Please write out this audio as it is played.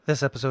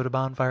This episode of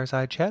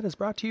Bonfireside Chat is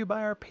brought to you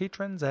by our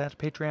patrons at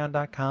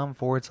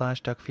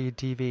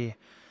patreon.com/duckfeedtv.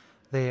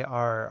 They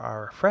are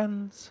our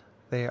friends.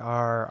 They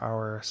are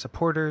our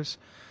supporters.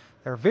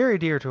 They're very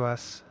dear to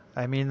us.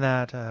 I mean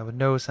that with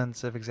no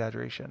sense of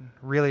exaggeration.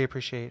 Really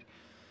appreciate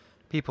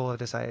people who have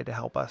decided to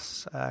help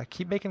us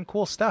keep making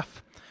cool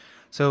stuff.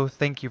 So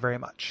thank you very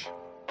much.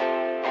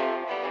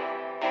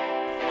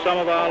 Some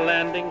of our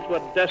landings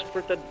were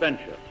desperate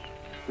adventures.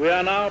 We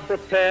are now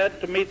prepared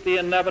to meet the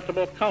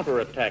inevitable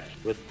counterattacks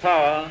with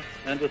power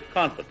and with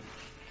confidence.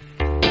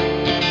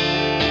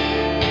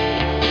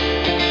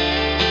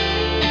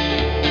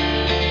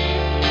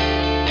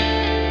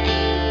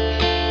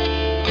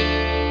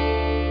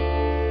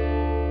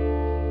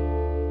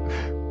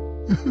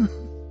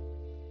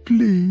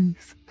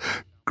 Please,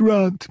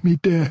 grant me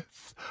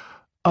death.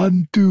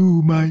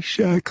 Undo my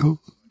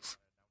shackles.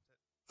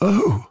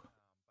 Oh,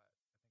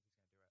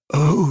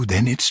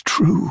 then it's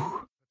true.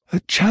 A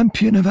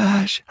champion of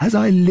Ash as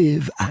I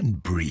live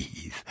and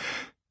breathe.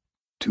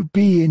 To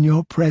be in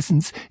your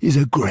presence is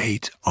a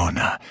great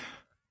honour.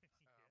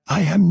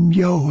 I am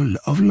Yol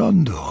of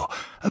Londor,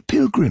 a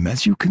pilgrim,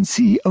 as you can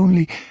see,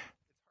 only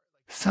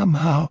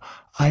somehow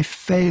I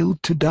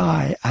failed to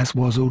die as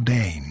was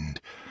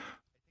ordained.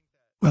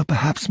 Well,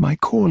 perhaps my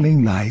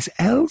calling lies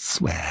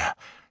elsewhere.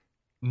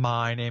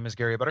 My name is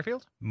Gary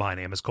Butterfield. My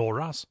name is Cole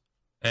Ross.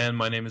 And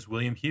my name is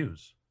William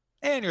Hughes.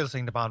 And you're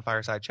listening to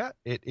Bonfireside Chat.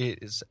 It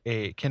is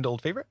a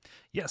kindled favorite.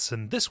 Yes,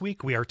 and this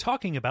week we are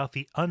talking about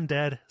the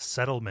Undead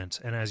Settlement.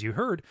 And as you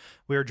heard,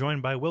 we are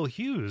joined by Will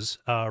Hughes,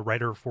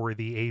 writer for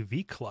the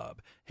AV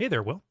Club. Hey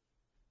there, Will.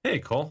 Hey,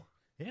 Cole.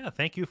 Yeah,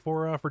 thank you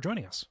for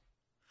joining us.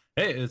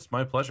 Hey, it's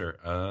my pleasure.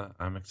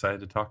 I'm excited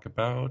to talk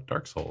about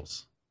Dark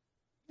Souls.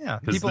 Yeah,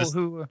 people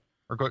who...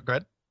 Or go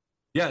ahead.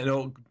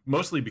 Yeah,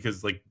 mostly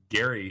because,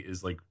 Gary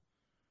is,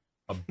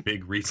 a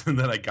big reason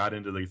that I got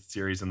into the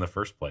series in the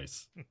first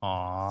place.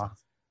 Aw,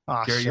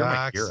 Gary, shucks. you're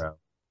my hero.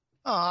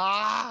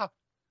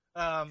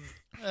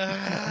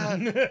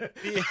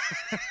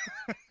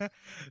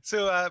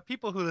 So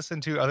people who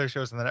listen to other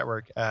shows on the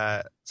network,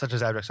 such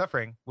as Abject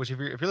Suffering, which if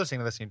you're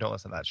listening to this and you don't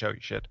listen to that show, you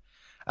should,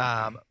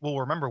 will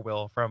remember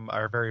Will from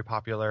our very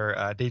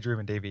popular Daydream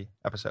and Davy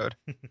episode.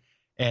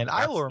 And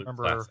I will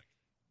remember classic.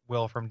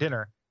 Will from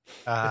dinner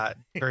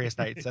various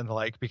nights and the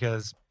like,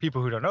 because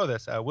people who don't know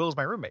this, Will's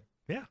my roommate.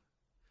 Yeah.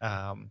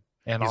 And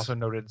He's also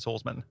noted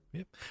soulsman.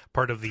 Yep.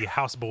 Part of the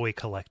Houseboy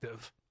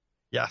Collective.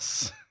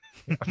 Yes.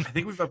 I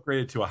think we've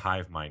upgraded to a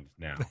hive mind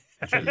now.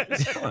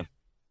 It's fun.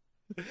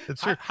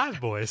 It's true.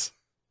 Hive Boys.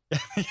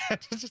 Yeah,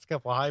 just a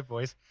couple of hive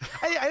boys.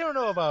 I don't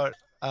know about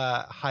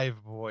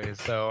hive boys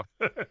though,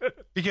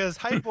 because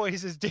hive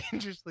boys is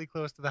dangerously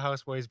close to the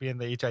house boys being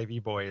the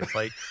HIV boys.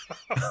 Like,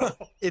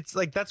 it's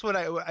like that's what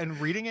I'm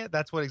reading it.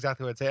 That's what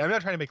exactly what it say. I'm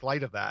not trying to make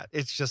light of that.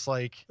 It's just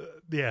like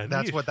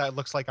that's what that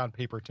looks like on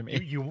paper to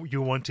me.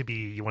 You want to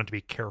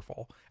be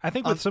careful. I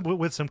think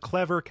with some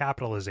clever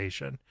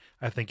capitalization,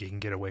 I think you can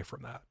get away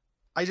from that.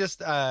 I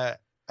just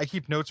I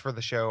keep notes for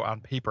the show on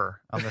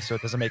paper on this so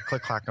it doesn't make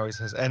click clack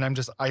noises, and I'm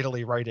just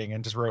idly writing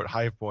and just wrote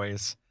hive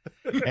boys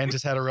and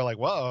just had a real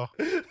whoa.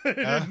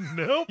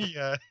 Nope.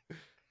 Yeah.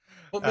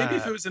 Well, maybe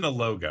if it was in a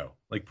logo,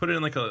 put it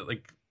in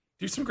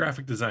do some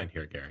graphic design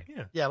here, Gary.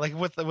 Yeah, like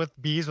with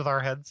bees with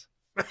our heads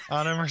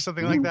on them or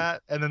something like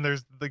that. And then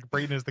there's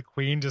Brayton is the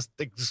queen, just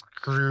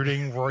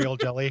extruding royal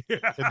jelly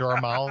into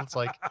our mouths.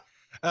 Why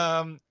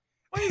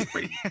is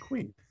Brayton the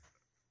queen?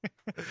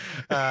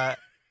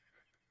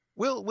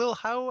 Will,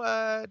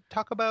 how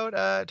talk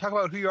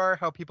about who you are,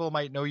 how people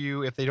might know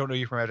you if they don't know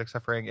you from Abject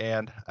Suffering,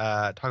 and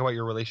talk about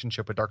your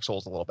relationship with Dark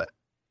Souls a little bit.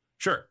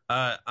 Sure.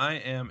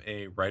 I am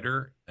a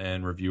writer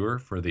and reviewer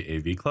for the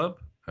AV Club.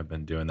 I've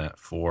been doing that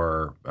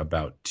for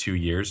about 2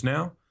 years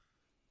now.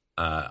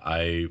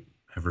 I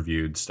have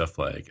reviewed stuff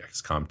like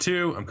XCOM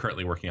 2. I'm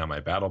currently working on my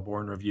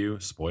Battleborn review.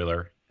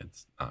 Spoiler,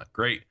 it's not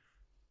great.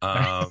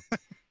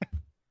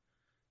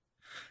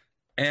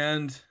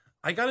 And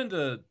I got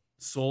into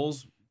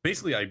Souls.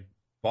 Basically, I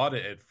bought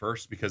it at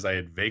first because I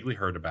had vaguely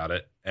heard about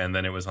it, and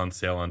then it was on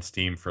sale on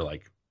Steam for I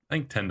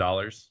think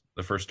 $10.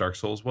 The first Dark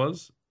Souls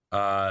was.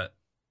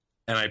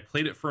 And I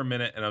played it for a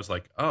minute, and I was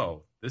like,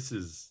 oh, this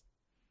is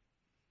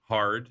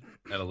hard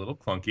and a little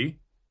clunky,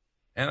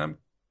 and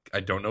I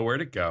don't know where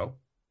to go,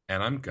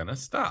 and I'm gonna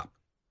stop.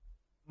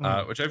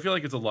 Which I feel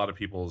like is a lot of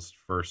people's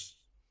first,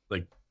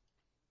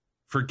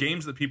 for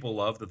games that people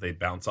love that they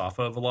bounce off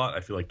of a lot. I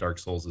feel like Dark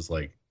Souls is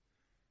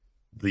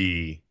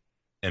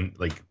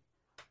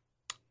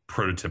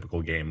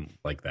prototypical game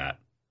like that.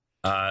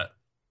 But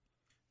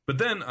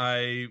then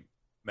I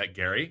met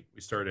Gary.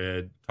 We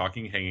started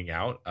talking, hanging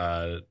out.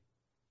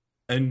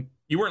 And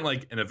you weren't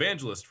an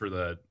evangelist for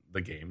the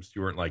games.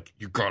 You weren't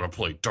you gotta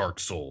play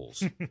Dark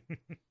Souls.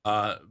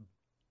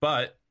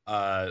 But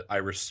I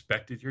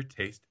respected your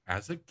taste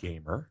as a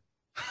gamer.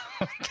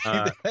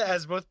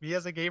 As both me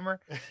as a gamer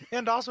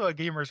and also a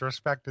gamer's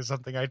respect is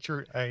something I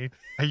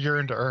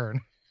yearn to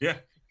earn. Yeah.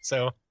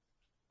 So,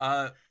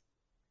 and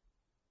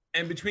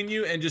between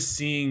you and just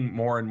seeing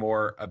more and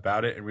more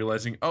about it and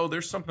realizing, oh,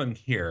 there's something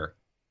here.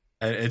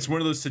 And it's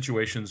one of those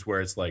situations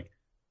where it's like,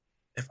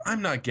 if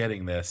I'm not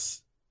getting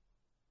this,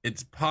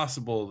 it's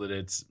possible that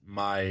it's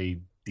my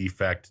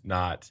defect,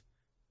 not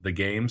the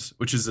games,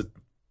 which is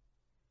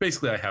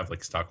basically I have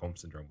like Stockholm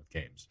syndrome with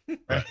games.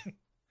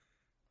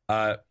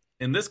 But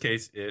in this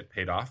case, it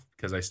paid off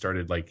because I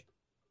started like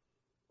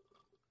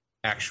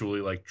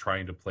actually like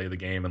trying to play the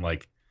game and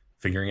like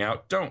figuring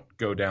out, don't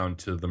go down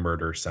to the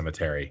murder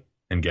cemetery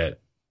and get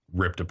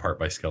ripped apart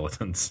by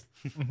skeletons.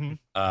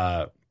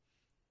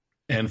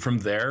 And from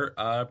there,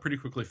 pretty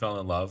quickly fell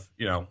in love.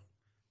 You know,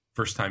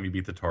 first time you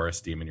beat the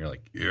Taurus demon, you're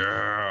like,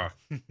 yeah.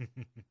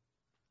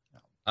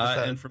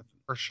 And from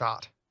first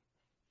shot.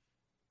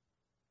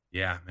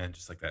 Yeah, man,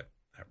 just like that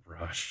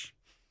rush.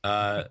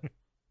 And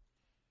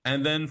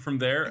then from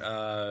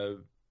there,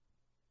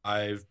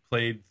 I've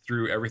played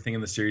through everything in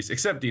the series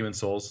except Demon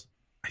Souls.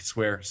 I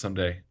swear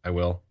someday I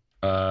will.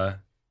 And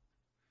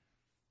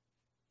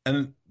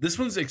this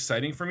one's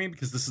exciting for me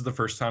because this is the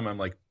first time I'm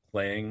like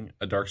playing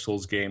a Dark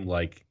Souls game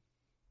like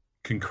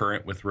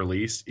concurrent with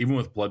release. Even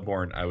with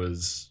Bloodborne, I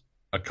was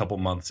a couple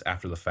months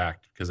after the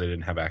fact because I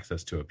didn't have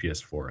access to a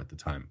PS4 at the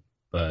time.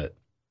 And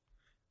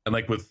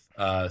like with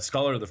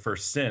Scholar of the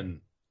First Sin,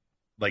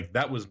 like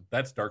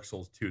that's Dark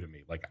Souls 2 to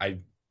me. Like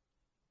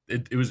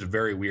it was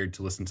very weird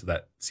to listen to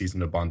that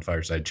season of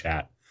Bonfireside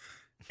Chat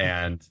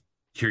and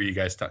hear you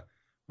guys talk.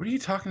 What are you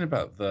talking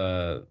about?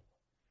 The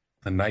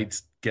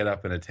knights get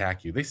up and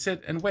attack you. They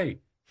sit and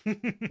wait.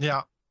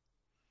 Yeah.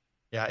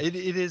 It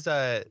is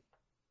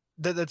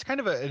that's kind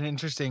of an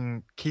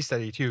interesting case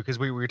study too, because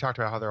we talked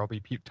about how there'll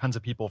be tons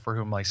of people for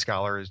whom like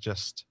Scholar is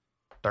just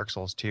Dark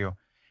Souls 2,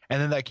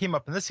 and then that came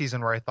up in this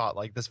season where I thought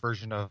like this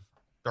version of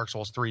Dark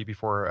Souls 3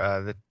 before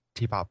the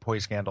Teapot Poi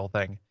scandal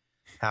thing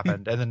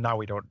happened, and then now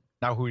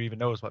who even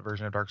knows what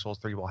version of Dark Souls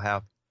 3 we'll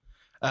have.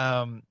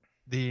 And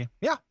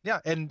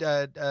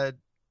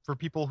for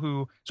people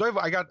who, so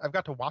I've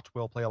got to watch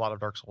Will play a lot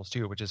of Dark Souls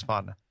 2, which is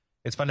fun.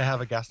 It's fun to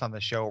have a guest on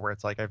the show where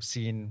it's like I've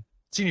seen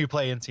you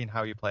play and seen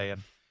how you play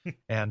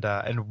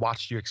and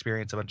watched you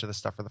experience a bunch of this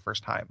stuff for the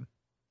first time.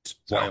 Just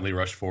blindly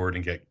rush forward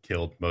and get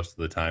killed most of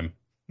the time.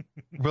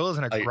 Will is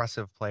an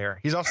aggressive player.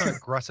 He's also an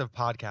aggressive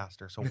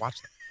podcaster, so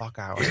watch the fuck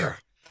out.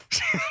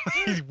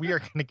 We are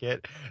going to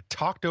get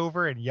talked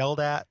over and yelled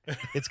at.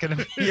 It's going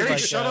to be Gary, like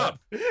shut up.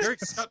 Gary,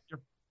 shut your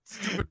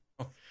stupid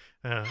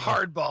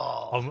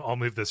hardball. I'll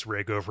move this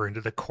rig over into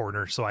the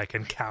corner so I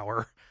can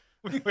cower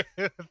with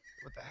the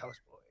house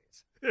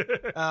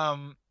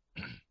boys.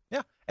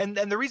 Yeah, and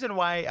the reason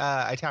why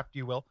I tapped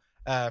you, Will,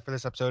 for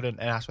this episode and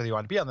asked whether you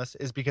want to be on this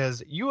is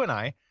because you and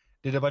I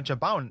did a bunch of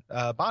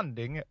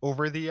bonding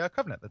over the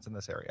covenant that's in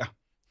this area.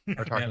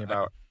 We're talking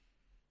about.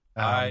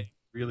 I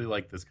really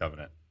like this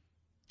covenant.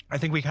 I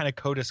think we kind of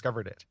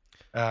co-discovered it,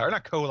 or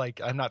not like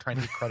I'm not trying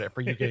to take credit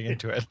for you getting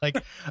into it. Like,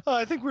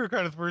 I think we were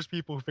kind of the first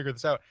people who figured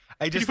this out.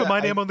 Did you put my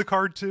name on the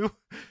card too?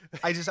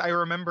 I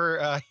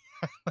remember.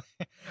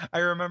 I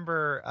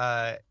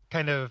remember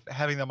kind of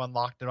having them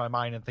unlocked in my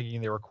mind and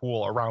thinking they were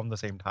cool around the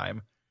same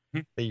time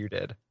that you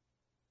did.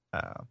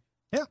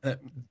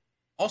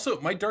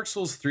 Also, my Dark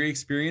Souls 3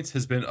 experience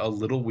has been a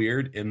little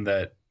weird in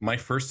that my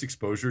first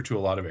exposure to a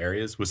lot of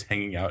areas was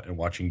hanging out and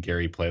watching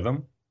Gary play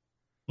them.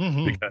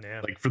 Because,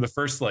 like, for the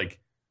first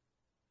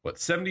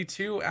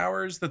 72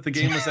 hours that the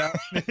game was out,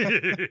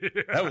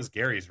 that was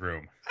Gary's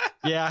room.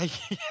 Yeah,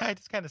 I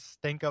just kind of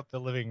stank up the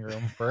living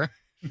room for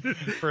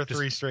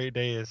 3 straight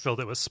days. Filled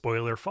it with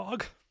spoiler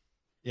fog.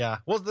 Yeah,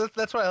 well,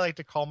 that's what I like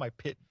to call my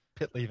pit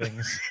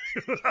leavings.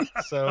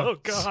 So, oh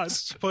god,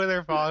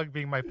 spoiler fog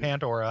being my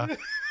pant aura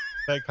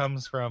that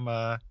comes from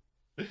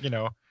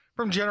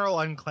from general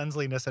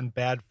uncleanliness and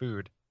bad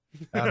food.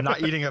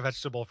 Not eating a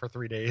vegetable for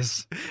 3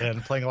 days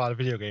and playing a lot of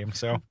video games.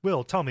 So,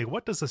 Will, tell me,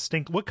 what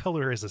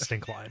color is a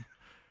stink line?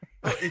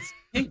 Oh, it's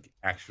pink,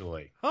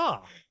 actually. Huh.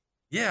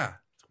 Yeah,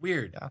 it's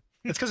weird. Yeah,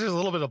 it's because there's a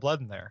little bit of blood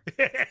in there.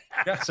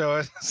 Yeah.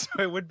 So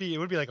it would be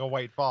like a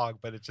white fog,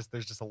 but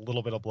there's just a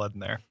little bit of blood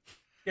in there.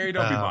 Gary,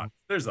 don't be modest.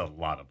 There's a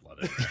lot of blood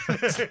in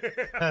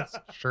there. That's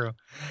true.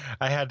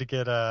 I had to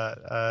get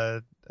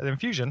an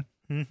infusion,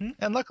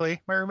 and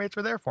luckily my roommates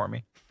were there for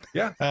me.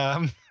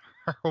 Yeah.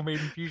 Our homemade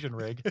infusion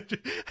rig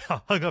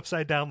hung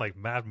upside down like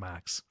Mad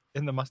Max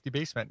in the musty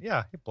basement.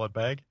 Yeah, blood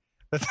bag.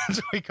 That's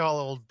what we call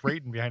old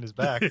Brayton behind his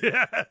back.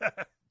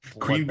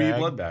 Queen Bee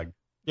blood bag.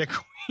 Yeah,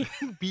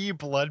 Queen Bee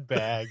blood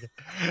bag.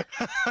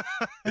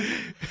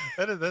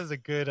 that is a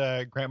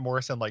good Grant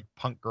Morrison like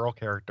punk girl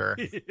character.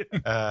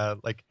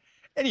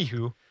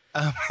 Anywho,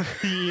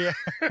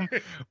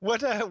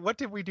 what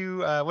did we do?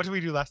 What did we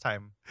do last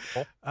time,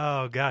 Cole?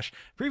 Oh gosh!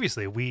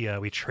 Previously,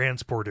 we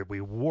transported,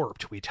 we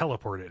warped, we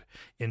teleported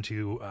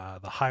into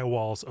the high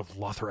walls of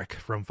Lothric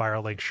from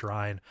Firelink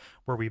Shrine,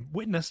 where we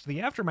witnessed the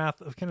aftermath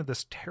of kind of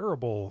this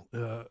terrible,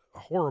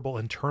 horrible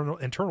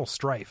internal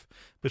strife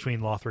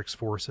between Lothric's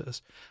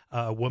forces.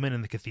 A woman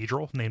in the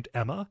cathedral named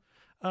Emma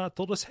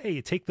told us,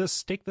 "Hey, take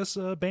this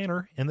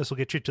banner, and this will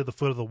get you to the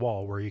foot of the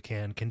wall where you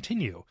can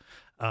continue."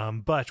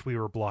 But we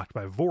were blocked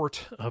by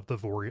Vort of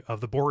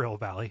the Boreal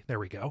Valley. There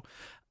we go.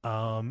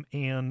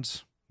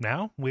 And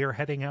now we are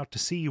heading out to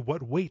see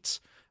what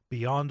waits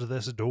beyond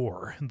this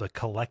door, the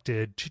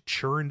collected,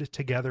 churned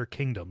together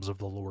kingdoms of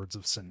the Lords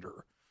of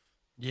Cinder.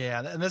 Yeah,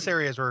 and this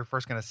area is where we're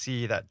first going to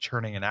see that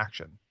churning in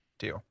action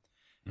too.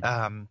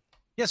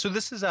 Yeah, so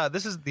this is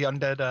the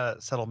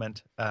Undead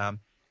settlement, and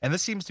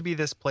this seems to be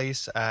this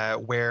place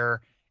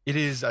where it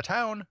is a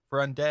town for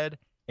undead,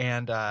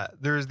 and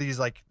there's these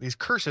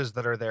curses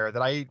that are there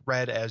that I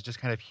read as just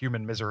kind of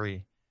human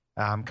misery,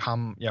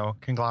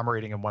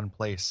 conglomerating in one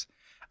place.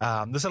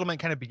 The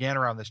settlement kind of began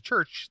around this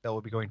church that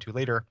we'll be going to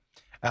later,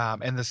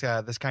 and this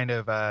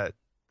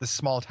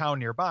small town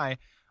nearby,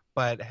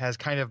 but has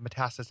kind of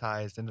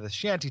metastasized into this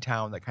shanty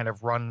town that kind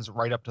of runs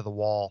right up to the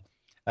wall,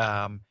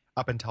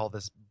 up until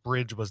this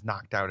bridge was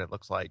knocked out, it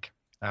looks like,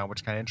 which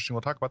is kind of interesting.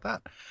 We'll talk about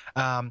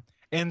that.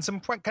 And some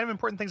kind of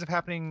important things have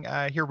happening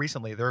here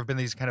recently. There have been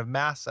these kind of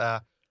mass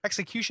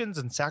executions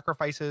and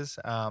sacrifices,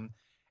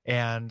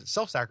 and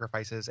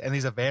self-sacrifices, and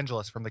these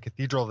evangelists from the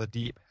Cathedral of the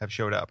Deep have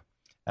showed up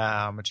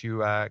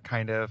to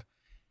kind of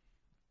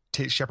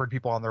shepherd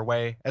people on their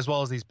way, as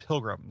well as these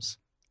pilgrims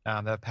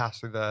that have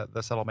passed through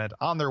the settlement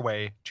on their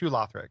way to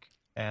Lothric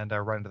and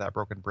run into that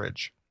broken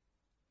bridge.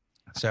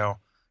 So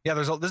yeah,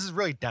 this is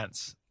really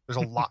dense. There's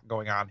a lot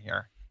going on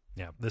here.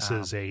 Yeah, this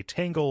is a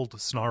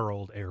tangled,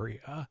 snarled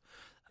area,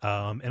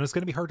 and it's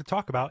going to be hard to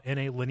talk about in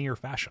a linear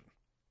fashion.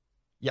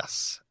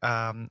 Yes.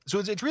 So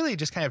it's really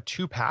just kind of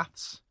two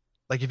paths.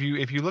 Like if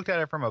you looked at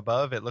it from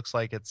above, it looks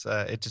like it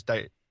just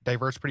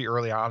diverts pretty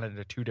early on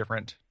into two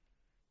different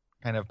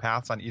kind of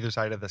paths on either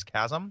side of this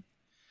chasm.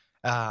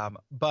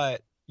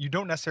 But you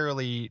don't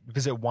necessarily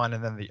visit one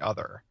and then the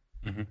other.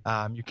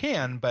 Mm-hmm. You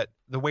can, but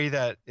the way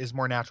that is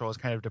more natural is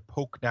kind of to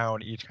poke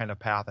down each kind of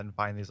path and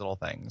find these little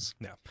things.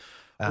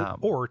 Yeah.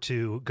 Or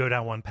to go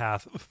down one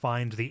path,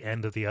 find the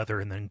end of the other,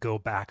 and then go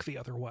back the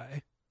other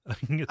way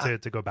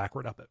to go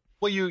backward up it.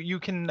 Well, you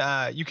can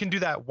do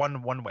that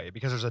one way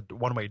because there's a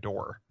one-way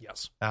door.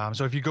 Yes.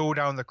 So if you go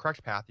down the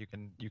correct path, you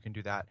can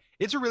do that.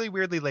 It's a really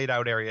weirdly laid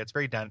out area. It's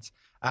very dense.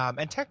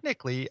 And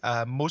technically,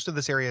 most of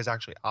this area is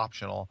actually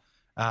optional.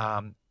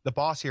 The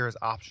boss here is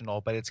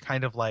optional, but it's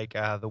kind of like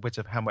the Wits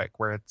of Hemwick,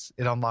 where it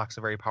unlocks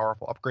a very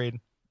powerful upgrade.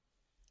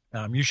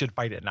 You should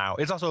fight it now.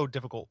 It's also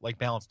difficult, like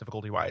balanced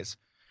difficulty wise,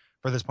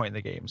 for this point in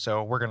the game.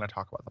 So we're going to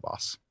talk about the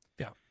boss.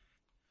 Yeah.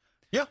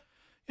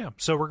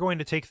 So we're going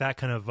to take that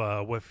kind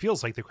of what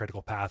feels like the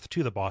critical path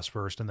to the boss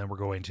first, and then we're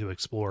going to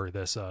explore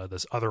this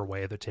other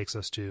way that takes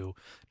us to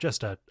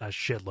just a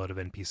shitload of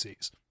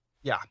NPCs.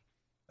 Yeah,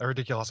 a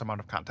ridiculous amount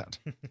of content.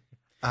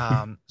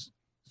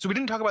 So we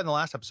didn't talk about in the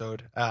last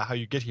episode how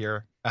you get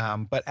here,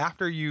 but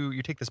after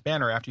you take this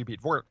banner, after you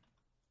beat Vort,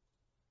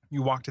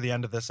 you walk to the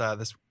end of this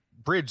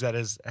bridge that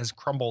has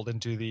crumbled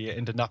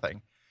into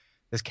nothing,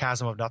 this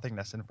chasm of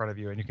nothingness in front of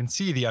you, and you can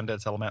see the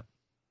undead settlement.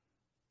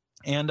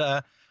 And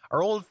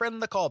our old friend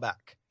the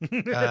callback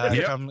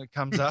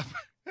comes up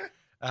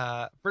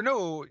for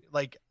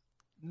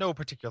no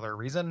particular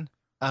reason.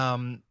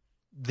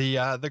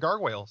 The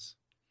gargoyles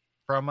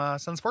from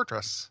Sun's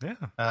Fortress,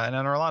 and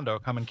in Orlando,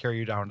 come and carry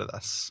you down to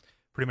this.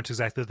 Pretty much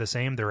exactly the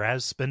same. They're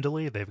as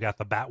spindly. They've got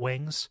the bat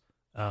wings.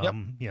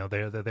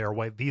 They're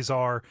white. These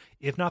are,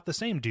 if not the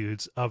same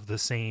dudes, of the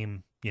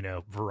same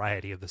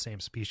variety of the same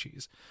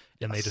species,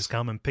 and they just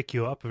come and pick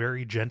you up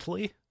very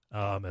gently.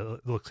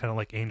 It looks kind of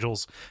like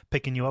angels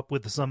picking you up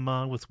with some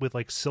with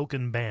like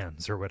silken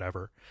bands or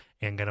whatever,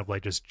 and kind of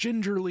like just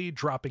gingerly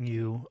dropping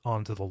you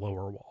onto the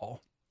lower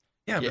wall.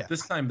 Yeah, but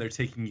this time they're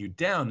taking you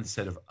down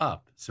instead of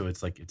up, so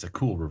it's a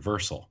cool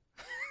reversal.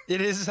 It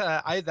is.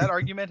 That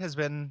argument has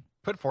been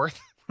put forth,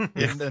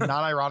 and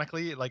not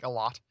ironically, like a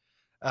lot.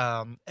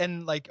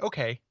 And like,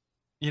 okay,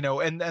 and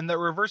the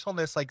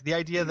reversalness, like the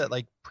idea that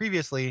like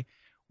previously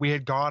we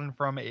had gone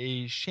from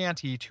a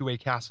shanty to a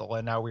castle,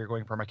 and now we are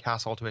going from a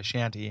castle to a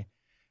shanty.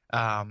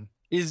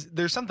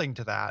 There's something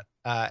to that,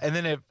 and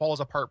then it falls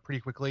apart pretty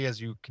quickly as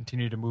you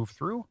continue to move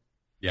through.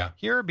 Yeah,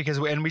 here because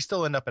we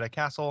still end up in a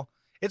castle.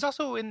 It's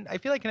also I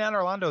feel like in Anne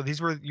Orlando,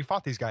 you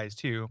fought these guys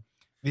too.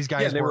 These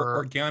guys they were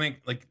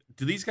organic. Like,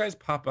 do these guys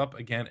pop up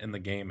again in the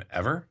game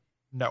ever?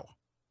 No.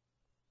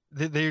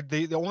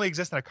 They only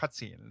exist in a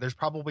cutscene. There's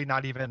probably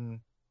not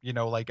even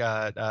like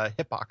a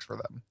hitbox for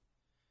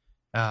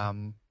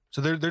them.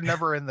 So they're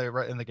never in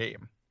the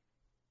game.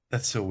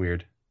 That's so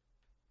weird.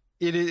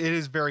 It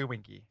is very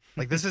winky.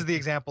 Like this is the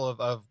example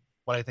of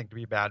what I think to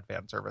be bad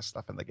fan service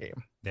stuff in the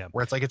game. Yeah,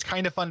 where it's like it's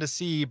kind of fun to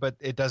see, but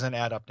it doesn't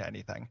add up to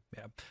anything.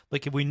 Yeah,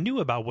 like if we knew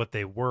about what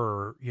they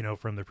were,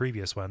 from the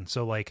previous one.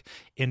 So like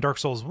in Dark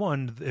Souls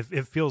 1,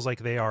 it feels like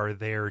they are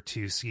there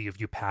to see if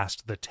you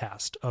passed the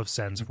test of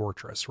Sen's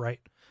Fortress,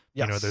 right?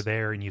 Yes. They're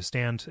there and you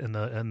stand in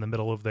the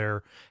middle of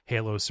their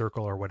halo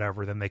circle or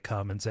whatever, then they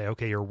come and say,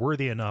 okay, you're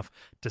worthy enough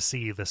to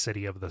see the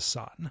city of the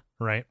sun,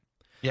 right?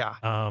 Yeah.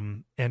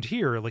 And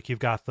here, like you've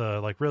got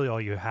really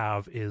all you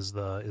have is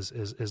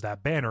that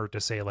banner to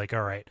say like,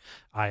 all right,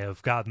 I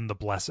have gotten the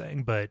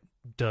blessing, but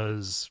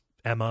does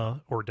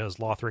Emma or does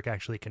Lothric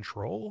actually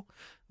control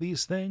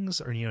these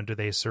things? Or, do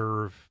they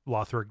serve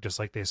Lothric just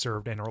like they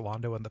served Anne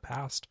Orlando in the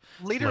past?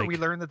 Later, we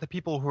learn that the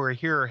people who are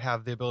here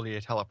have the ability to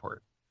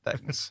teleport.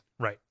 things.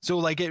 Right. So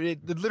like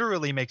it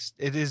literally makes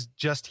it is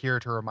just here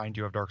to remind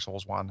you of Dark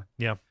Souls 1.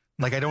 Yeah.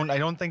 Like I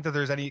don't think that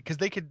there's any, because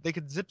they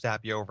could zip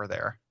zap you over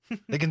there.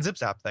 They can zip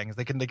zap things.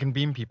 They can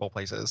beam people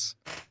places.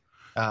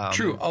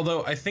 True.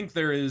 Although I think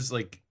there is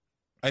like,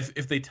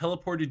 if they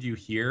teleported you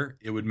here,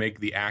 it would make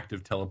the act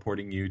of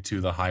teleporting you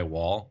to the high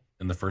wall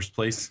in the first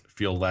place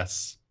feel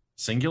less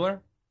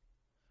singular.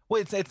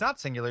 Well, it's not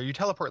singular. You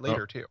teleport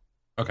later too.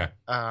 Okay.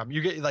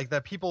 You get like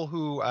the people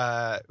who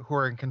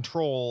are in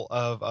control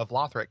of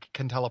Lothric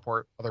can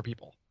teleport other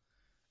people.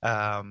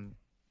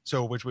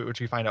 So which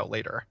we find out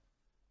later.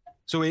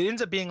 So it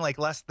ends up being like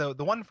less, the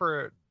one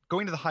for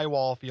going to the high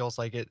wall feels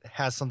like it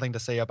has something to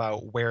say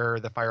about where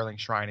the Firelink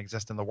Shrine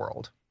exists in the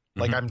world.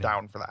 Like I'm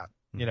down for that.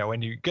 You know,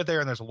 when you get there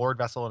and there's a Lord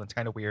Vessel and it's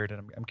kind of weird,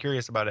 and I'm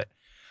curious about it.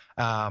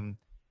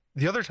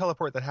 The other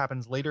teleport that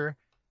happens later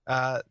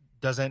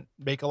doesn't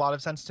make a lot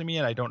of sense to me,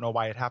 and I don't know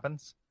why it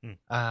happens.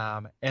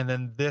 And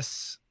then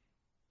this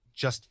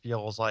just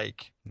feels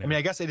like, I mean,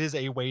 I guess it is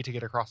a way to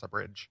get across a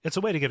bridge. It's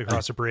a way to get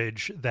across a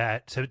bridge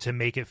that to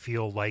make it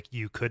feel like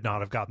you could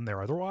not have gotten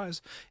there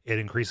otherwise. It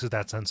increases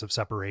that sense of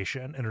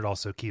separation, and it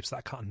also keeps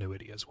that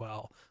continuity as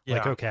well. Yeah.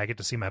 Like, okay, I get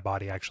to see my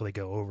body actually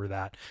go over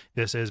that.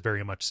 This is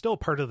very much still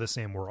part of the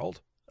same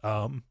world.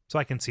 So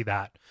I can see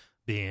that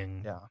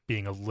being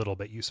a little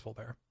bit useful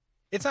there.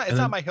 It's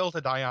not my hill to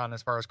die on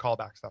as far as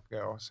callback stuff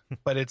goes,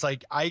 but it's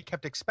like I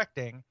kept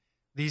expecting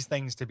these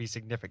things to be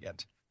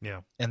significant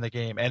in the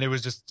game, and it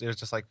was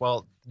just like,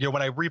 well, you know,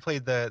 when I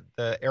replayed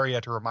the area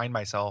to remind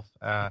myself,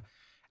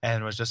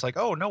 and was just like,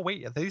 oh no,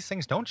 wait, these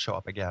things don't show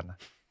up again.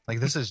 Like,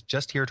 this is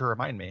just here to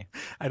remind me.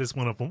 I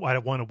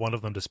wanted one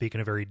of them to speak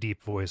in a very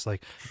deep voice,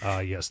 like,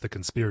 yes, the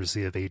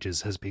conspiracy of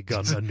ages has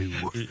begun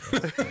anew.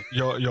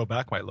 You're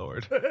back, my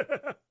lord.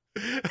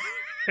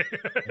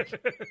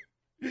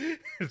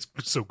 It's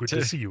so good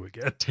to see you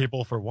again.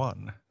 Table for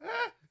one.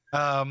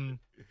 Yeah,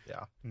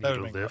 that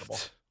would be incredible.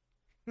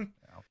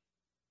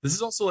 This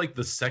is also like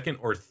the second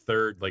or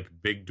third like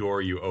big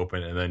door you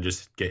open and then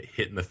just get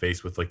hit in the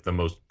face with like the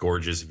most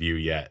gorgeous view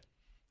yet.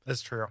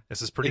 That's true.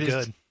 This is pretty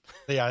good.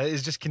 It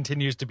just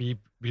continues to be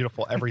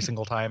beautiful every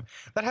single time.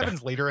 That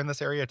happens later in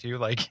this area too.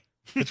 Like,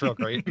 it's real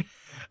great.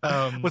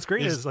 What's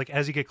great is like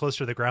as you get closer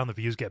to the ground, the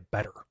views get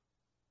better.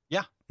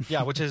 Yeah,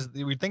 which is,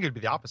 we'd think it'd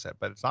be the opposite,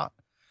 but it's not.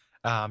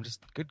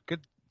 Just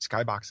good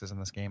skyboxes in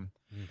this game.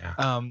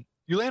 Yeah.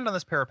 You land on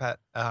this parapet,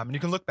 and you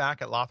can look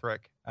back at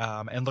Lothric,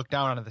 and look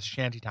down onto this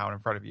shanty town in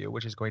front of you,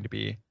 which is going to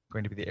be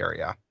the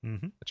area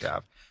that you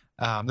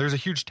have. There's a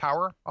huge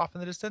tower off in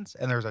the distance,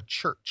 and there's a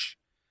church.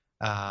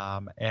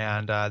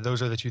 And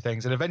those are the two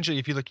things. And eventually,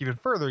 if you look even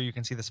further, you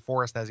can see this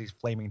forest has these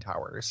flaming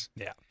towers.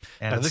 Yeah.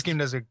 And this game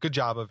does a good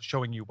job of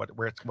showing you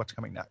what's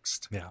coming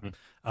next. Yeah.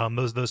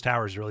 Those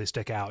towers really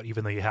stick out,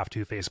 even though you have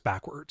to face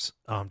backwards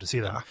to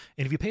see them.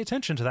 And if you pay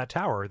attention to that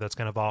tower that's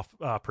kind of off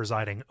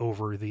presiding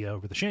over the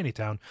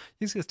shantytown,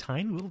 you see this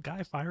tiny little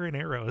guy firing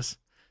arrows.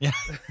 Yeah.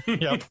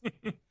 Yep.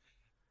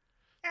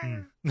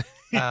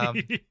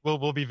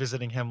 We'll be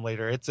visiting him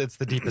later. It's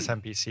the deepest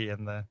NPC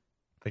in the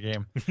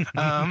game.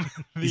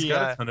 He's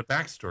got a ton of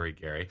backstory,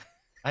 Gary.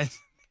 I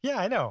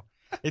know.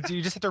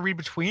 You just have to read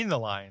between the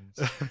lines.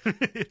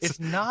 It's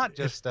not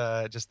just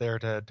there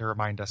to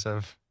remind us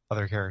of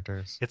other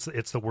characters.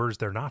 It's the words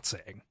they're not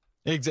saying.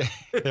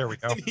 Exactly. There we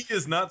go. He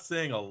is not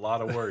saying a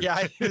lot of words.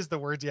 Yeah, it is the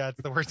words. Yeah,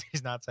 it's the words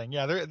he's not saying.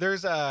 Yeah,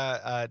 there's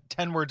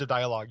 10 words of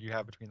dialogue you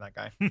have between that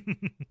guy.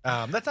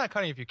 That's not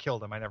funny if you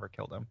killed him. I never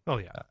killed him. Oh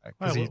yeah,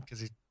 because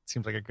he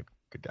seems like a good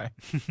guy.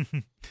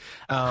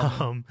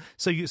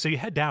 So you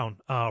head down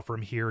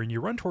from here and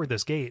you run toward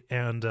this gate,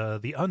 and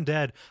the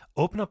undead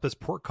open up this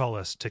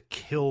portcullis to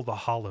kill the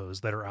hollows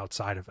that are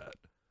outside of it.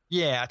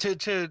 Yeah,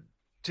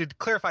 to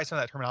clarify some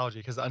of that terminology,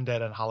 because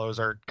undead and hollows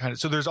are kind of,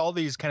 so there's all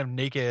these kind of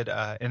naked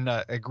in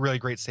a really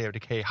great state of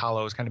decay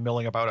hollows kind of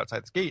milling about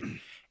outside this gate,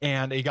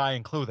 and a guy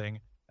in clothing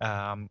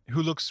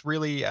who looks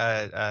really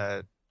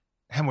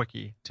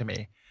Hemwicky to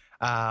me,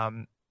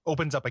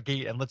 opens up a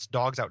gate and lets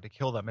dogs out to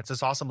kill them. It's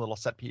this awesome little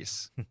set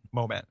piece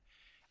moment.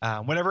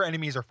 Whenever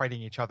enemies are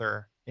fighting each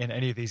other in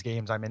any of these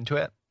games, I'm into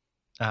it,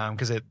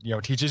 because it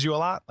teaches you a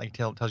lot, like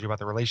tells you about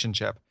the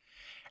relationship.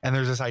 And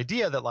there's this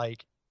idea that,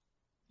 like,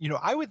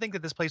 I would think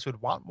that this place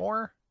would want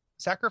more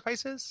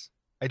sacrifices.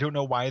 I don't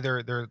know why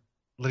they're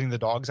letting the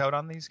dogs out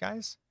on these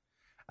guys.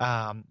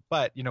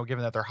 But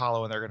given that they're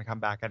hollow and they're going to come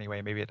back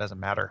anyway, maybe it doesn't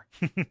matter.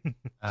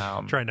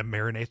 Trying to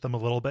marinate them a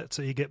little bit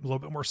so you get a little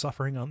bit more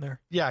suffering on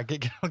there. Yeah,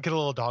 get a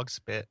little dog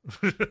spit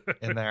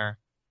in there.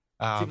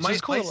 My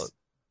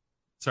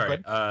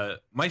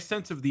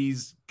sense of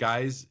these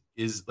guys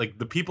is like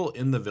the people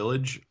in the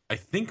village, I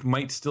think,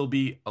 might still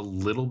be a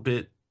little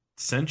bit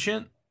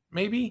sentient,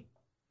 maybe.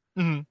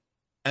 Mm-hmm.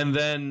 And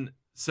then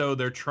so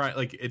they're trying,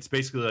 like, it's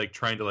basically like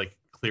trying to like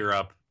clear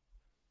up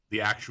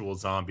the actual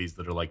zombies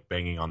that are like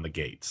banging on the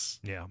gates.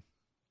 Yeah.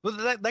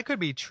 Well, that could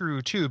be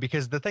true too,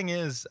 because the thing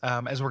is,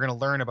 as we're going to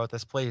learn about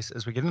this place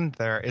as we get into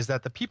there, is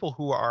that the people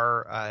who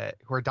are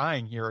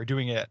dying here are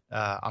doing it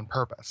on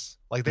purpose.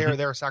 Like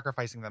they're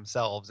sacrificing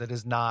themselves. It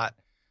is not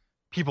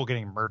people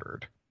getting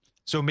murdered.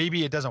 So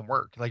maybe it doesn't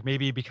work. Like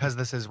maybe because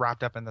this is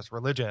wrapped up in this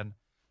religion,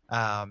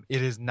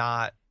 it is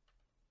not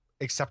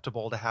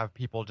acceptable to have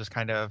people just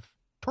kind of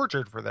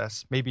tortured for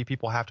this. Maybe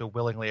people have to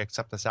willingly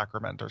accept the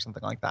sacrament or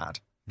something like that.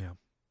 Yeah.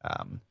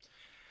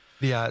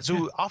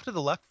 So off to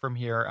the left from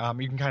here,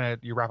 you can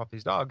you wrap up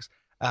these dogs.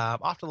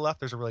 Off to the left,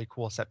 there's a really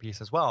cool set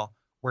piece as well,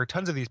 where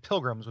tons of these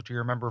pilgrims, which you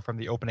remember from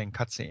the opening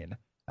cutscene,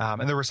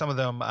 and there were some of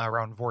them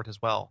around Vort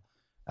as well.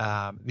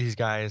 These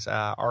guys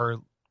are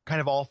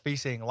kind of all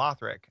facing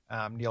Lothric,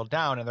 kneeled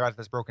down, and they're at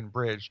this broken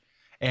bridge,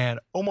 and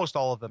almost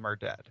all of them are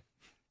dead.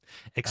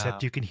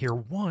 Except you can hear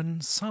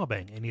one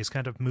sobbing, and he's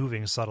kind of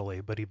moving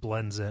subtly, but he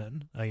blends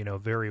in,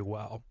 very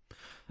well.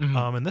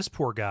 Mm-hmm. And this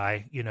poor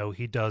guy,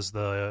 he does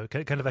the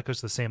kind of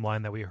echoes the same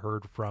line that we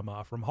heard from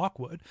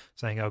Hawkwood,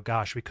 saying, "Oh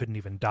gosh, we couldn't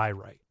even die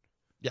right."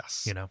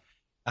 Yes.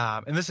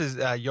 And this is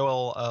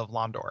Yoel of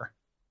Londor,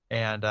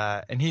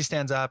 and he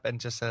stands up and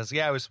just says,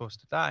 "Yeah, I was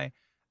supposed to die,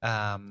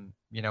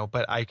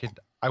 but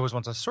I was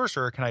once a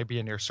sorcerer. Can I be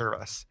in your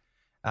service?"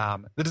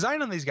 The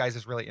design on these guys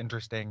is really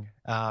interesting,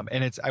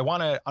 and I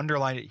want to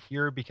underline it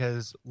here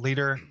because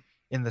later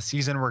in the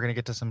season we're going to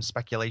get to some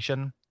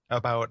speculation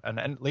about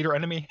a later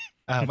enemy.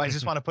 I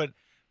just want to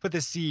put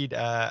this seed,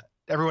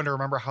 everyone to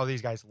remember how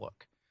these guys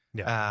look,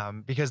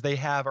 because they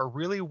have a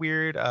really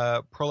weird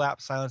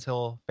prolapse Silent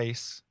Hill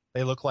face.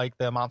 They look like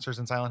the monsters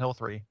in Silent Hill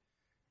 3.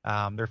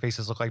 Their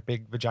faces look like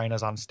big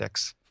vaginas on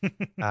sticks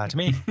to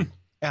me.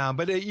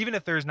 But even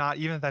if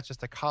that's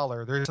just a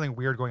collar, there's something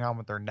weird going on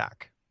with their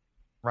neck.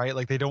 Right?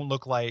 Like they don't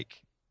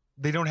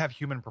have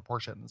human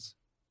proportions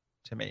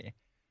to me.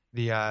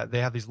 They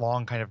have these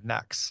long kind of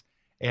necks.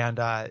 And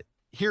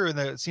here in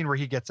the scene where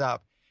he gets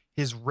up,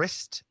 his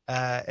wrist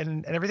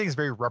and everything is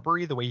very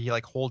rubbery, the way he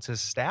like holds his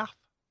staff.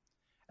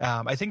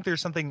 I think there's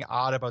something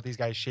odd about these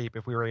guys' shape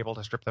if we were able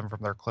to strip them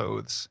from their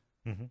clothes.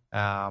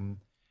 Mm-hmm.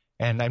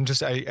 And I'm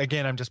just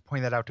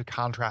pointing that out to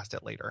contrast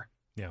it later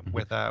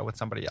with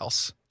somebody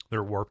else.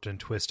 They're warped and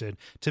twisted.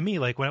 To me,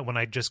 like when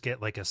I just get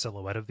like a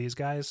silhouette of these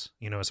guys,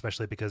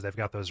 especially because they've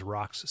got those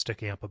rocks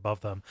sticking up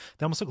above them,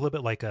 they almost look a little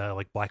bit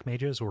like black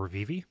mages or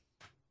Vivi.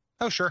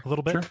 Oh, sure. A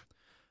little bit. Sure.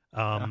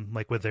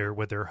 Like with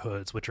their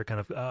hoods, which are kind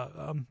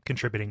of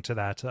contributing to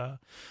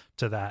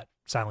that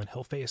Silent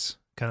Hill face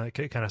kind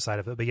of side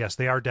of it. But yes,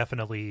 they are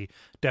definitely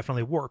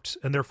warped,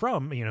 and they're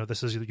from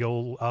this is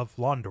Yol of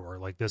Londor.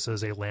 Like this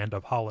is a land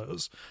of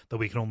hollows that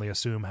we can only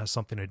assume has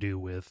something to do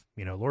with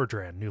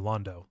Lordran, New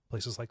Londo,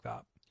 places like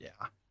that.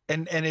 Yeah,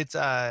 and it's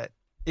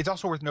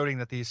also worth noting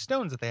that these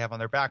stones that they have on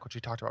their back, which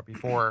we talked about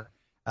before,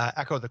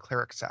 echo the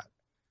cleric set,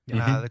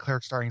 the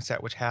cleric starting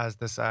set, which has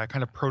this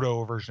kind of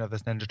proto version of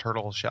this Ninja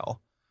Turtle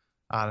shell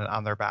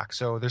on their back.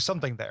 So there's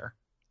something there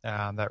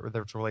that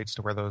relates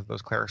to where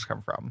those clerics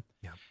come from.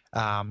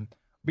 Yeah.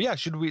 But yeah,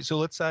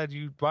 let's do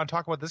you want to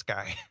talk about this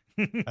guy?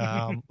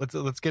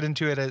 Let's get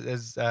into it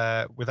as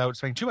without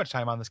spending too much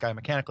time on this guy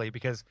mechanically,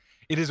 because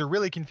it is a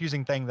really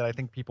confusing thing that I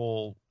think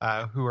people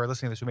who are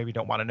listening to this who maybe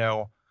don't want to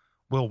know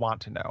will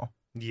want to know.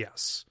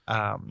 Yes.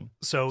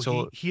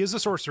 So he is a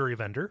sorcery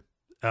vendor.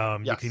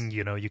 Yes.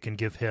 You can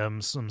give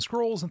him some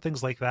scrolls and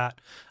things like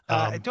that.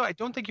 I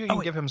don't think you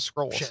can give him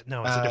scrolls. Shit,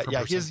 no, it's a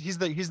different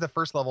person. He's the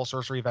first level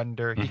sorcery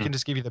vendor. Mm-hmm. He can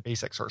just give you the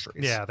basic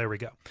sorceries. Yeah, there we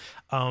go.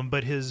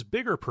 But his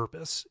bigger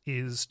purpose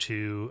is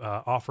to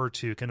offer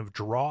to kind of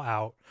draw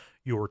out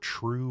your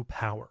true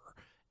power.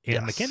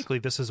 And mechanically,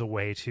 this is a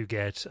way to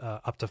get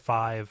up to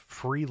 5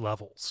 free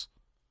levels.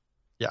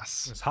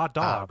 Yes. It's hot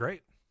dog,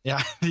 right?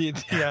 Yeah.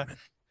 Yeah.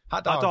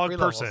 Hot dog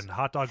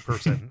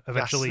person.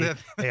 Eventually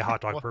a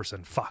hot dog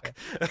person. Fuck.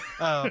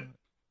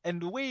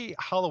 And the way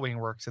hollowing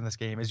works in this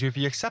game is if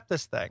you accept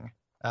this thing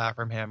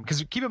from him,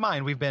 because keep in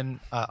mind, we've been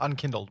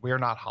unkindled. We are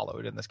not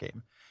hollowed in this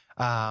game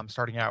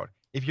starting out.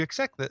 If you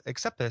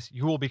accept this,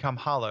 you will become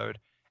hollowed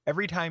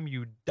every time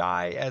you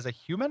die as a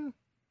human.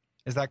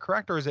 Is that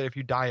correct? Or is it if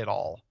you die at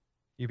all,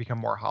 you become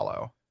more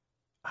hollow?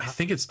 I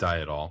think it's die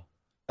at all.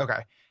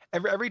 Okay.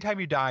 Every time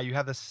you die, you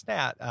have this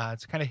stat.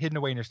 It's kind of hidden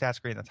away in your stat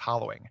screen that's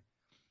hollowing.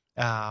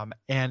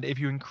 And if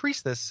you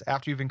increase this,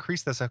 after you've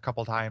increased this a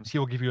couple times, he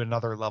will give you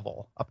another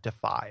level up to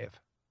 5.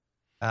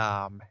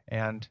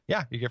 And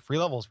yeah, you get free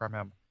levels from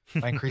him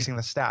by increasing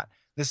the stat.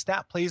 This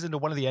stat plays into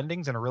one of the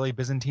endings in a really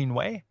Byzantine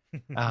way,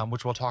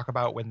 which we'll talk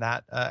about when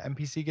that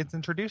NPC gets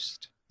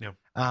introduced. Yeah.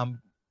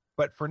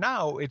 But for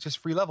now, it's just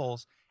free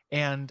levels.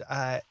 And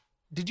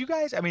did you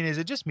guys? I mean, is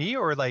it just me,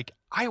 or like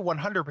I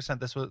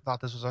 100%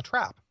 thought this was a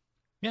trap?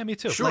 Yeah, me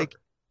too. Sure. Like,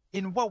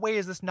 in what way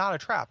is this not a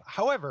trap?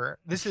 However,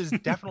 this is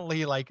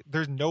definitely like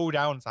there's no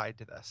downside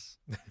to this.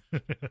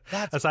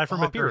 That's aside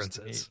from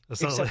appearances,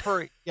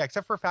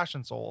 except for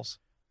fashion souls,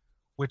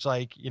 which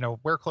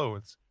wear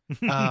clothes.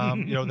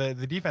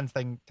 The defense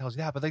thing tells you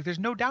that, but like there's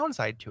no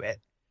downside to it.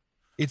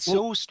 It's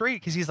so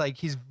straight because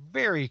he's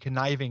very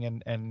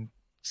conniving and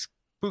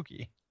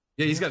spooky.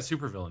 Yeah, he's got a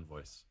supervillain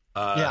voice.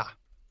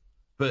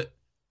 But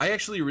I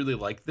actually really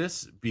like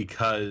this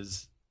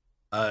because,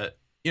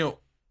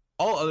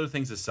 all other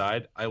things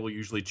aside, I will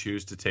usually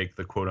choose to take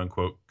the quote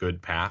unquote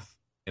good path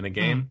in a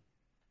game.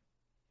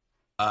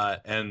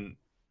 And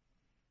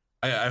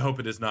I hope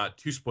it is not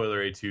too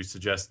spoilery to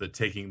suggest that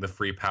taking the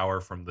free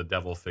power from the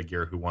devil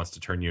figure who wants to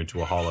turn you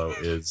into a hollow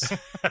is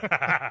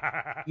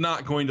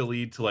not going to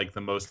lead to like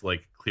the most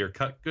like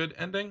clear-cut good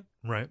ending.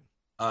 Right.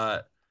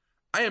 I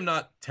am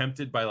not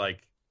tempted by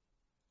like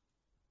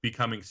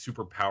becoming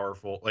super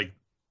powerful, like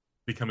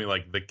becoming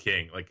like the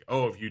king. Like,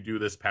 oh, if you do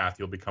this path,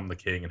 you'll become the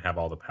king and have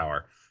all the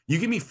power. You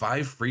give me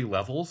 5 free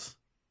levels,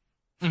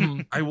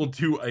 I will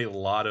do a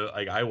lot of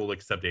like I will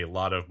accept a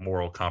lot of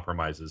moral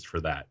compromises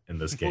for that in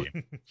this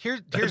game.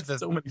 Here's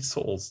so many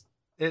souls.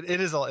 It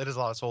is a lot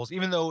of souls,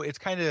 even though it's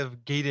kind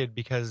of gated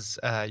because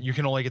you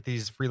can only get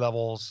these free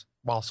levels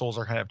while souls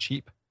are kind of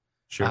cheap.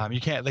 Sure. They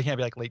can't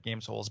be like late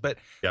game souls, but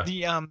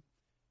Yeah.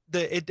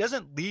 it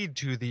doesn't lead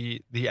to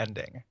the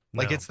ending.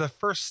 Like No. it's the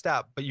first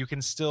step, but you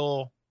can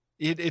still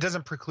it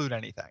doesn't preclude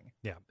anything.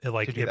 Yeah,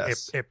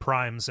 it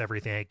primes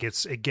everything.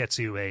 It gets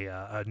you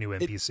a new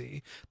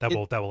NPC that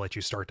will let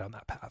you start down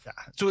that path.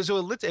 Yeah. So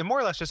it more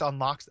or less just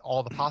unlocks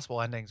all the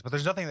possible endings, but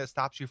there's nothing that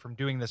stops you from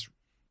doing this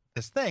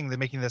thing, that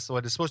making this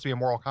what is supposed to be a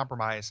moral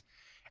compromise,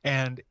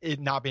 and it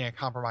not being a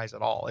compromise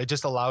at all. It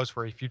just allows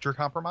for a future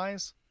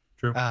compromise.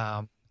 True.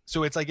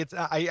 So it's like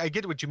I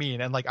get what you mean,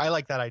 and like I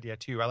like that idea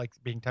too. I like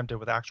being tempted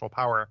with actual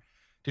power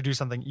to do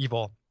something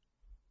evil.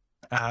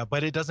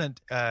 But it doesn't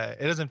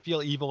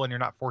feel evil when you're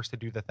not forced to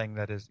do the thing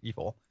that is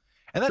evil,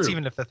 and that's True.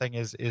 even if the thing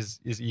is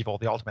evil,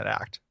 the ultimate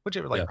act, which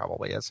it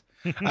probably is.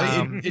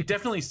 It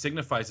definitely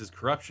signifies his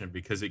corruption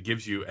because it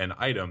gives you an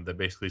item that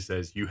basically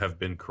says you have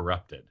been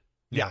corrupted.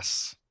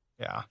 Yes,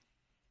 yeah.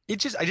 I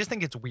just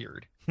think it's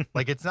weird.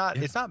 Like it's not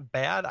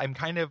bad. I'm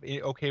kind of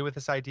okay with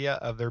this idea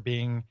of there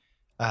being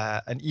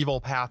an evil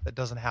path that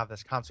doesn't have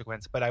this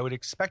consequence, but I would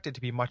expect it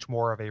to be much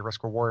more of a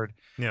risk reward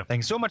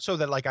thing. So much so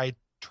that like I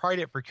tried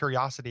it for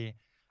curiosity,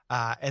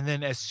 and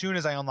then as soon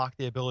as I unlocked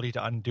the ability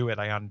to undo it,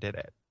 I undid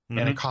it,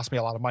 and it cost me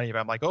a lot of money. But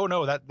I'm like, oh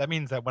no, that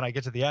means that when I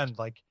get to the end,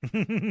 like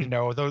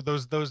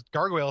those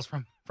gargoyles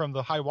from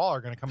the high wall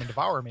are going to come and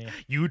devour me.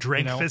 You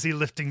drank fizzy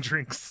lifting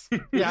drinks.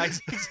 Yeah,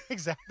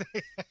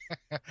 exactly.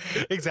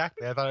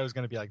 Exactly. I thought it was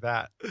going to be like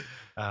that.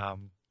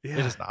 It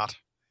is not.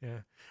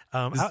 Yeah.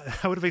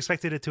 I would have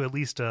expected it to at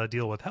least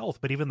deal with health,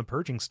 but even the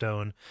Purging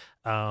Stone,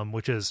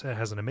 which has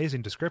an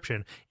amazing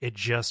description, it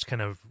just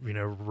kind of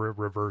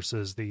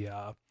reverses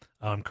the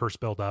curse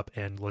buildup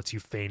and lets you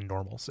feign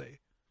normalcy.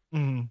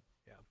 Mm-hmm.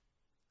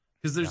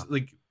 Because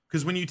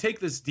because when you take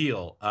this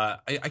deal, I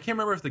can't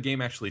remember if the game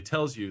actually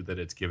tells you that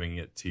it's giving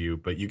it to you,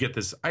 but you get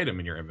this item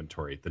in your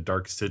inventory, the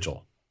Dark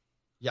Sigil.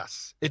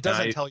 Yes, it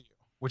doesn't tell you,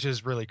 which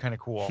is really kind of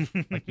cool.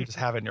 Like you just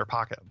have it in your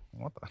pocket.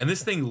 What the? And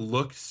this thing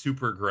looks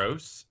super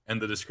gross, and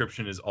the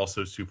description is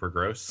also super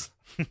gross.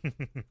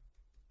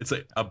 It's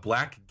like a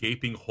black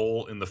gaping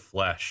hole in the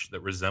flesh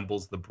that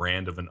resembles the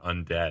brand of an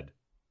undead.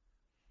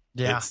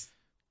 Yeah.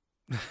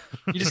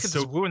 You just get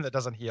this wound that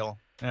doesn't heal.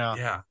 Yeah.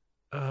 Yeah.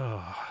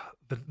 Oh,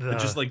 it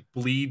just like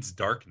bleeds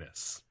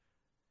darkness.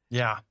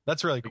 Yeah,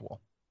 that's really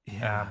cool.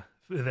 Yeah.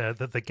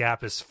 The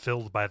gap is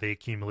filled by the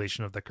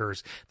accumulation of the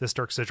curse. This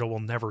Dark Sigil will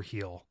never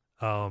heal.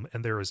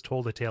 And there is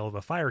told a tale of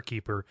a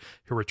firekeeper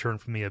who returned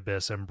from the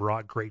abyss and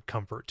brought great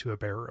comfort to a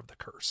bearer of the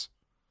curse.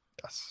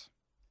 Yes.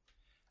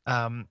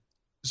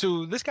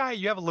 So this guy,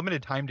 you have a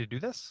limited time to do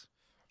this.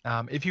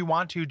 If you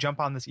want to jump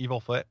on this evil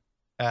foot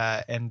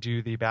and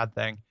do the bad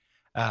thing,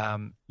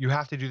 you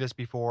have to do this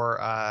before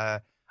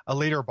a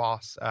later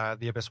boss,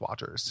 the Abyss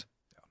Watchers,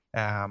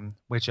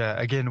 which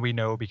again we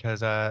know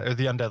because or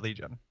the Undead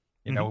Legion.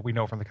 We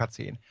know from the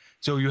cutscene.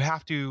 So you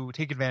have to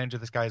take advantage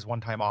of this guy's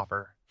one-time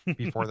offer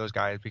before those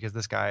guys, because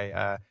this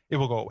guy it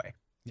will go away.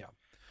 Yeah.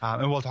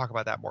 And we'll talk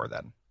about that more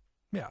then.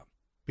 Yeah,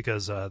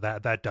 because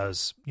that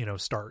does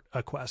start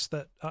a quest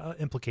that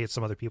implicates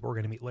some other people we're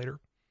going to meet later.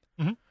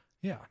 Mm-hmm.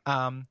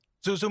 Yeah.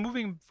 So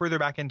moving further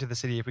back into the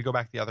city, if we go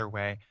back the other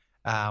way,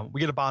 we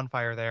get a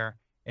bonfire there,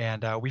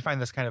 and we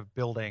find this kind of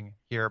building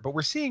here, but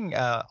we're seeing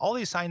all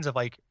these signs of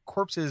like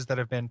corpses that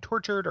have been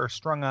tortured or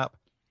strung up,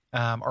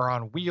 or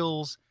on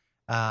wheels,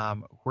 who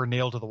are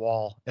nailed to the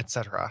wall,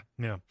 etc.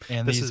 Yeah,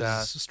 and this these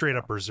is straight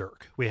up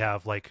berserk. We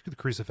have like the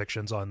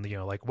crucifixions on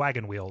like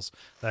wagon wheels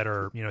that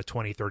are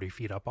 20, 30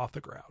 feet up off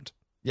the ground.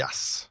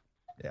 Yes.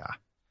 Yeah.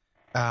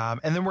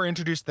 And then we're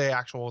introduced to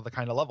the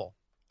kind of level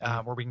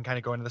where we can kind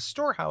of go into the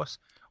storehouse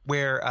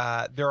where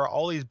there are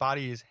all these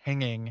bodies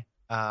hanging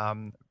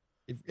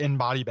in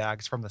body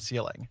bags from the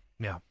ceiling.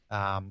 Yeah.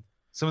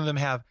 Some of them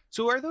have.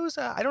 So are those?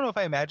 I don't know if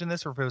I imagined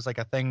this or if it was like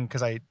a thing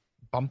because I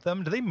bumped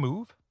them. Do they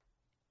move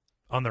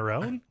on their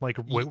own? Like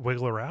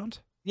wiggle around?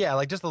 Yeah,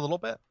 like just a little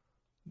bit.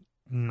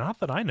 Not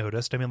that I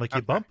noticed. I mean, like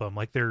you bump them,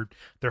 like they're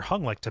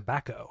hung like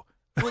tobacco.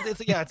 Well,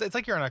 it's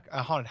like you're in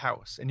a haunted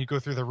house and you go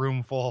through the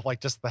room full of like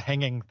just the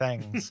hanging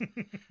things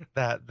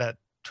that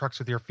trucks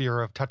with your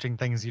fear of touching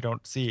things you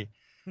don't see.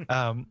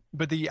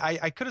 But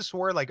I could have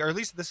swore like, or at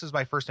least this is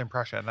my first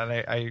impression, and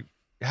I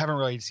haven't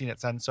really seen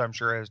it since, so I'm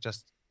sure it was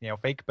just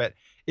fake. But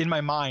in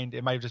my mind,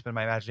 it might have just been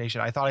my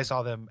imagination. I thought I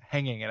saw them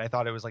hanging, and I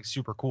thought it was like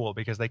super cool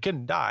because they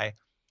couldn't die.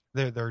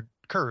 They're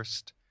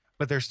cursed,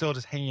 but they're still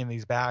just hanging in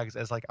these bags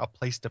as like a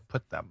place to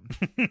put them.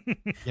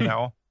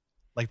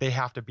 Like they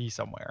have to be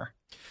somewhere.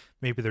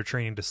 Maybe they're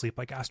training to sleep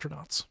like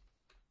astronauts.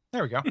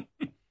 There we go.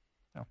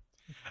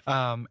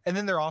 And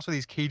then there are also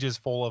these cages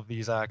full of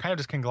these kind of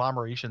just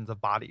conglomerations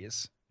of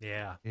bodies.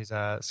 Yeah. These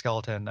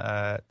skeleton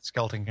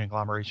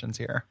conglomerations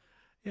here.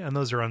 Yeah, and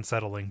those are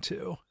unsettling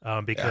too,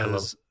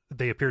 because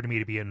they appear to me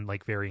to be in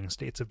like varying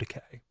states of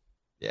decay.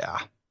 Yeah.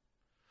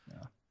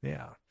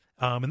 Yeah.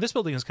 And this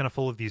building is kind of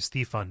full of these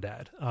thief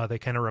undead. They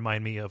kind of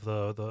remind me of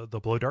the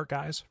blow dart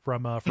guys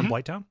from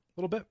Blighttown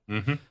a little bit.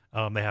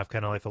 Mm-hmm. They have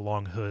kind of like the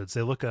long hoods.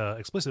 They look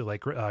explicitly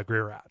like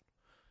Greer Rat.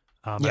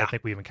 And I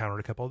think we've encountered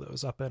a couple of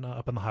those up in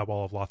the high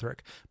wall of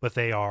Lothric, but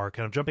they are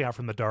kind of jumping out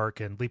from the dark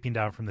and leaping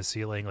down from the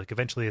ceiling. Like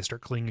eventually they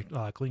start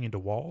clinging to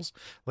walls.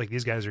 Like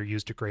these guys are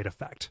used to great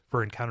effect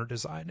for encounter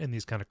design in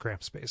these kind of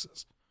cramped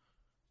spaces.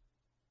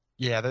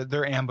 Yeah,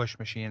 they're ambush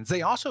machines.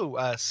 They also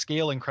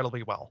scale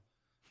incredibly well.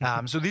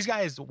 So these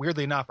guys,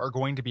 weirdly enough, are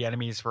going to be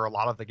enemies for a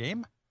lot of the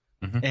game,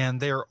 and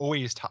they're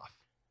always tough.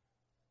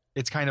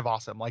 It's kind of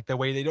awesome. Like the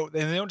way they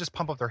don't just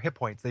pump up their hit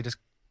points. They just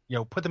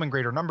put them in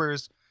greater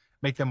numbers,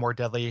 make them more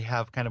deadly,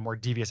 have kind of more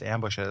devious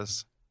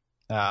ambushes,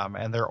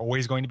 and they're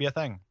always going to be a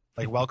thing.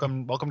 Like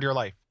welcome to your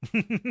life.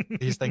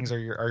 These things are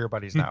your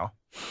buddies now.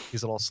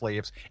 These little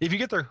slaves. If you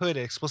get their hood,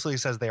 it explicitly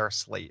says they are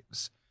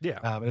slaves.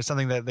 Yeah, it's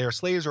something that they are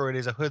slaves, or it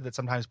is a hood that's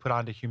sometimes put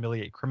on to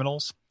humiliate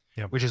criminals,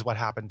 which is what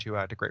happened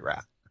to Great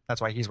Rat. That's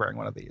why he's wearing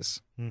one of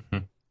these. Mm-hmm.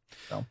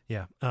 So.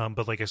 Yeah,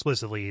 but like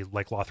explicitly,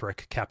 like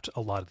Lothric kept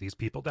a lot of these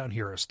people down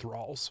here as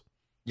thralls.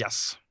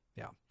 Yes.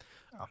 Yeah.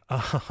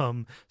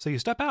 So you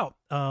step out,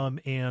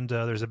 and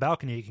there's a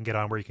balcony you can get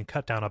on where you can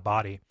cut down a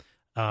body,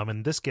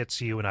 and this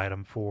gets you an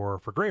item for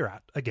Grey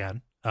Rat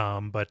again.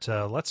 But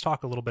let's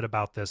talk a little bit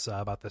about this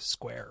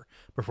square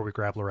before we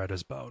grab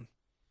Loretta's bone.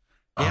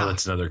 Yeah,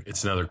 it's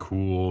another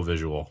cool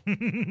visual.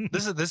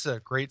 This is a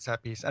great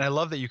set piece, and I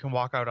love that you can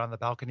walk out on the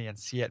balcony and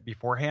see it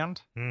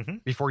beforehand,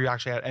 before you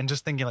actually and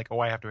just thinking like, oh,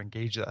 I have to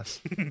engage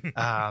this.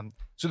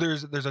 So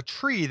there's a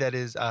tree that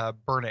is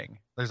burning.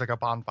 There's like a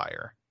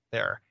bonfire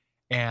there.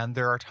 And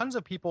there are tons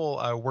of people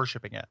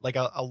worshiping it, like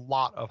a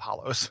lot of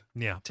hollows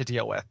to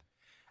deal with.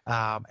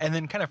 And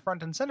then kind of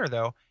front and center,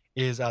 though,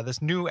 is this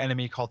new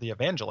enemy called the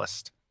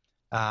Evangelist,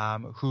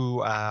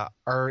 who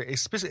are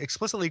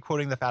explicitly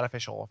quoting the Fat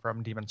Official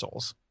from Demon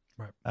Souls,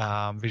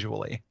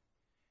 visually.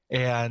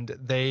 And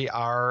they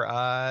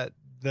are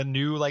the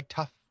new like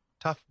tough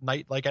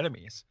knight-like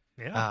enemies.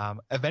 Yeah.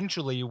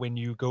 Eventually, when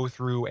you go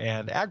through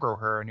and aggro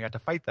her and you have to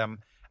fight them,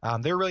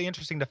 they're really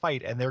interesting to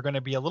fight. And they're going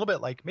to be a little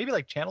bit like maybe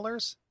like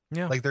channelers.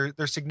 Yeah, like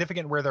they're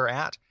significant where they're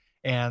at,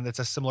 and it's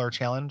a similar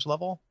challenge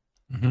level.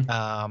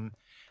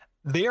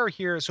 They are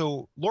here.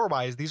 So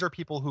lore-wise, these are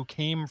people who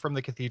came from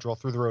the cathedral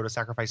through the road of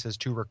sacrifices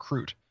to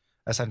recruit,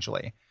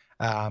 essentially,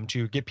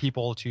 to get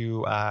people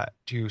to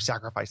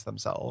sacrifice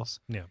themselves.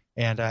 Yeah,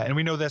 and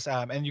we know this.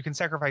 And you can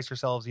sacrifice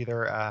yourselves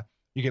either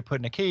you get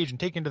put in a cage and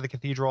taken to the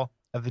Cathedral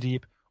of the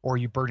Deep, or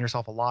you burn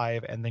yourself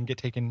alive and then get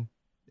taken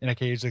in a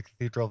cage to the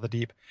Cathedral of the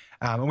Deep.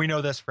 And we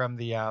know this from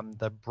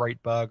the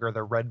bright bug or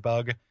the red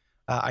bug.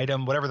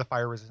 Item, whatever the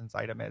fire resistance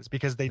item is,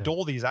 because they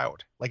dole these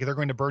out. Like they're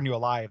going to burn you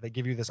alive. They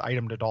give you this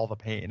item to dull the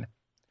pain,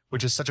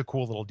 which is such a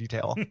cool little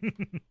detail.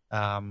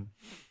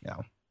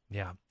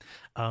 Yeah.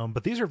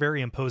 But these are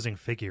very imposing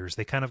figures.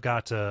 They kind of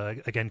got,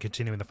 again,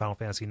 continuing the Final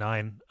Fantasy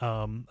IX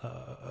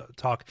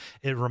talk,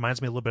 it reminds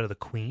me a little bit of the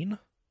Queen.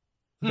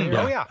 There.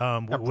 Oh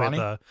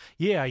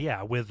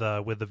yeah. With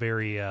the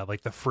very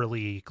like the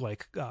frilly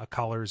like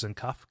collars and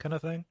cuff kind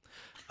of thing,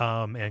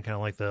 and kind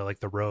of like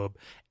the robe,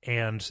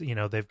 and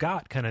they've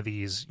got kind of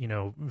these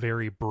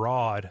very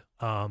broad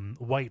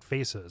white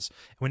faces.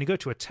 And when you go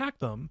to attack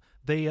them,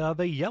 they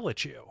yell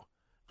at you.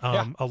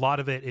 A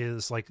lot of it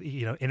is like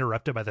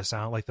interrupted by the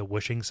sound, like the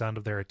whooshing sound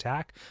of their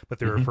attack, but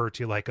they refer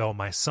to like, oh,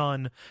 my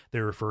son. They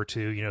refer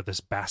to this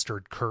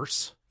bastard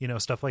curse,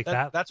 stuff like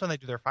that. That's when they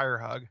do their fire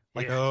hug,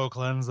 like, oh,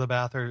 cleanse the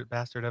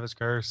bastard of his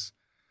curse.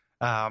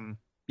 And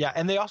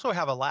they also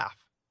have a laugh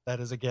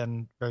that is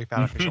again very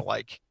Fat Official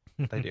like.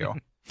 They do.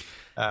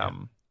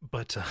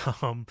 But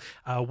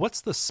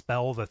what's the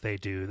spell that they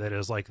do that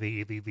is like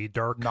the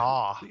dark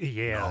gnaw?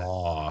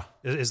 Gnaw.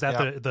 Is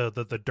that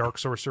the dark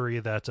sorcery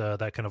that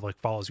that kind of like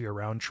follows you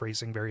around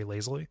tracing very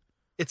lazily?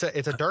 It's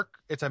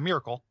a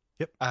miracle.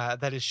 Yep.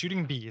 That is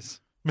shooting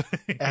bees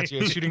at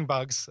you, shooting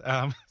bugs,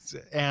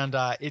 and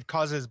it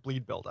causes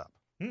bleed buildup.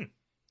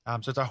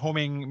 So it's a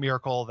homing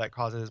miracle that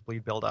causes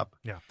bleed buildup.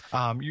 Yeah.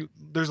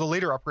 There's a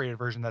later upgraded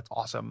version that's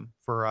awesome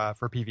for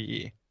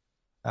PvE.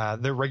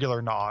 The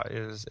regular gnaw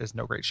is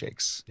no great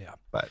shakes. Yeah,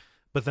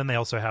 but then they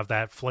also have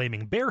that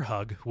flaming bear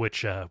hug,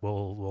 which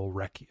will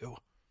wreck you.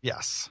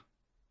 Yes.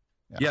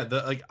 Yeah.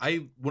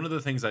 One of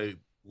the things I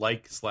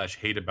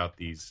like/hate about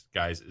these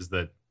guys is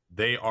that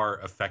they are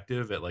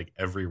effective at like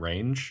every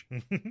range.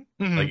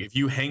 Like if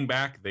you hang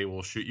back, they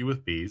will shoot you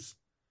with bees.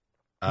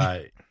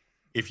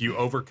 If you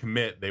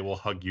overcommit, they will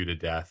hug you to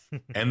death,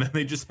 and then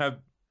they just have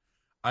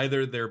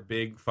either their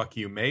big fuck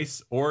you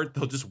mace, or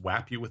they'll just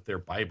whap you with their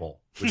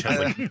Bible, which has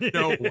like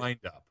no wind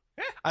up.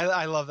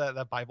 I love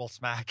that Bible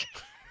smack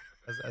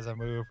as a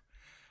move.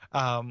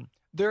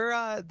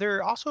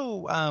 They're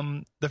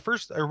also the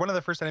first or one of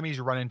the first enemies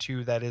you run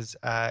into that is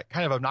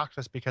kind of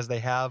obnoxious because they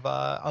have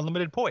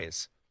unlimited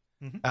poise.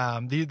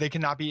 They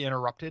cannot be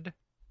interrupted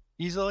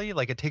easily.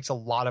 Like it takes a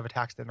lot of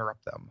attacks to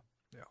interrupt them.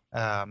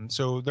 Yeah.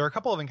 So there are a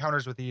couple of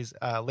encounters with these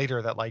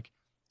later that like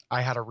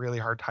I had a really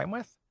hard time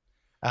with.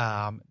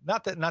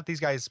 Not these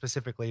guys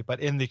specifically, but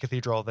in the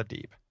Cathedral of the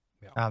Deep.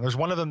 Yeah. There's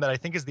one of them that I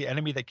think is the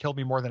enemy that killed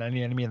me more than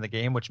any enemy in the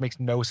game, which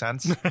makes no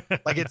sense.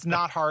 Like it's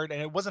not hard,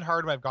 and it wasn't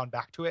hard when I've gone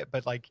back to it,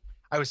 but like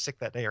I was sick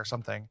that day or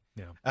something.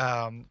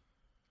 Yeah.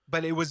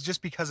 But it was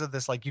just because of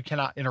this, like you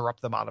cannot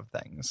interrupt them out of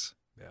things.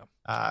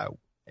 Yeah.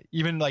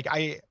 Even like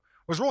I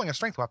was rolling a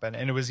strength weapon,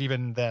 and it was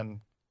even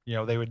then, you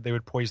know, they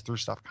would poise through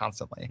stuff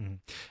constantly. And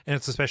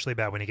it's especially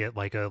bad when you get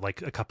like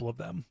a couple of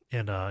them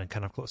in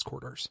kind of close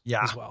quarters.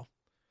 Yeah. As well.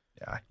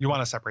 Yeah, you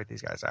want to separate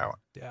these guys out.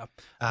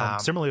 Yeah.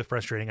 Similarly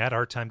frustrating. I had a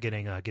hard time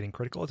getting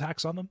critical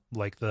attacks on them.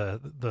 Like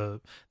the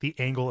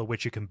angle at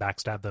which you can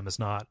backstab them is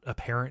not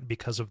apparent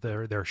because of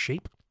their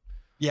shape.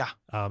 Yeah.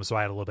 So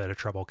I had a little bit of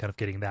trouble kind of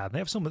getting that. And they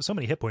have so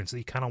many hit points that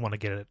you kind of want to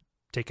get it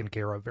taken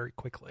care of very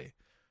quickly.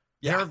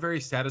 Yeah. They are very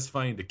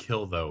satisfying to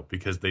kill though,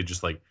 because they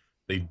just like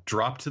they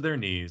drop to their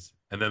knees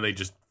and then they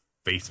just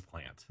face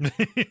plant.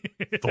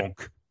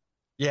 Thunk.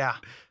 Yeah.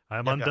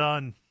 I'm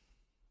undone.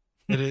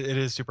 It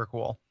is super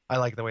cool. I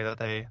like the way that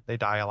they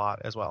die a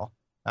lot as well.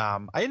 I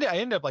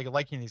end up like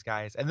liking these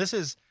guys, and this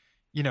is,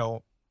 you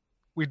know,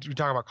 we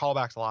talk about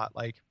callbacks a lot.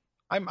 Like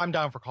I'm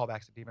down for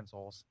callbacks to Demon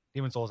Souls.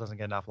 Demon Souls doesn't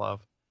get enough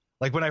love.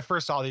 Like when I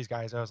first saw these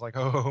guys, I was like,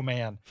 oh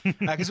man,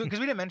 because we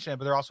didn't mention it,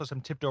 but there are also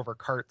some tipped over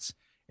carts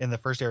in the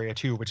first area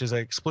too, which is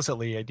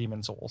explicitly a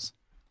Demon Souls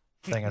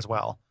thing as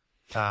well.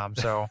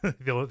 So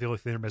the only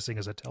thing they're missing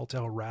is a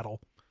telltale rattle.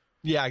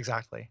 Yeah,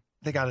 exactly.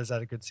 They got us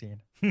at a good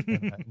scene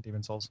in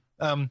Demon Souls.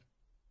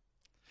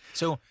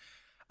 So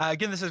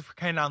again, this is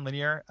kind of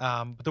non-linear,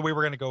 but the way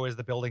we're going to go is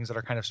the buildings that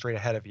are kind of straight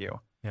ahead of you.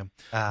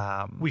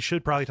 Yeah. We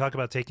should probably talk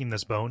about taking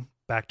this bone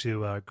back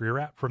to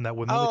Greerat from that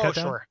woman we cut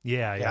down. Sure.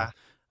 Yeah.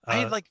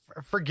 I like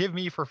forgive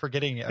me for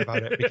forgetting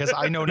about it because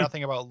I know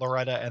nothing about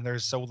Loretta and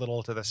there's so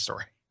little to this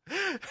story.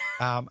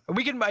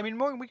 We can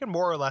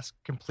more or less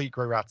complete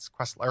Grerat's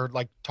quest or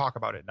like talk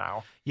about it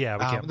now. Yeah,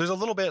 we can. There's a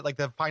little bit like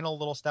the final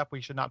little step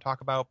we should not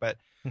talk about, but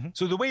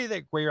so the way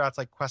that Grerat's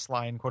like quest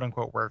line quote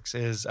unquote works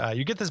is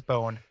you get this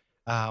bone,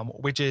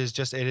 which is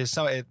just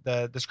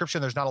the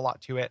description. There's not a lot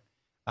to it.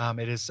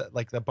 It is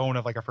like the bone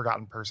of like a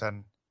forgotten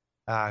person,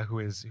 who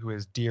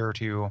is dear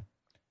to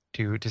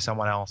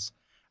someone else.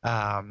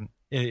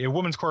 A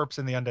woman's corpse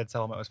in the undead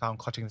settlement was found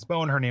clutching this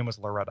bone. Her name was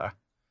Loretta.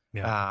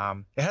 Yeah.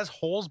 It has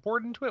holes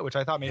bored into it, which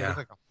I thought maybe looked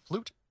like a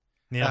flute,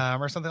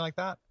 or something like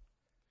that.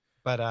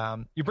 But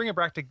you bring it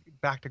back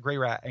to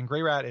Grerat, and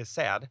Grerat is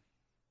sad,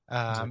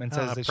 and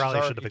says that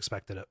probably should have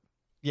expected it.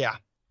 Yeah,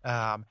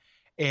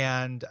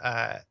 and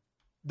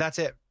that's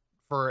it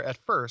for at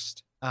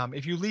first.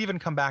 If you leave and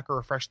come back or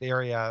refresh the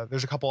area,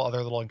 there's a couple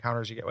other little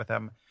encounters you get with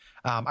him.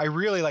 I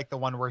really like the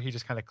one where he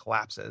just kind of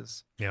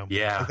collapses. Yeah,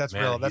 like, that's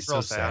real. That's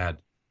real so sad.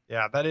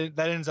 Yeah, that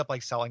ends up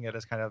like selling it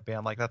as kind of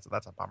being like that's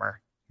a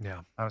bummer.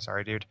 Yeah, I'm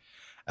sorry, dude.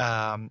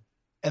 And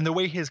the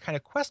way his kind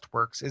of quest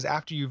works is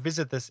after you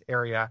visit this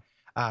area,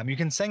 you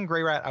can send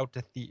Grerat out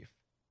to thief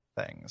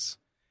things.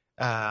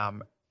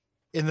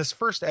 In this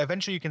first,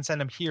 eventually you can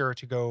send him here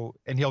to go,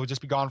 and he'll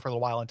just be gone for a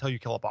little while until you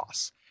kill a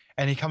boss,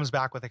 and he comes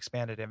back with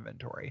expanded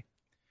inventory.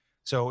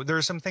 So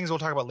there's some things we'll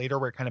talk about later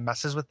where it kind of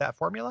messes with that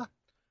formula.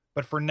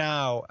 But for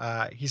now,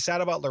 he's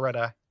sad about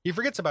Loretta. He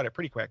forgets about it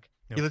pretty quick.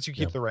 Yep. He lets you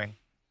keep the ring.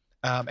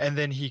 And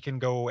then he can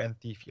go and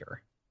thief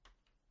here.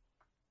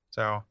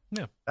 So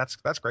yeah, that's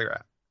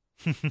Grerat.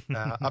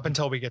 Up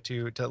until we get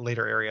to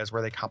later areas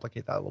where they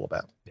complicate that a little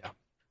bit. Yeah.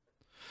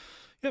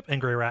 Yep,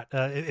 and Grerat.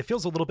 It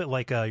feels a little bit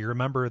like you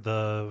remember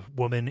the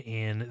woman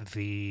in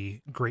the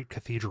Great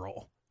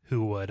Cathedral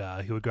who would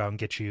go out and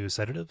get you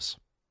sedatives.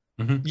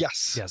 Mm-hmm.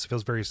 Yes. Yes, it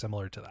feels very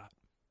similar to that.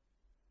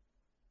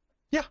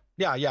 Yeah.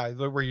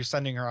 Where you're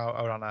sending her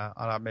out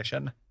on a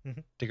mission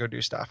to go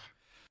do stuff.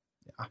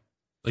 Yeah.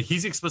 Like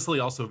he's explicitly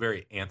also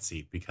very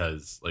antsy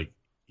because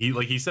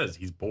he says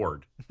he's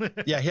bored.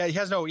 Yeah, he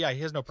has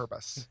no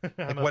purpose.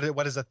 Like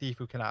what is a thief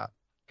who cannot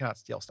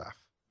steal stuff?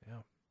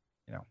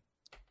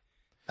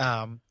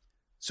 Yeah.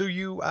 So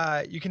you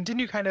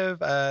continue kind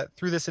of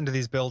through this into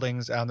these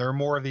buildings. There are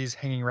more of these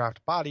hanging raft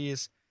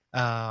bodies.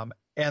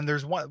 And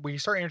there's one we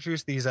start to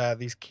introduce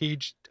these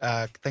cage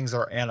things that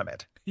are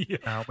animate.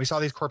 Yeah. We saw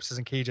these corpses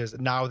in cages.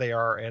 And now they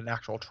are an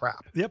actual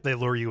trap. Yep, they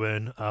lure you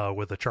in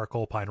with a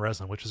charcoal pine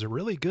resin, which is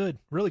really good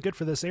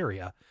for this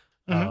area.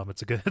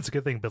 It's a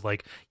good thing, but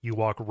like you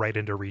walk right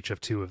into reach of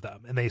two of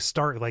them, and they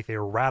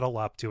rattle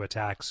up to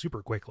attack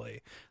super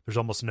quickly. There's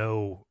almost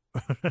no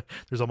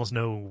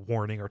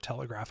warning or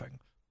telegraphing.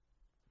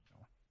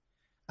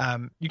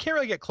 You can't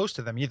really get close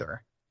to them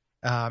either.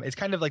 It's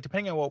kind of like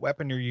depending on what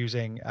weapon you're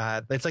using.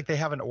 It's like they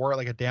have an aura,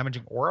 like a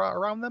damaging aura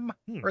around them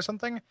or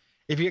something.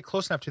 If you get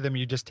close enough to them,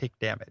 you just take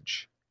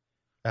damage.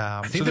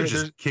 I think they're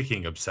just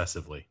kicking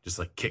obsessively, just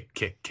like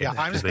kick. Yeah,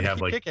 I'm just going to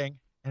keep kicking,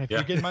 and if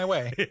you get in my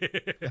way.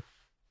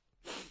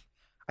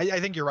 I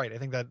think you're right. I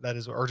think that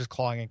is, or just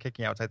clawing and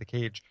kicking outside the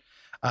cage.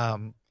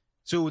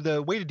 So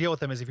the way to deal with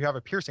them is if you have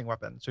a piercing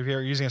weapon. So if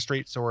you're using a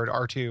straight sword,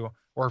 R2,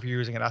 or if you're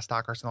using an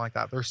S-stock or something like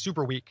that, they're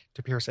super weak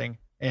to piercing,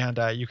 and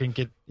you can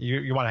get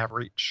you want to have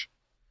reach.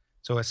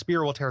 So a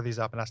spear will tear these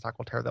up, and S-stock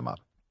will tear them up,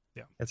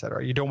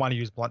 etc. You don't want to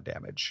use blunt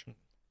damage.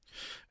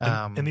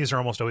 And these are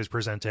almost always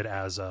presented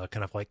as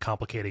kind of like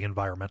complicating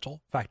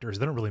environmental factors.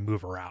 They don't really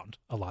move around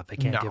a lot. They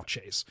can't give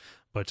chase.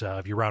 But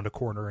if you round a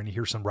corner and you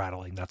hear some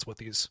rattling, that's what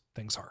these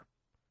things are.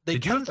 They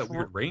do have that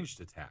weird ranged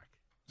attack.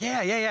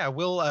 Yeah.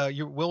 Will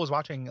was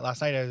watching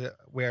last night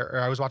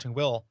where I was watching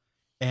Will,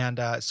 and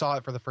saw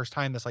it for the first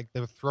time. This, like,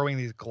 they were throwing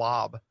these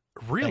glob.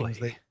 Really?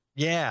 Things.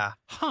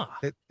 Huh.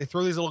 They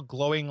throw these little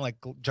glowing, like,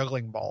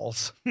 juggling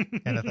balls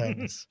kind of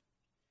things.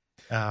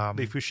 They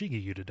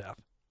fushigi you to death.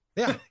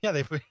 Yeah.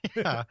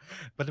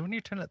 But when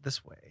you turn it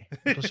this way,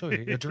 it'll show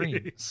you your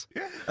dreams.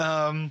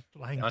 Lying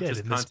Not dead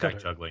just in this contact gutter.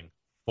 juggling,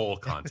 full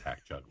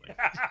contact juggling.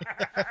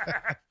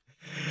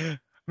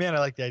 Man, I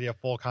like the idea of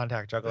full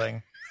contact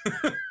juggling.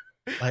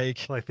 I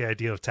like the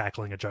idea of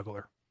tackling a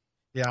juggler.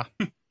 Yeah,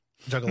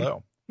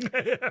 juggalo.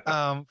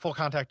 Full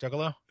contact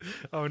juggalo.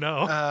 Oh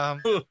no.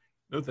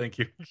 No, thank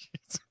you.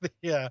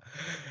 Yeah.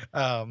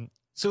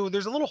 So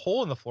there's a little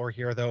hole in the floor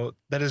here, though,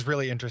 that is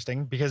really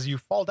interesting because you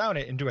fall down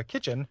it into a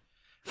kitchen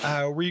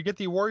where you get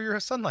the Warrior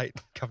of Sunlight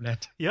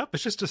covenant. Yep,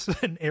 it's just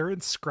an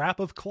errant scrap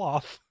of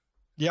cloth.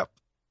 Yep.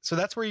 So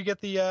that's where you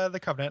get the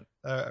covenant.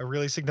 A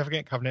really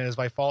significant covenant is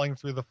by falling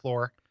through the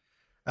floor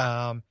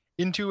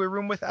into a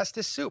room with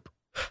Estes soup.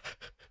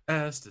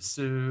 Estes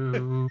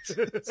soup.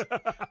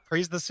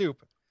 Praise the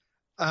soup.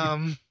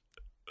 Yeah,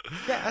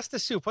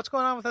 Estes soup. What's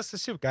going on with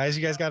Estes soup, guys?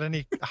 You guys got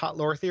any hot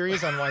lore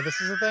theories on why this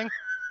is a thing?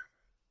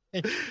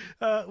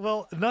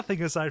 Well,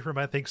 nothing aside from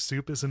I think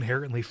soup is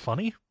inherently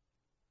funny.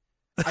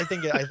 I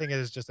think it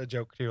is just a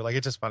joke too. Like,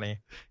 it's just funny.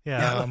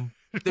 Yeah.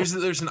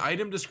 There's an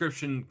item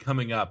description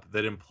coming up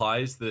that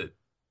implies that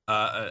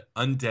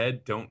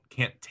undead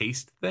can't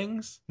taste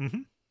things.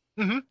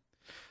 Mm-hmm. Mm-hmm.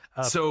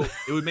 So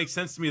it would make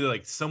sense to me that,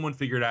 like, someone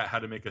figured out how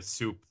to make a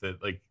soup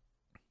that, like,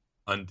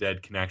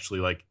 undead can actually,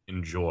 like,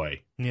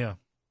 enjoy. Yeah.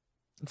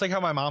 It's like how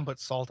my mom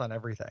puts salt on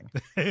everything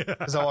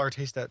because all our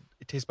taste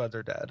buds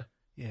are dead.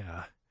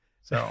 Yeah.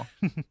 So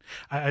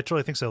I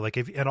totally think so. Like,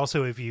 if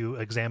you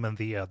examine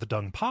the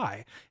dung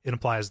pie, it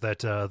implies that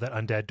that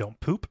undead don't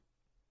poop,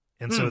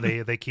 and so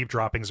they keep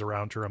droppings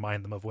around to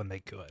remind them of when they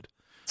could.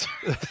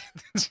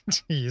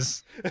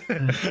 Jeez.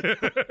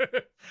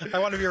 I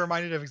want to be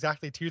reminded of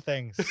exactly two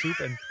things: soup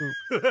and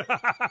poop.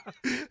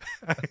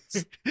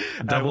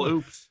 Double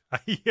oops.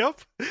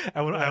 Yep.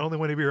 I only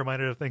want to be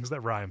reminded of things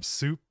that rhyme: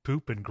 soup,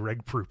 poop, and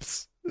Greg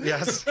Proops.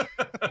 Yes.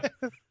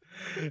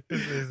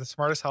 He's the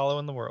smartest hollow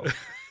in the world.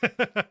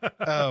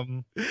 But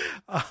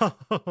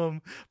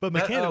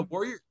McCann,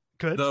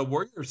 the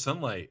Warrior of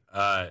Sunlight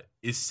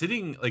is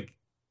sitting, like,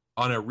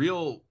 on a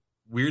real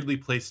weirdly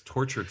placed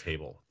torture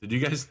table. Did you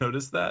guys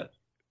notice that?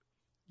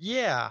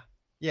 Yeah.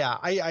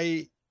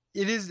 It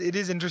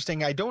is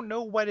interesting. I don't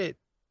know what it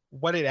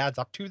adds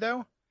up to,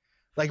 though.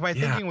 Like, my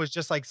thinking was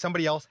just like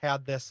somebody else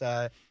had this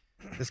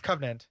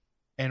covenant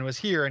and was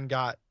here and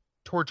got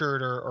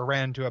tortured or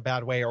ran into a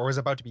bad way or was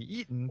about to be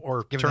eaten,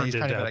 or given that he's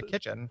kind of in a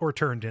kitchen, or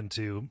turned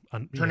into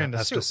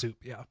soup.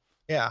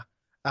 Yeah.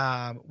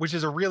 Which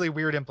is a really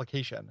weird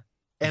implication.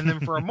 And then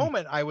for a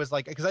moment I was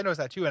like, because I noticed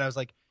that too, and I was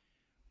like,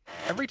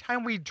 every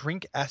time we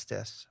drink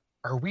Estes,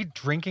 are we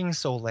drinking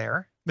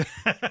Solaire?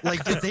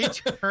 Like, did they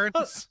turn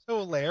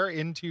Solaire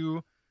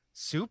into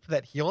soup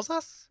that heals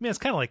us? I mean, it's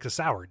kind of like the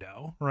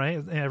sourdough,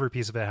 right? Every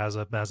piece of it has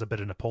a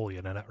bit of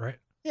Napoleon in it, right?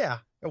 Yeah.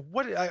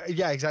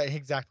 Yeah,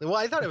 exactly. Well,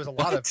 I thought it was a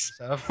lot of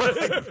stuff.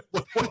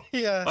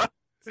 Yeah.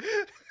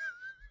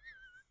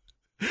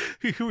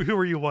 Who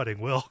are you wanting,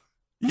 Will?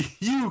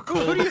 You.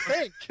 Who do you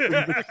think?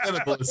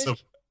 Cannibalism.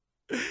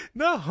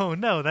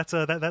 No, that's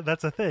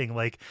a thing.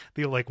 Like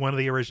one of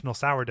the original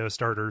sourdough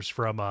starters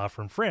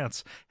from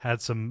France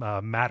had some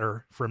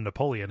matter from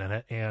Napoleon in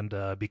it, and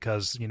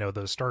because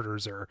those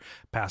starters are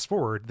passed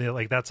forward,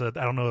 I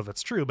don't know if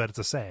it's true, but it's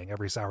a saying.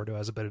 Every sourdough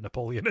has a bit of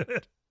Napoleon in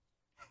it.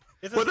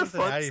 It's what a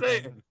fun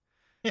saying.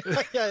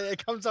 Yeah,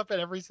 it comes up in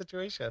every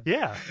situation.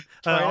 Yeah,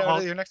 try it out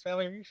at your next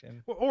family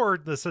reunion. Or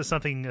this is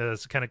something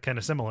kind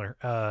of similar.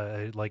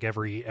 Like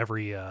every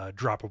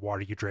drop of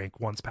water you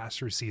drink once passed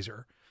through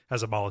Caesar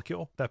has a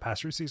molecule that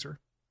passed through Caesar.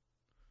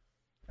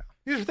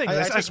 These are things.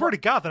 I swear to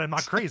God that I'm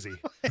not crazy.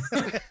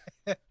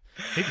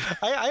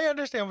 I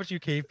understand what you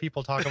cave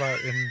people talk about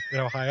in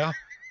Ohio.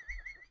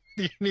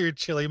 Your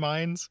chili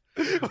mines,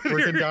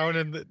 working down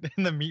in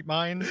the meat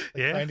mines,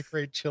 trying to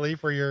create chili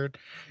for your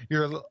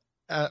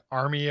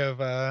army of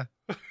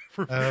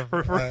for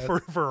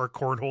our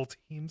cornhole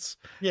teams.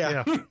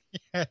 Yeah.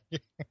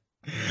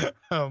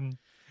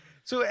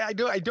 So I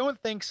don't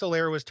think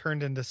Solaire was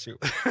turned into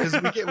soup, because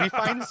we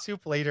find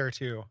soup later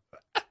too.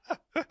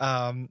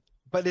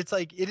 But it's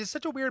like, it is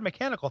such a weird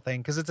mechanical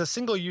thing because it's a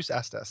single use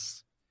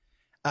Estes.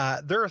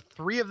 There are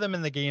 3 of them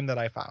in the game that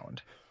I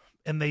found.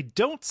 And they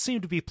don't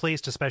seem to be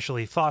placed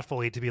especially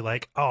thoughtfully to be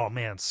like, oh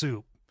man,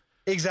 soup.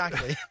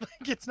 Exactly.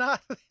 Like it's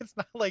not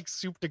like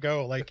soup to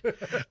go. Like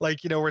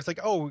where it's like,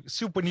 oh,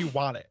 soup when you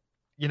want it.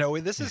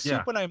 This is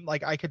soup when I'm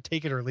like I could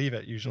take it or leave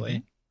it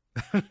usually.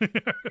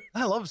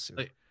 I love soup.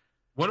 Like,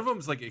 one of them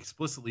is like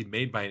explicitly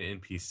made by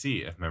an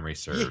NPC, if memory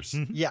serves.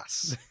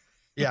 Yes.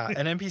 Yeah,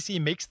 an NPC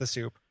makes the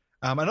soup.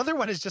 Another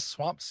one is just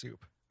swamp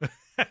soup.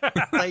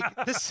 Like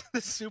this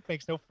soup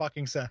makes no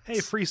fucking sense. Hey,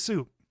 free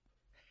soup.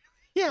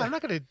 Yeah, I'm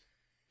not gonna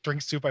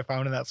drink soup I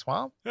found in that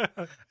swamp.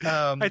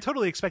 I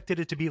totally expected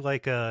it to be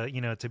like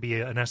to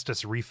be an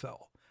Estus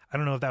refill. I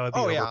don't know if that would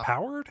be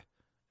overpowered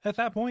at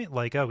that point.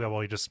 Like, you don't have to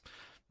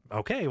go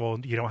back through a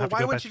bonfire.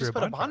 Why wouldn't you just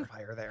put a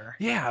bonfire there?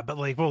 Yeah, but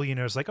like,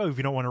 it's like, if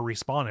you don't want to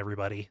respawn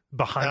everybody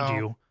behind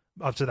you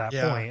up to that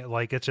point,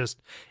 like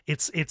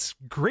it's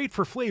great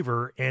for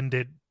flavor, and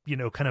it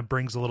kind of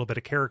brings a little bit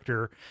of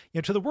character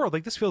to the world.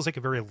 Like, this feels like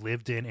a very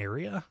lived in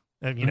area,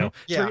 and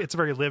it's a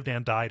very lived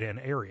and died in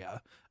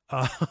area.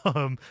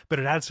 But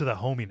it adds to the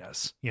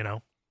hominess,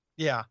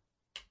 Yeah.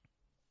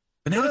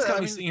 But now it's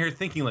got me sitting here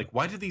thinking, like,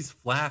 why do these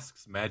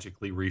flasks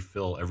magically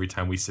refill every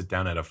time we sit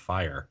down at a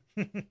fire?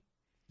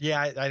 Yeah,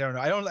 I don't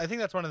know. I think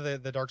that's one of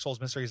the Dark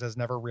Souls mysteries that's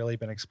never really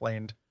been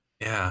explained.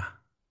 Yeah.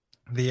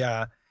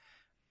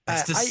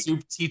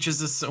 Soup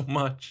teaches us so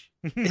much.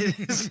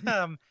 It is,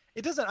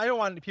 it doesn't. I don't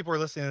want people who are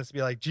listening to this to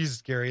be like,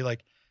 Jesus, Gary,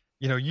 like,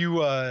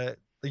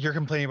 you're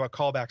complaining about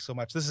callbacks so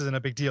much. This isn't a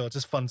big deal. It's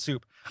just fun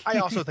soup. I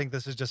also think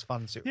this is just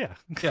fun soup. Yeah.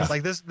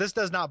 Like this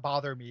does not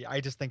bother me.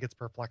 I just think it's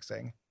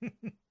perplexing.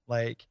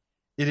 Like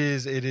it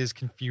is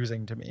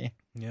confusing to me.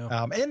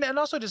 Yeah. And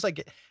also just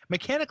like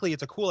mechanically,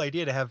 it's a cool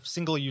idea to have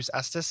single use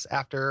Estus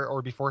after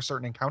or before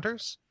certain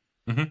encounters.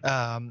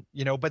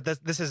 But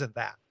this isn't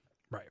that.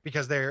 Right.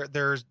 Because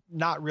there's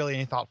not really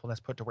any thoughtfulness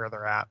put to where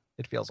they're at,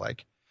 it feels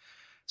like.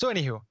 So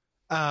anywho,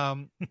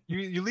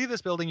 you leave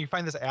this building, you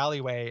find this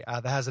alleyway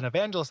that has an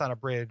evangelist on a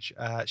bridge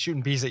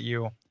shooting bees at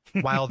you,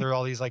 while there are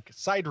all these like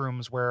side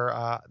rooms where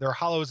there are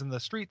hollows in the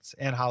streets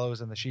and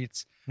hollows in the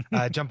sheets,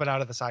 jumping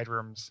out of the side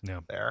rooms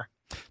there.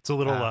 It's a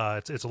little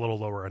it's a little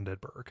lower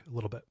Undeadburg, a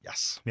little bit.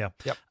 Yes. Yeah.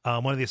 Yep.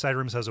 One of the side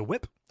rooms has a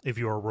whip if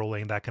you are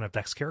rolling that kind of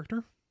dex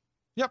character.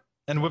 Yep.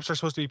 And whips are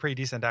supposed to be pretty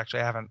decent.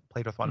 Actually, I haven't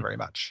played with one very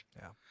much.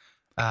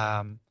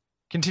 Yeah.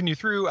 Continue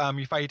through.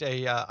 You fight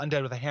a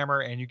undead with a hammer,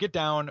 and you get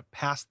down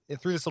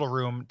through this little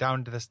room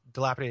down to this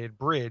dilapidated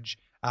bridge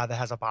that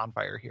has a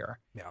bonfire here.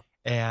 Yeah.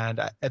 And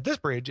at this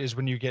bridge is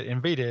when you get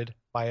invaded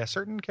by a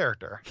certain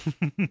character.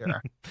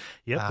 Here.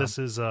 Yep. This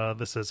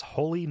is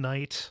Holy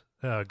Knight.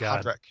 God.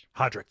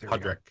 Hodrick. There we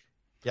go.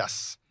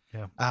 Yes.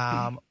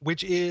 Yeah.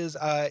 Which is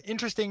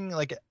interesting,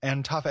 like,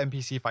 and tough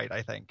NPC fight,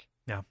 I think.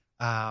 Yeah.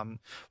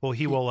 Well,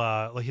 he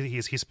will.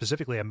 He's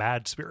specifically a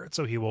mad spirit,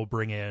 so he will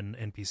bring in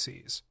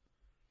NPCs.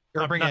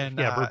 Or bring in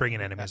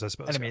enemies, I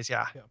suppose. Enemies,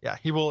 yeah.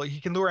 He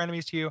can lure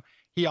enemies to you.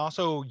 He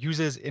also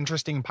uses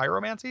interesting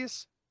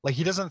pyromancies. Like,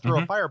 he doesn't throw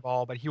a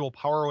fireball, but he will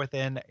power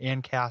within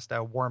and cast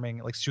a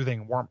warming, like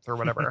soothing warmth or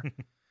whatever,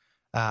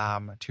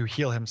 to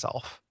heal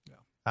himself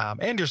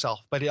and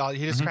yourself. But he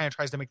just kind of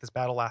tries to make this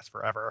battle last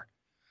forever.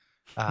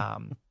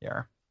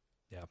 Yeah.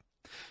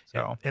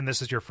 So, and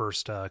this is your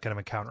first kind of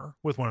encounter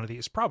with one of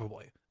these,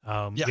 probably.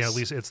 Yes. At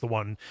least it's the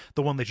one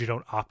that you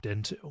don't opt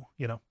into.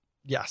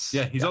 Yes.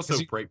 Yeah. He's also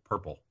bright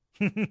purple.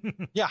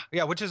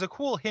 yeah, which is a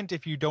cool hint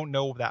if you don't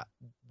know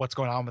what's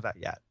going on with that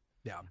yet.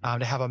 Yeah.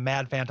 To have a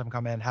mad phantom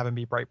come in, have him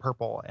be bright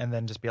purple, and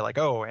then just be like,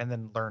 oh, and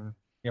then learn,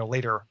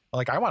 later,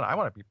 like, I want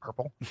to be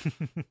purple.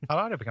 I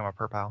want to become a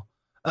purple.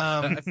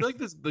 I feel like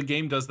the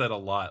game does that a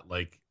lot.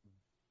 Like,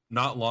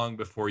 not long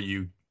before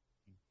you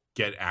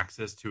get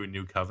access to a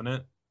new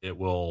covenant, it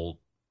will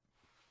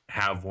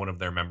have one of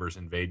their members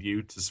invade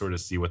you to sort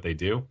of see what they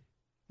do.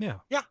 Yeah.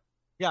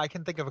 I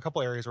can think of a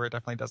couple areas where it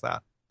definitely does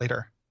that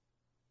later.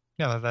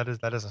 Yeah,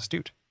 that is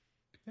astute.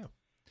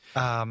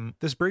 Yeah.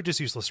 This bridge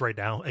is useless right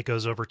now. It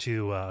goes over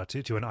to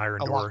an iron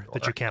door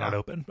that you cannot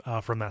open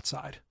from that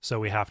side. So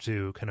we have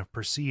to kind of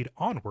proceed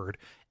onward,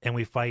 and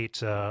we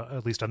fight,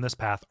 at least on this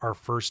path, our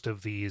first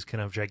of these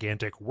kind of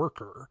gigantic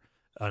worker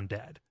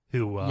undead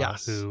who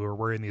are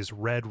wearing these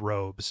red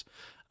robes.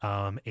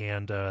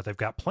 And they've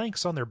got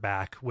planks on their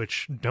back,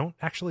 which don't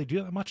actually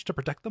do that much to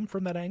protect them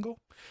from that angle.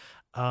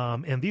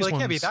 And these ones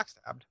can't be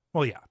backstabbed.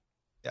 Well, yeah.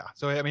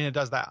 So I mean, it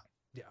does that.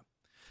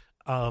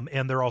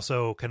 And they're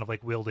also kind of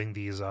like wielding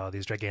these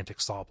gigantic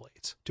saw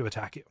blades to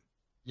attack you.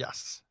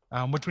 Yes.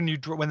 Which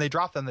when they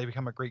drop them, they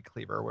become a great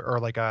cleaver, or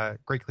like a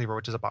great cleaver,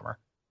 which is a bummer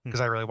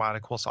because I really wanted a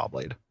cool saw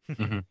blade.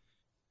 And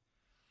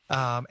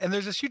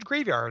there's this huge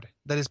graveyard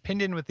that is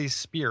pinned in with these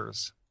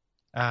spears.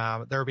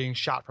 They're being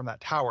shot from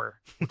that tower,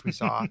 which we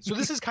saw. So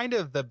this is kind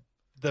of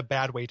the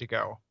bad way to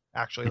go.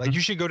 Actually, like, you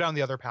should go down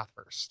the other path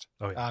first.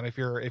 Oh, yeah. If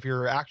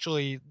you're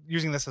actually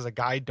using this as a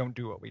guide, don't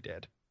do what we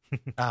did.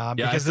 I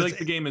feel like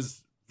the game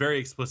is very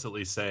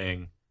explicitly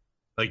saying,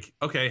 like,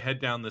 okay,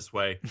 head down this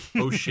way.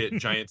 Oh shit,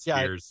 giant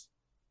spears.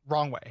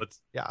 Wrong way. Let's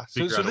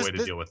figure out a way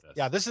to deal with this.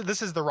 Yeah, this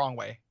is the wrong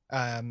way.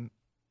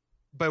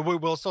 But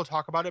we'll still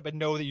talk about it. But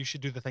know that you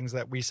should do the things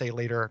that we say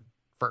later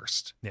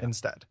first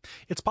instead.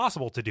 It's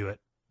possible to do it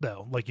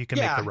though. Like you can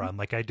make the run.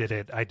 Like I did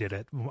it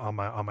on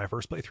my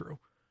first playthrough.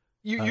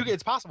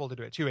 It's possible to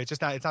do it too. It's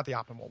just it's not the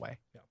optimal way.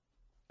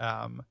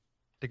 Yeah.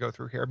 To go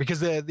through here because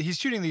he's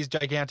shooting these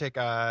gigantic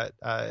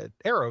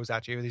arrows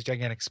at you, these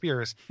gigantic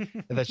spears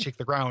that shake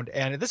the ground,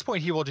 and at this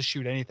point he will just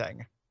shoot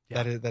anything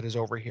that is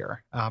over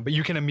here. But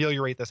you can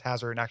ameliorate this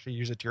hazard and actually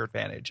use it to your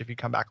advantage if you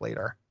come back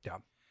later. Yeah.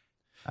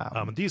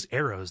 These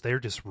arrows, they're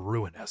just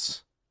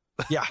ruinous.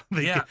 Yeah.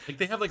 They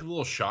have like a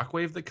little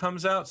shockwave that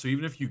comes out, so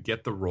even if you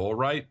get the roll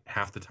right,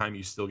 half the time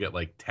you still get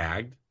like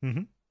tagged.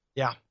 Mm-hmm.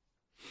 Yeah.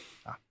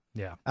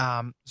 Yeah.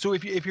 So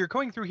if you're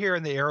going through here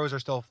and the arrows are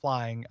still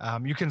flying,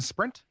 you can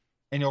sprint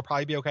and you'll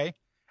probably be okay.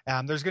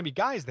 There's going to be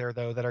guys there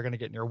though that are going to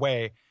get in your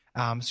way.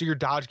 So your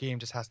dodge game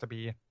just has to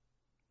be,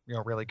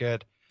 really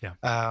good.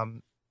 Yeah.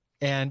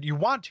 And you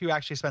want to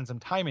actually spend some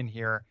time in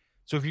here.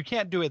 So if you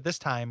can't do it this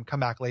time, come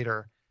back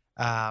later,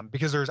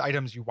 because there's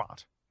items you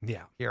want.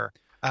 Yeah. Here.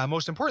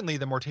 Most importantly,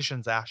 the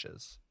Mortician's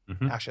ashes,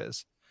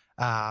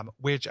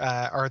 which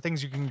are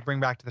things you can bring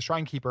back to the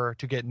Shrine Keeper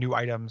to get new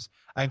items,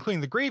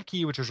 including the Grave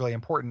Key, which is really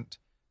important,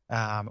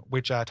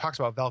 which talks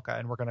about Velka,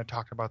 and we're going to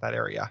talk about that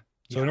area.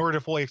 So in order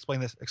to fully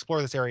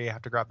explore this area, you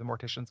have to grab the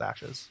Mortician's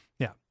ashes.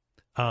 Yeah.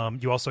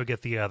 You also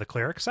get the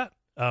Cleric set,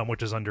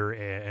 which is under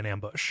an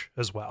ambush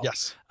as well.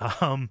 Yes.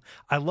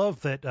 I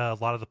love that a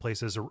lot of the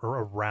places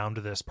around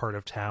this part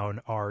of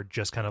town are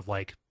just kind of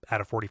like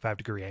at a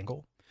 45-degree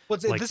angle. Well,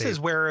 this is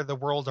where the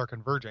worlds are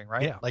converging,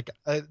 right? Yeah. Like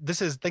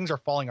things are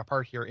falling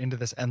apart here into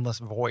this endless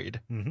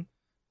void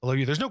below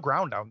you. There's no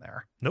ground down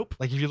there. Nope.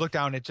 Like if you look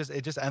down, it's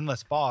just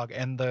endless fog,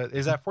 and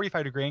is that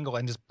 45-degree angle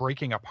and just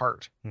breaking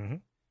apart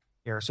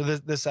here. So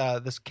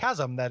this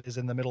chasm that is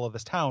in the middle of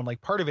this town,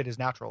 like part of it is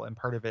natural and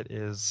part of it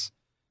is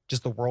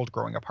just the world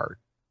growing apart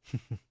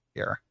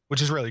here,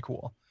 which is really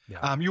cool.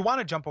 Yeah. You want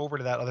to jump over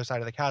to that other side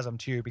of the chasm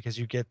too, because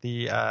you get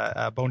the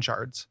bone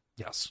shards.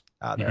 Yes.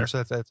 There.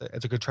 So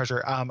it's a good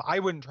treasure. I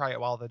wouldn't try it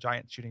while the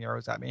giant's shooting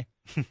arrows at me.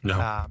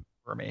 No.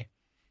 For me.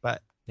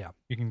 But yeah,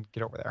 you can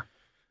get over there.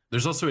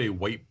 There's also a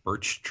white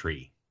birch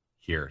tree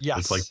here. Yes.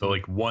 It's like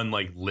the one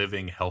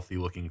living, healthy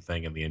looking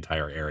thing in the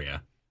entire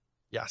area.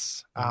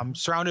 Yes.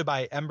 Surrounded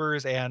by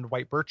embers and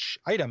white birch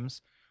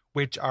items,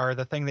 which are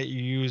the thing that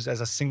you use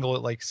as a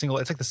single, it's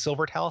like the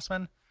silver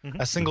talisman,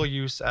 a single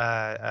use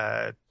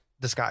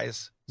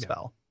disguise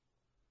spell.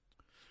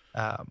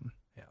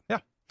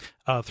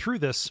 Through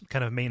this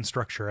kind of main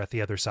structure at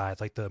the other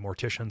side, like the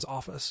Mortician's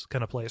office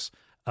kind of place,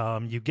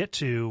 you get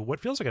to what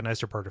feels like a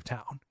nicer part of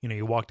town.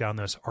 You walk down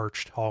this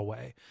arched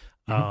hallway,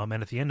 and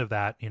at the end of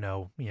that,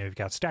 you've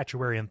got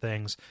statuary and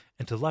things,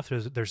 and to the left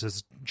there's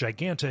this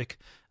gigantic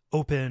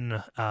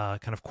open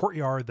kind of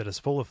courtyard that is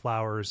full of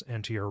flowers,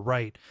 and to your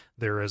right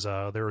there is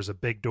a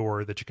big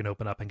door that you can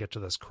open up and get to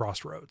this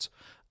crossroads.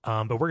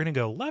 But we're going to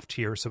go left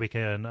here so we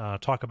can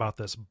talk about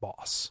this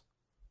boss.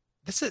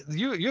 This is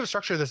you have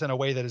structured this in a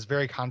way that is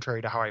very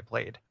contrary to how I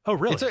played. Oh,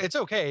 really? It's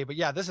okay, but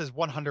yeah, this is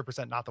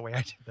 100% not the way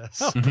I did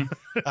this. Oh.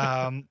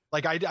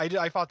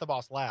 I fought the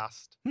boss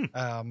last,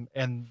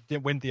 and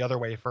went the other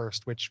way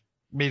first, which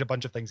made a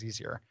bunch of things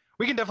easier.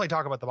 We can definitely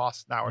talk about the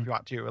boss now if you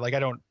want to. Like I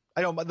don't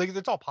like,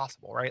 it's all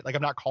possible, right? Like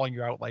I'm not calling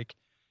you out like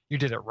you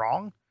did it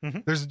wrong.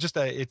 There's just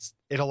it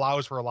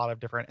allows for a lot of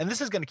different, and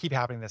this is going to keep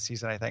happening this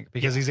season, I think,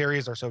 because these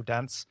areas are so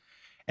dense,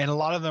 and a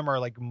lot of them are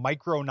like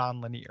micro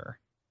non-linear.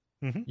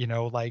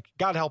 Like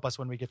God help us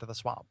when we get to the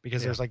swamp,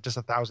 because there's like just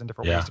 1,000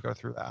 different ways to go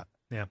through that.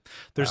 Yeah.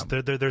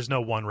 There's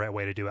no one right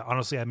way to do it.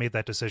 Honestly, I made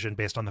that decision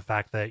based on the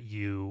fact that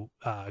you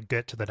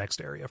get to the next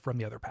area from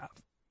the other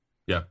path.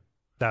 Yeah.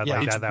 That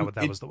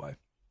was the way.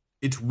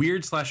 It's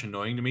weird /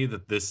 annoying to me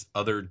that this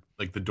other,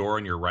 like the door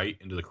on your right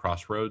into the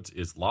crossroads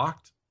is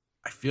locked.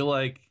 I feel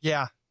like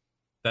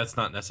that's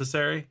not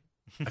necessary.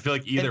 I feel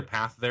like either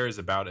path there is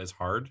about as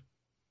hard.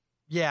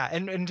 Yeah,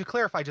 and to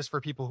clarify, just for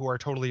people who are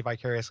totally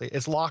vicariously,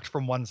 it's locked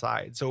from one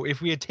side. So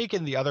if we had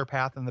taken the other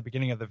path in the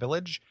beginning of the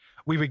village,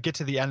 we would get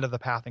to the end of the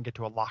path and get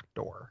to a locked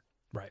door.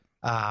 Right.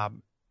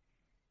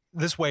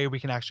 This way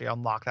we can actually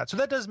unlock that. So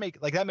that does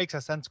that makes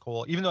a sense,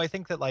 Cole. Even though I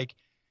think that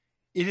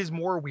it is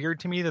more weird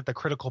to me that the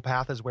critical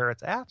path is where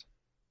it's at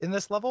in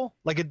this level.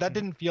 That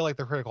didn't feel like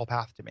the critical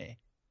path to me.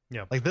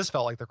 Yeah. This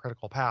felt like the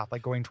critical path,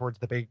 like going towards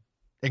the big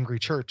angry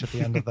church at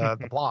the end of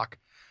the block.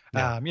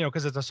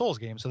 Because it's a Souls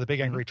game, so the big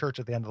angry church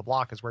at the end of the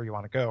block is where you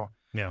want to go.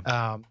 Yeah.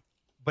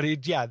 But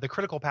the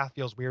critical path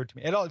feels weird to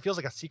me. It feels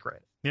like a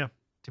secret. Yeah.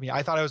 To me,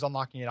 I thought I was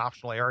unlocking an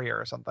optional area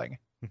or something,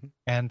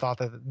 and thought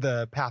that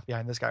the path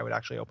behind this guy would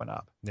actually open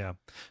up. Yeah.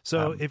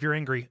 So if you're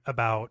angry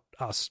about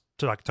us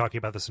talking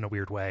about this in a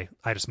weird way,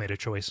 I just made a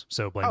choice,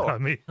 so blame it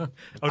on me.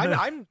 I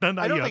don't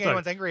think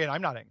anyone's angry, and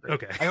I'm not angry.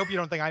 Okay. I hope you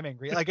don't think I'm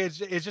angry. It's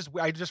just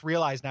I just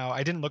realized now,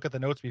 I didn't look at the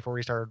notes before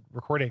we started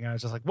recording, and I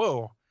was just like,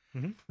 whoa.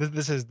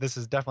 This is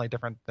definitely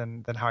different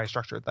than how I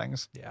structured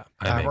things. Yeah.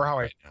 Or how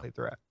I played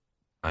through it.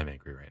 I'm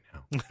angry right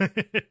now.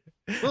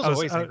 Will's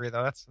always angry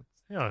though. That's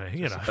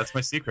that's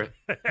my secret.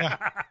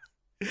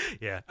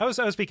 Yeah. I was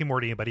speaking more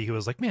to anybody who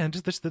was like, man,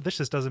 this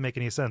just doesn't make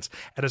any sense.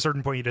 At a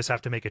certain point, you just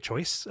have to make a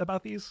choice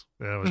about these.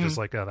 And I was just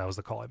like, oh, that was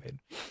the call I made.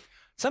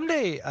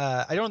 Someday,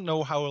 I don't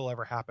know how it'll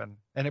ever happen,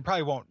 and it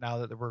probably won't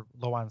now that we're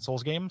low on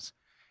Souls games.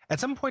 At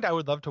some point, I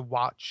would love to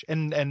watch,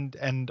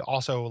 and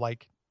also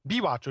like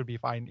B-watch would be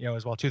fine,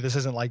 as well too. This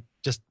isn't like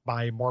just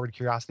my morbid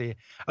curiosity.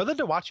 I'd love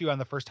to watch you on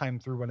the first time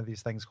through one of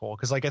these things, Cole,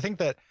 because like I think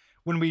that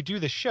when we do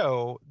the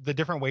show, the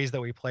different ways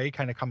that we play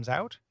kind of comes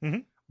out.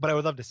 Mhm. But I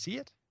would love to see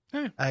it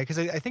because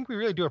I think we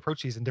really do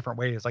approach these in different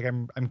ways. Like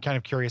I'm kind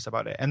of curious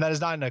about it, and that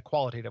is not in a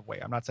qualitative way.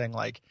 I'm not saying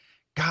like,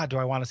 God, do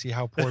I want to see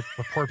how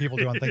poor people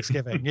do on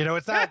Thanksgiving?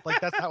 It's not like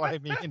that's not what I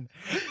mean.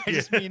 I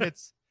just mean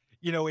it's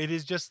it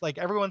is just like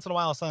every once in a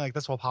while something like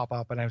this will pop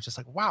up, and I was just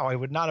like, wow, I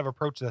would not have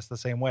approached this the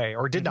same way,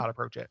 or did not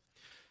approach it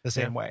the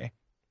same way.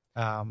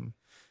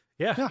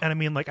 Yeah. And I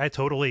mean, like I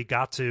totally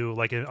got to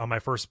like on my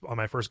first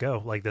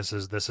go, like this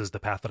is the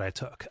path that I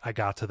took. I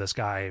got to this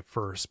guy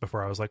first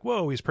before I was like,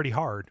 whoa, he's pretty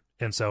hard.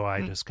 And so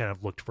I just kind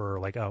of looked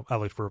for I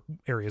looked for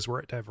areas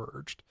where it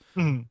diverged,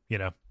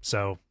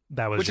 so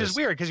that was is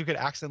weird because you could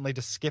accidentally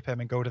just skip him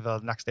and go to the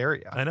next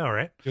area. I know,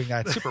 right? Doing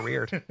that, it's super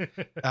weird.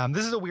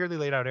 This is a weirdly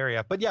laid out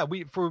area, but yeah,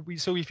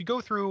 so if you go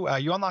through,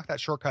 you unlock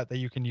that shortcut that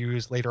you can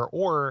use later,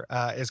 or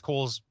as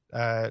Cole's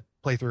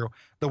playthrough,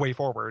 the way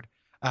forward.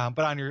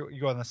 But you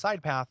go on the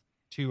side path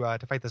to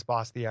fight this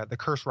boss, the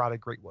curse rotted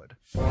Greatwood.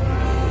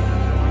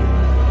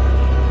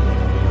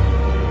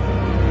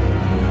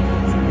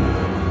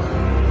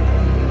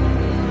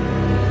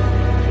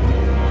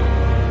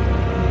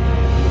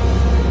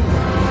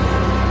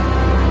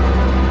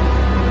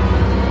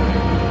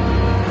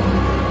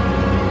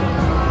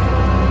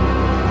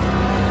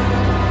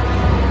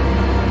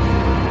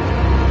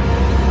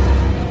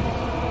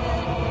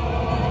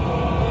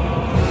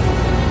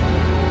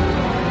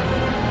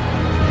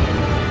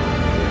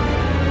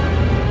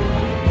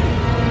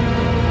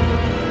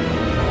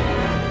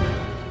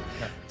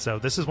 So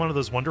this is one of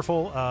those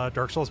wonderful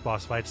Dark Souls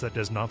boss fights that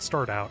does not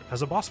start out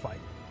as a boss fight.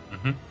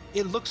 Mm-hmm.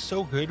 It looks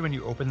so good when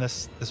you open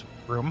this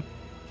room.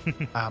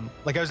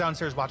 Like I was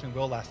downstairs watching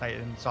Will last night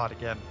and saw it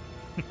again.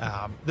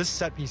 This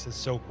set piece is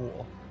so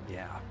cool.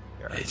 Yeah.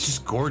 It's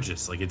just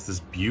gorgeous. Like it's this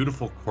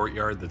beautiful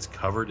courtyard that's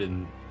covered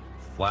in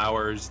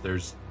flowers.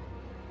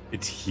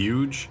 It's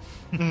huge.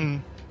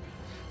 And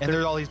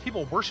there's all these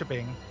people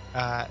worshiping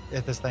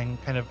at this thing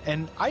kind of,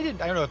 and I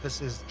don't know if this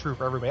is true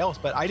for everybody else,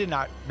 but I did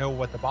not know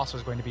what the boss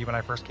was going to be when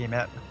I first came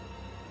in,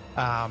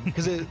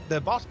 because the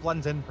boss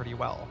blends in pretty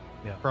well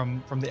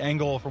from the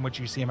angle from which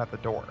you see him at the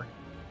door.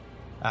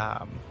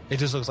 It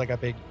just looks like a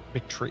big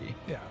tree.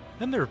 Yeah.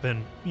 And there have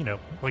been,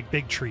 like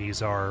big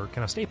trees are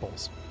kind of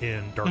staples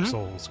in Dark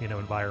Souls,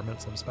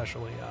 environments, and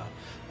especially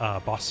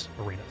boss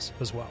arenas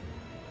as well.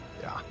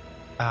 Yeah.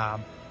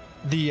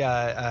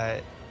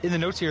 In the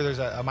notes here, there's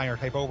a minor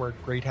typo where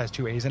great has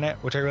 2 A's in it,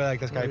 which I really like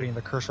this guy being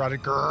the curse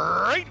rotted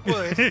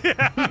Greatwood.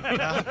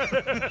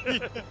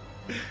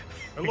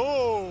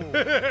 Hello.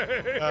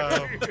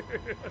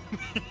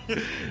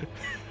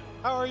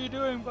 How are you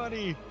doing,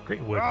 buddy?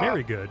 Greatwood,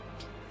 very good.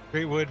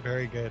 Greatwood,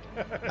 very good.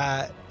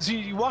 So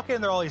you walk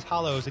in, there are all these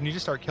hollows, and you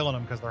just start killing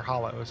them because they're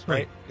hollows,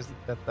 right? Because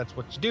that's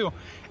what you do.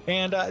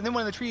 And then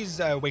one of the trees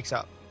wakes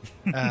up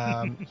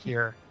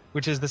here,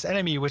 which is this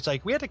enemy, which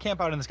like we had to camp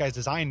out in this guy's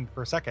design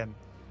for a second.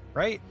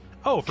 Right?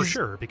 Oh, for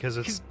sure, because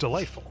it's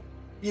delightful.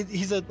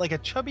 He's a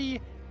chubby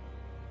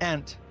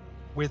ant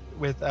with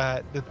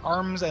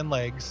arms and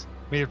legs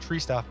made of tree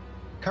stuff,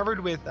 covered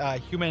with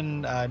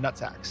human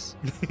nutsacks.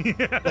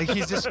 Like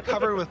he's just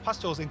covered with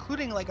pustules,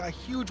 including like a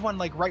huge one,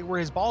 like right where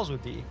his balls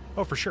would be.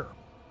 Oh, for sure.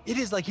 It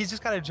is like he's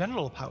just got a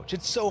genital pouch.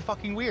 It's so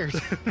fucking weird.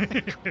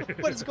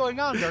 What is going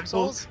on, Dark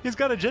Souls? Well, he's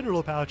got a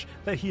genital pouch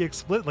that he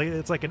explicitly,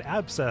 it's like an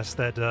abscess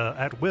that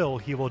at will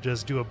he will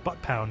just do a butt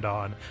pound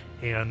on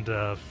and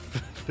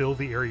fill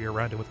the area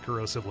around it with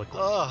corrosive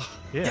liquid. Ugh.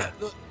 Yeah.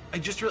 I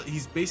just realized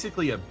he's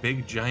basically a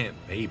big giant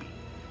baby.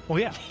 Well,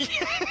 yeah.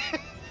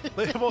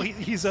 Well,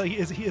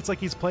 it's like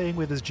he's playing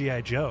with his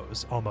GI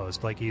Joes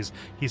almost. Like he's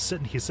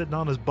sitting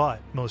on his butt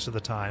most of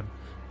the time.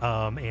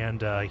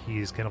 And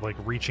he's kind of like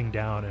reaching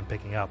down and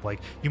picking up.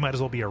 Like you might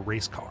as well be a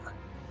race car.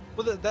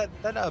 Well,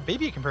 that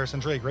baby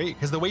comparison's really great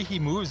because the way he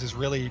moves is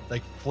really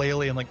like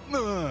flaily and like.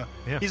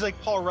 Yeah. He's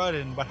like Paul Rudd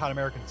in Wet Hot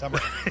American Summer.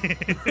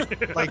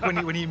 Like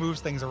when he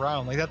moves things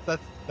around, like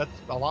that's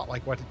a lot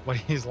like what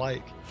he's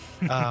like.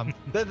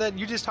 That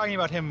you just talking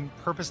about him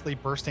purposely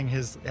bursting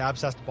his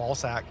abscessed ball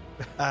sack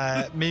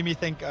made me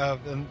think of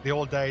the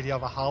old Idea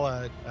of a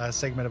Valhalla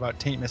segment about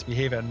Taint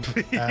Misbehavin',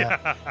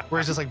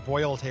 where it's just like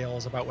boil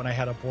tales about when I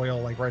had a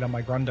boil like right on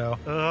my grundo,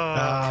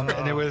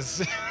 and it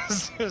was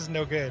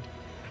no good.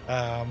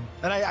 And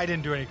I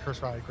didn't do any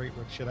curse rotted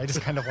Greatwood shit. I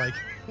just kind of like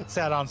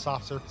sat on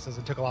soft surfaces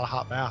and took a lot of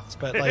hot baths.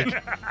 But like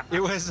it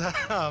was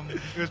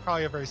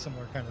probably a very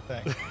similar kind of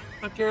thing.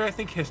 But Gary, I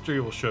think history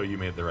will show you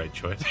made the right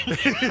choice. I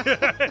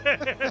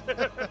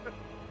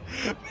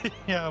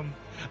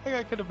think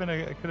I could have been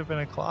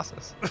a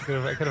Colossus. I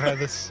could have had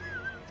this.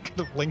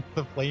 Could have linked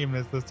the flame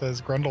as this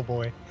says Grundle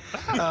Boy.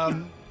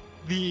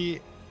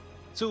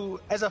 So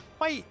as a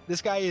fight,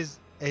 this guy is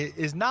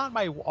not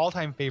my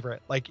all-time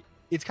favorite. Like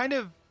it's kind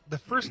of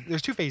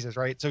there's two phases,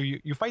 right? So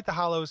you fight the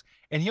hollows,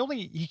 and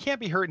he can't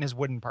be hurt in his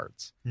wooden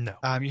parts. No.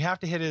 You have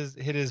to hit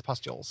his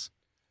pustules.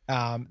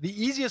 The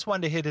easiest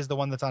one to hit is the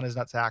one that's on his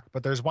nutsack,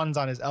 but there's ones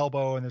on his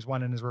elbow, and there's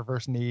one in his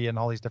reverse knee, and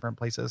all these different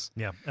places.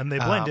 Yeah, and they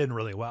blend in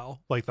really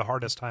well. Like the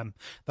hardest time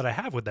that I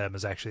have with them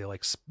is actually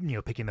like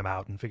picking them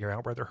out and figuring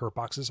out where their hurt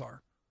boxes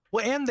are.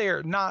 Well, and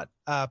they're not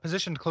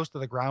positioned close to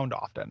the ground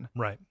often.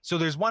 Right. So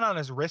there's one on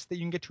his wrist that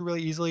you can get to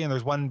really easily, and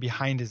there's one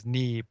behind his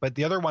knee, but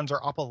the other ones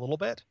are up a little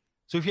bit.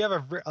 So if you have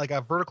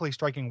a vertically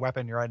striking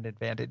weapon, you're at an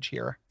advantage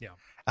here.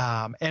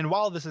 Yeah. And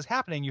while this is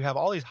happening, you have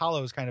all these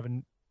hollows kind of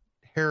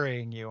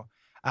harrying you,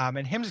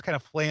 and him just kind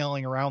of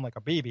flailing around like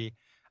a baby,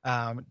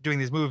 doing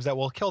these moves that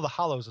will kill the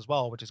hollows as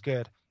well, which is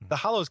good. Mm-hmm. The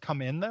hollows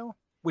come in though,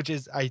 which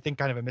is I think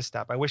kind of a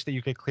misstep. I wish that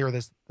you could clear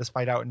this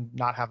fight out and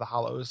not have the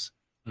hollows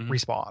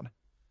respawn.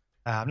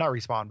 Not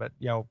respawn, but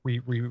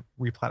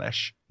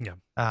replenish. Yeah.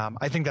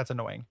 I think that's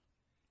annoying.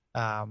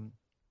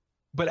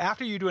 But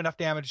after you do enough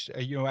damage,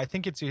 I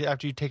think it's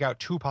after you take out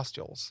 2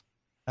 pustules,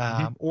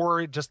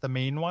 or just the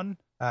main one.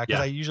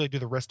 Because I usually do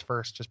the wrist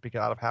first, just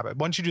because out of habit.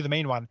 Once you do the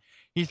main one,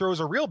 he throws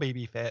a real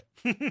baby fit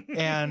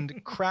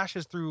and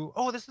crashes through.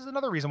 Oh, this is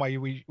another reason why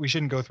we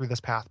shouldn't go through this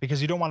path,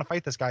 because you don't want to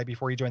fight this guy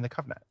before you join the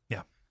Covenant.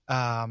 Yeah.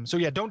 So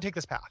yeah, don't take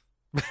this path.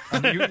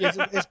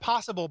 It's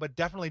possible, but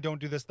definitely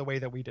don't do this the way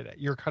that we did it.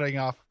 You're cutting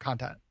off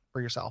content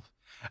for yourself.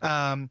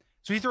 So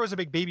he throws a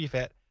big baby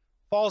fit,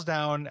 falls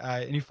down,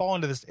 and you fall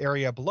into this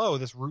area below,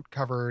 this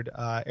root-covered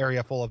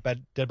area full of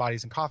dead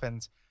bodies and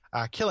coffins,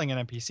 killing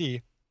an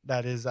NPC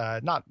that is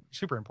not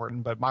super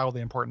important, but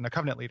mildly important, a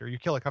Covenant leader. You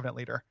kill a Covenant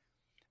leader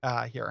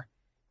here,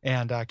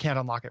 and can't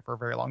unlock it for a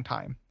very long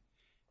time.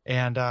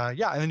 And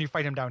and then you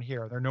fight him down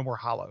here. There are no more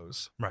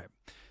hollows. Right.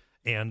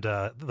 And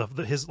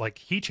his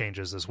he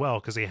changes as well,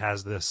 because he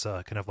has this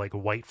kind of like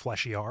white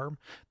fleshy arm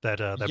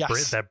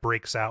that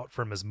breaks out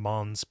from his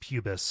mons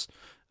pubis,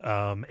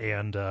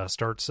 and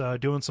starts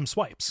doing some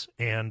swipes.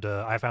 And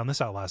I found this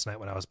out last night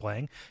when I was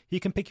playing. He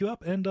can pick you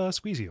up and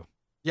squeeze you,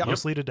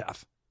 mostly to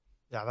death.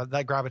 Yeah,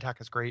 that grab attack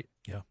is great.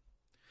 Yeah.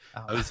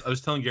 I was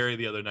telling Gary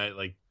the other night,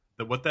 like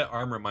what that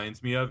arm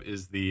reminds me of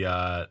is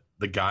the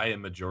guy in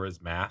Majora's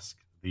Mask,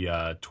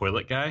 the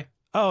toilet guy.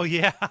 Oh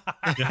yeah.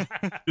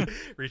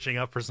 Reaching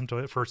up for some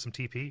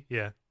TP.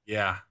 Yeah.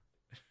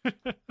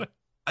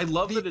 I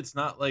love that it's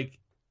not like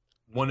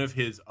one of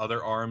his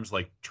other arms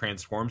like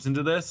transforms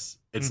into this.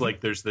 It's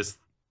like there's this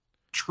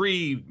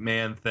tree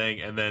man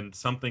thing, and then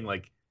something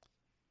like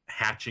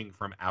hatching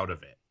from out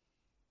of it.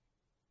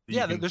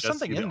 Yeah, there's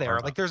something in there.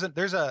 Like there's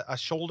a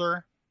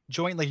shoulder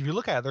joint. Like if you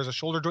look at it, there's a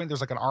shoulder joint.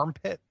 There's like an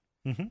armpit.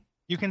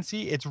 You can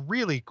see it's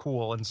really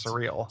cool and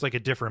surreal. It's like a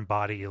different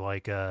body,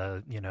 like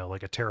a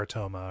like a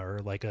teratoma or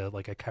like a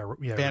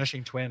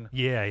vanishing twin.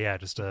 Yeah,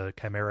 just a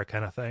chimera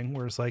kind of thing.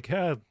 Where it's like,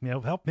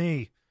 help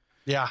me.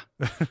 Yeah.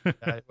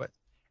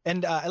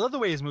 And I love the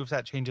way his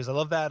moveset changes. I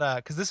love that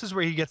because this is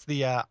where he gets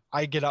the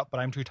I get up, but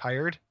I'm too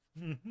tired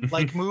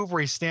like move,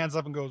 where he stands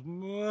up and goes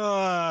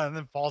and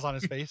then falls on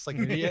his face like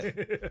an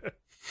idiot,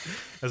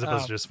 as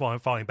opposed to just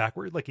falling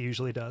backward like he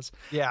usually does.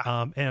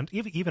 Yeah. And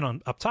even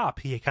on up top,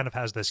 he kind of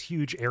has this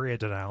huge area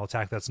denial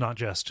attack that's not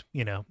just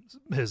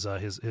his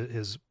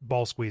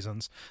ball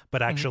squeezins,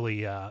 but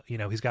actually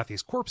he's got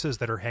these corpses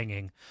that are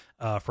hanging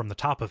from the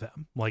top of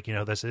him. Like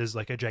this is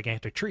like a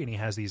gigantic tree, and he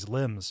has these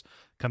limbs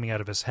coming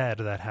out of his head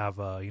that have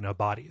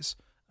bodies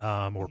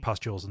or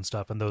pustules and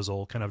stuff, and those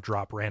will kind of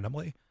drop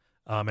randomly.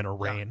 In a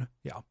rain.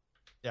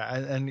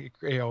 And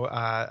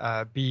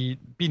be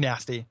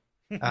nasty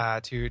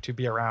to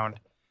be around.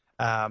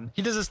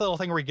 He does this little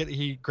thing where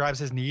he grabs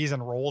his knees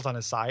and rolls on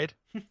his side.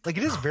 Like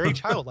it is very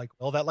childlike.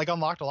 Well, that like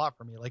unlocked a lot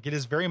for me. Like it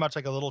is very much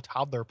like a little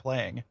toddler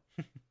playing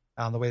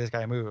the way this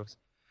guy moves.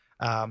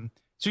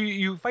 So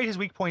you fight his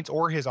weak points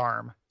or his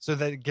arm, so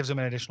that it gives him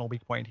an additional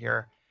weak point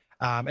here,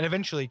 and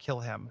eventually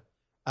kill him.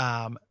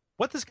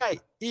 What this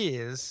guy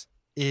is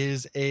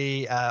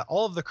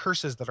all of the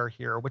curses that are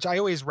here, which I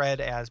always read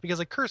as, because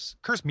like curse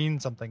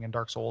means something in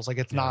Dark Souls. Like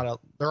it's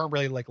not there aren't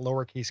really like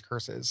lowercase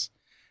curses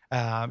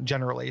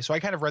generally. So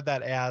I kind of read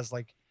that as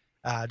like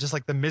just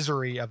like the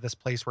misery of this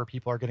place where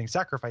people are getting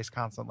sacrificed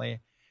constantly,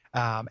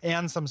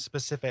 and some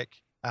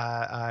specific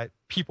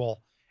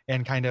people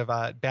and kind of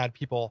bad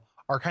people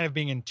are kind of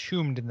being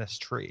entombed in this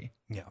tree.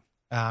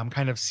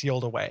 Kind of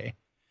sealed away.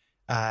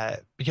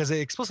 Because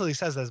it explicitly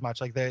says as much,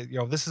 like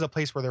this is a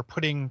place where they're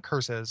putting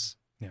curses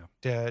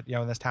to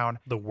in this town.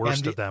 The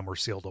worst of them were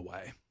sealed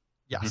away.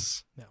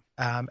 Yes.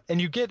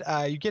 And you get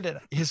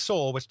his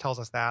soul, which tells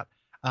us that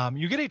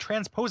you get a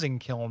transposing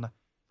kiln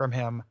from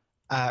him.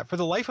 For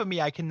the life of me,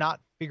 I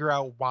cannot figure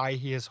out why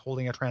he is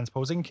holding a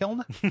transposing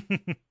kiln,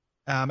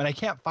 and I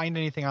can't find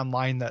anything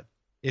online that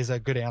is a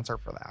good answer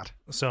for that.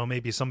 So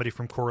maybe somebody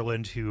from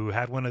Corland who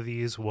had one of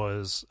these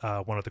was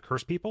one of the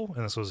cursed people,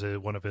 and this was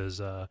one of his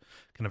kind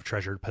of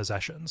treasured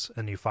possessions,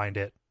 and you find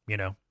it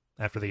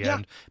after the Yeah.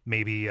 end.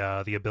 Maybe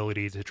the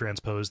ability to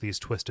transpose these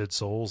twisted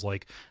souls.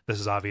 Like, this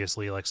is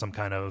obviously like some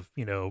kind of,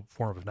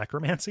 form of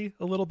necromancy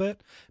a little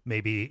bit.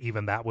 Maybe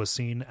even that was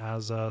seen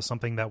as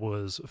something that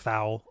was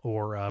foul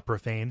or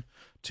profane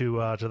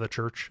to the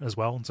church as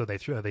well. And so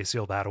they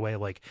seal that away.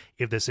 Like,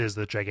 if this is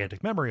the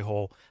gigantic memory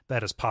hole,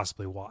 that is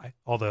possibly why.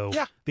 Although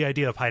the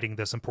idea of hiding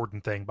this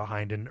important thing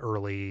behind an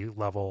early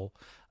level,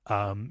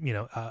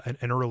 an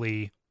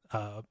early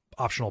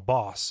optional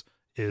boss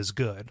is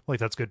good. Like,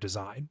 that's good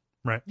design,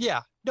 right?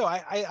 Yeah. No,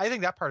 I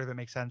think that part of it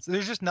makes sense.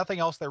 There's just nothing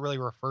else that really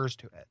refers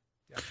to it.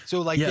 Yeah.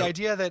 So like the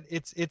idea that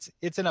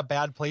it's in a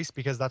bad place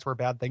because that's where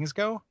bad things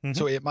go. Mhm.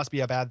 So it must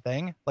be a bad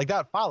thing. Like,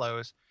 that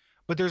follows.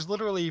 But there's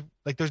literally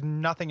like there's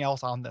nothing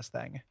else on this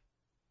thing,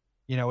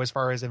 as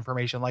far as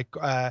information. Like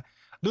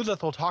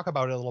Ludleth will talk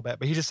about it a little bit,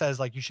 but he just says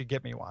like, you should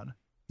get me one.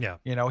 Yeah.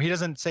 He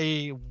doesn't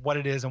say what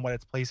it is and what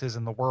its place is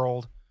in the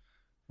world,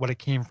 what it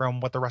came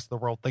from, what the rest of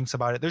the world thinks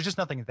about it. There's just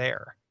nothing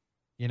there,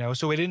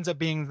 so it ends up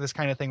being this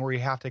kind of thing where you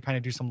have to kind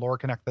of do some lore,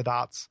 connect the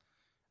dots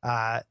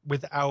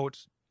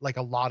without like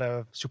a lot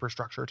of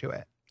superstructure to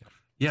it.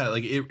 Yeah,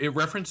 like it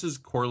references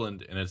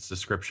Corland in its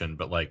description,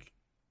 but like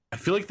I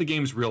feel like the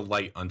game's real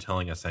light on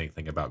telling us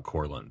anything about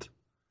Corland.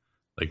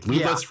 Like,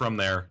 Ludleth's from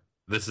there,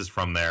 this is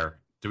from there.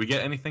 Do we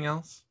get anything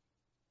else?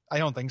 I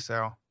don't think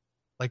so.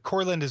 Like,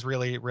 Corland is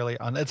really, really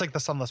it's like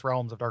the Sunless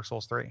Realms of Dark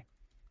Souls 3.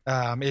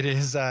 It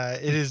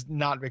is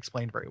not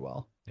explained very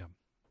well.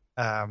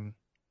 Yeah.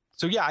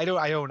 So yeah, I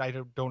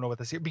don't know what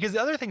this is, because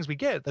the other things we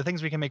get, the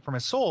things we can make from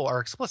his soul, are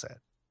explicit,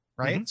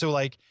 right? Mhm. So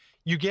like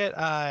you get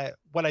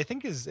what I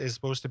think is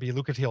supposed to be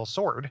Lucatiel's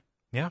sword.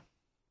 Yeah.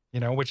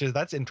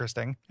 That's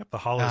interesting. Yep, the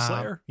Hollow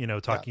Slayer,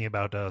 talking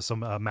about some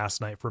Mass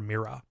Knight from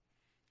Mira.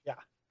 Yeah.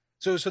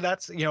 So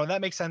that's,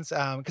 that makes sense.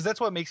 Because that's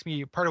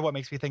part of what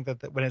makes me think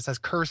that when it says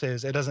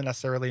curses, it doesn't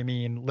necessarily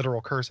mean literal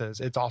curses.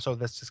 It's also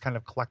this just kind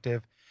of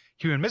collective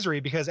human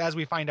misery, because as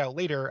we find out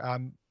later,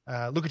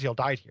 Lucatiel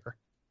died here.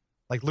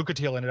 Like,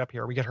 Lucatiel ended up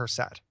here. We get her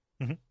set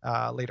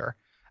later.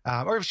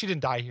 Or if she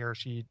didn't die here,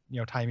 she,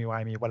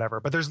 timey-wimey, whatever.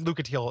 But there's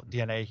Lucatiel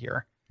DNA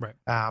here. Right.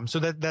 So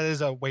that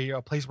is a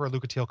place where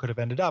Lucatiel could have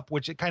ended up,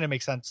 which it kind of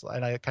makes sense.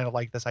 And I kind of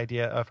like this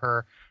idea of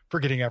her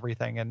forgetting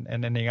everything and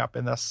ending up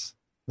in this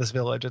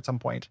village at some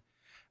point.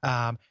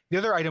 The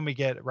other item we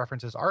get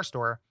references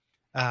Arstor,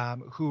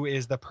 who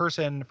is the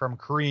person from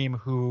Kareem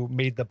who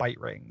made the bite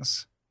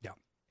rings. Yeah.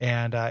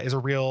 And is a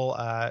real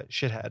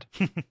shithead.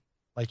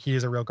 Like, he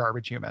is a real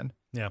garbage human.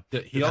 Yeah.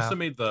 He also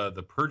made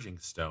the purging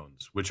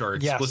stones, which are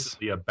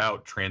explicitly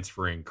about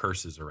transferring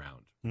curses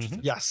around. Mhm.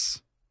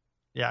 Yes.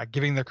 Yeah,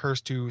 giving the curse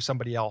to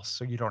somebody else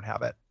so you don't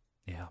have it.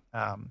 Yeah.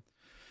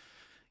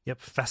 Yep,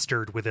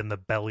 festered within the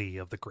belly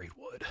of the Great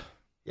Wood.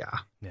 Yeah.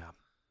 Yeah.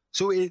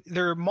 So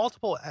there are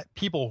multiple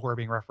people who are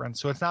being referenced.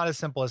 So it's not as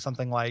simple as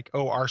something like,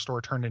 oh, our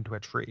store turned into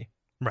a tree.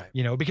 Right.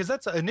 Because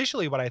that's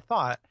initially what I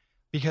thought,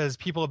 because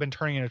people have been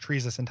turning into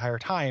trees this entire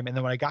time. And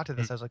then when I got to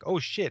this, I was like, oh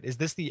shit, is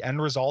this the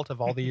end result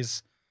of all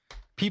these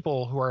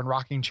people who are in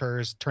rocking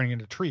chairs turning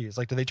into trees?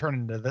 Like, do they turn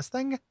into this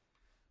thing?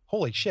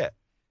 Holy shit.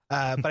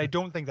 But I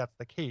don't think that's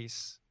the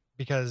case,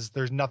 because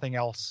there's nothing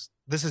else.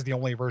 This is the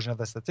only version of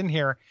this that's in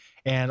here.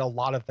 And a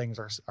lot of things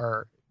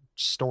are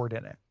stored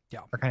in it.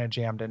 Yeah. Are kind of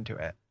jammed into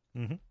it.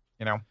 Mm-hmm.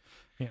 Yeah.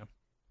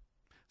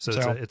 So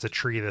it's a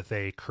tree that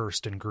they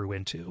cursed and grew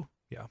into.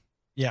 Yeah.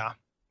 Yeah.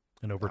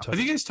 And overtook.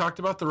 Have you guys talked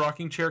about the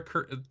rocking chair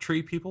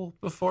tree people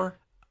before?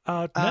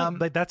 No,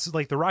 like that's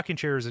like the rocking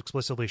chairs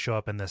explicitly show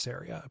up in this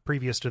area.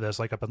 Previous to this,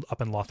 like up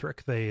in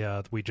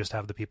Lothric, we just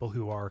have the people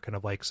who are kind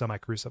of like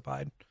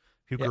semi-crucified,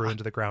 who grew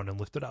into the ground and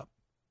lifted up.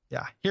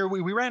 Yeah. Here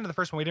we ran into the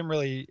first one. We didn't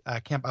really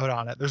camp out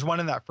on it. There's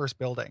one in that first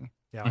building.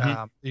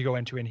 Yeah. You go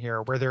into in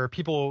here, where there are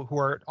people who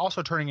are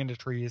also turning into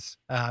trees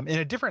in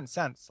a different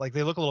sense. Like,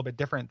 they look a little bit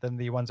different than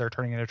the ones that are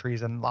turning into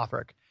trees in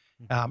Lothric.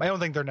 I don't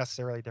think they're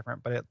necessarily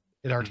different, but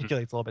it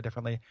articulates a little bit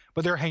differently.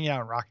 But they're hanging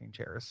out in rocking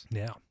chairs.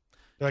 Yeah.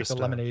 They're like the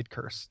lemonade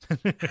curse.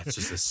 It's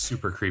just a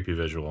super creepy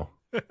visual.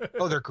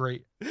 Oh, they're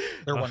great.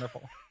 They're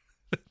wonderful.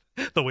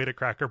 The way to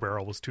Cracker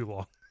Barrel was too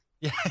long.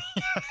 Yeah,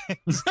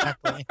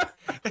 exactly.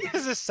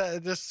 just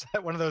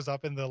set one of those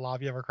up in the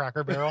lobby of a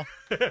Cracker Barrel.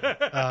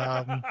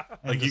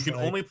 Like, you can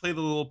only play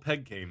the little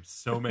peg game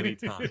so many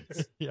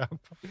times. Yep.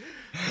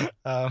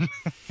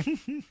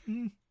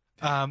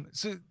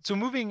 So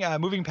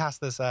moving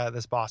past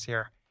this boss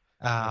here.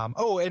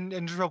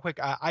 And just real quick,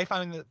 I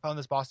found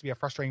this boss to be a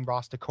frustrating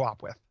boss to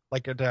co-op with,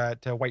 like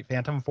to White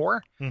Phantom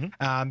 4,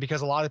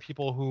 because a lot of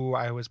people who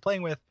I was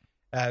playing with,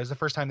 it was the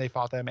first time they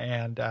fought them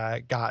and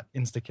got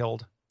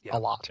insta-killed a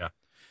lot. Yeah.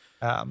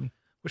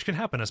 Which can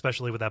happen,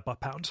 especially with that butt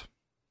pound.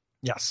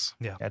 Yes.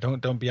 Yeah.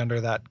 Don't be under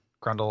that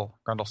grundle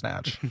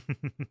snatch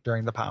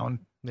during the pound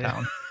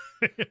down.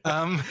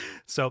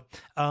 So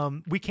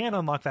we can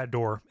unlock that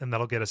door, and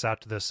that'll get us out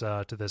to this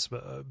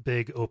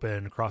big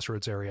open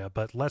crossroads area.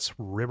 But let's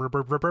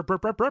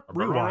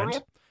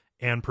rewind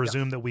and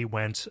presume that we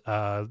went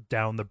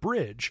down the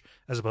bridge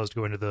as opposed to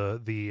going to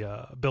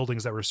the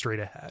buildings that were straight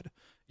ahead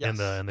in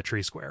the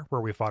tree square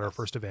where we fought our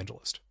first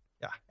evangelist.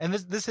 Yeah, and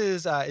this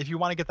is if you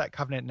want to get that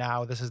covenant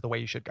now, this is the way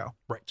you should go.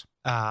 Right.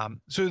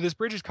 So this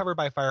bridge is covered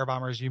by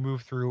firebombers. You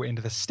move through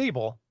into the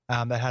stable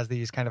that has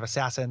these kind of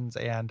assassins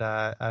and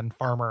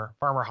farmer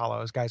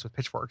hollows, guys with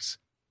pitchforks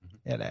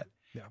in it.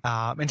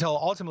 Yeah. Until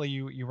ultimately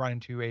you run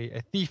into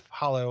a thief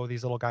hollow,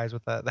 these little guys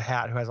with the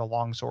hat who has a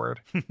long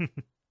sword, who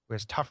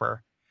is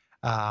tougher,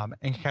 and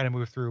can kind of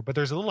move through. But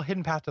there's a little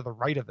hidden path to the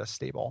right of this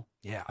stable,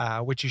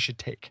 which you should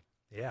take.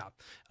 Yeah.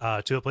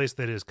 To a place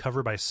that is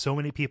covered by so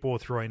many people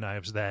with throwing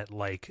knives that,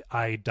 like,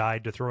 I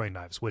died to throwing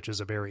knives, which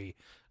is a very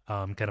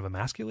kind of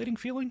emasculating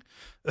feeling.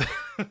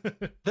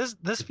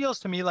 This feels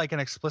to me like an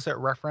explicit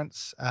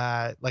reference,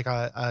 like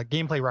a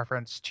gameplay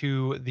reference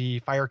to the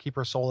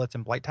Firekeeper soul that's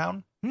in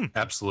Blighttown.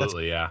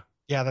 Absolutely, yeah.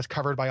 Yeah, that's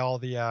covered by all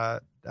the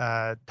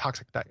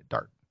toxic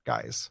dart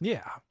guys.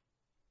 Yeah.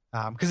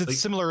 Because it's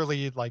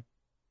similarly, like,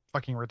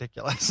 fucking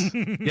ridiculous.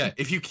 Yeah,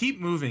 if you keep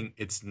moving,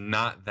 it's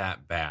not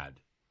that bad.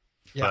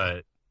 Yeah.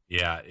 But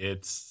yeah,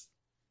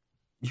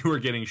 you are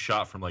getting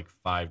shot from like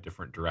 5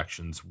 different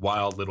directions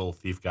while little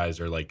thief guys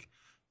are like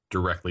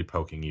directly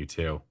poking you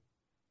too.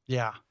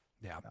 Yeah.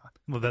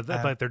 Well,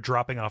 like they're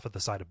dropping off at the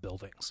side of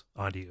buildings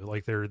onto you,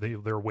 like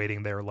they're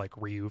waiting there, like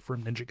Ryu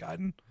from Ninja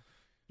Gaiden.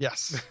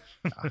 Yes.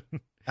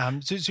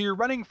 So you're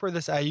running for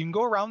this. You can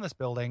go around this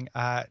building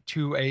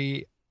to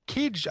a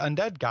caged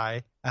undead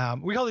guy.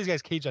 We call these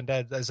guys caged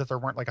undead as if there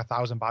weren't like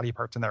 1,000 body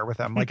parts in there with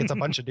them. Like it's a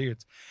bunch of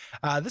dudes.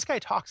 This guy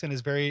talks and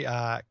is very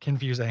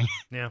confusing.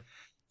 Yeah.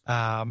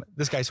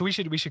 This guy. So we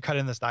should cut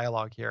in this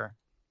dialogue here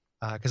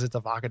because it's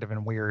evocative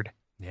and weird.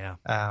 Yeah.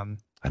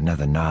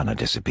 Another Nana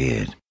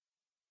disappeared.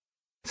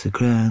 Sir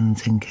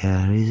Granton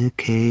carries a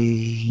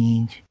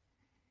cage.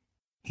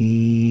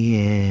 He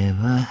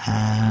ever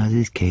has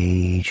his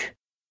cage.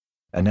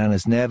 And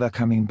Nana's never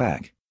coming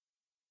back.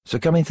 So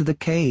come into the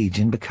cage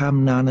and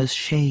become Nana's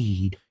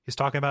shade. He's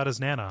talking about his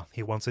Nana.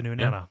 He wants a new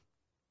Nana.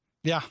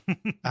 Yeah.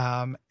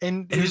 And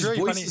his really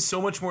voice funny. is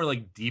so much more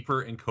like deeper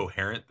and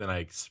coherent than I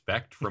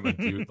expect from a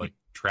dude like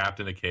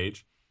trapped in a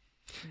cage.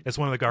 It's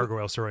one of the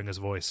gargoyles throwing his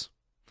voice.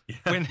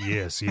 Yeah.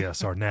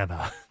 Yes, our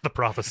Nana. The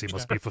prophecy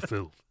must be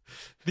fulfilled.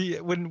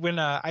 When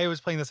I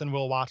was playing this and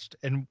Will watched,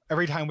 and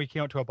every time we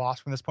came out to a boss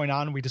from this point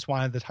on, we just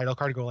wanted the title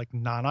card to go like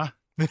Nana.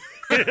 He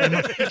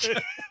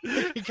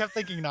kept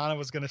thinking Nana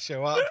was going to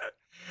show up.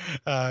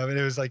 And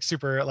it was like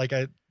super, like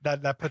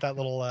that put that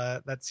little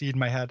that seed in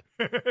my head.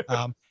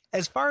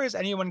 As far as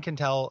anyone can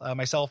tell,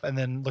 myself and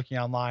then looking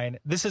online,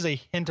 this is a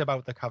hint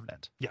about the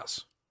Covenant.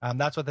 Yes.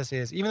 That's what this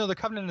is. Even though the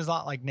Covenant is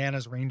not like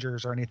Nana's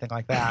Rangers or anything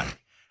like that.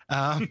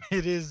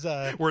 It is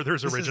where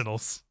there's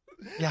originals.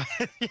 Yeah.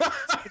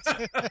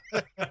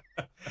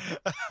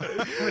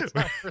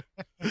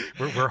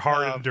 We're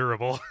hard and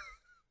durable.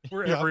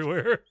 We're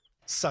everywhere.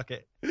 Suck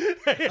it.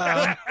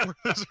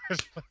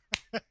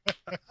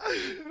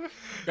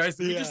 Guys,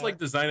 did we just like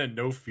design a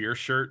no fear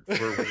shirt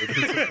for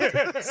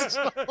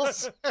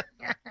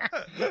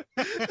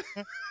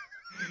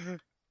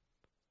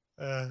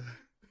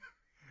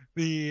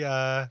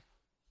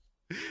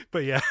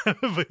but yeah,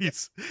 but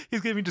he's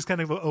giving just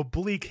kind of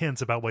oblique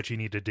hints about what you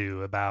need to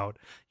do, about,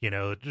 you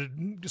know,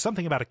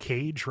 something about a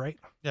cage, right?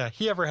 Yeah,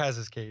 he ever has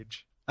his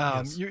cage.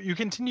 Yes. You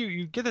continue,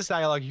 you get this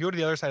dialogue, you go to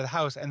the other side of the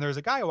house, and there's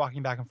a guy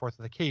walking back and forth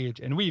with a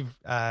cage, and we've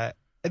at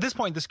this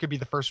point this could be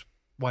the first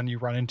one you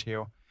run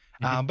into.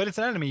 But it's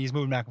an enemy, he's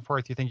moving back and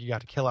forth, you think you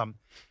got to kill him.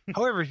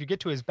 However, if you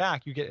get to his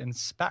back, you get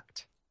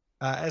inspect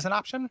as an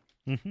option,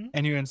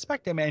 and you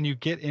inspect him and you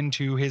get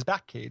into his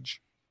back cage.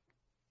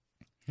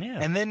 Yeah.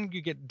 And then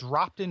you get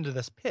dropped into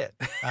this pit.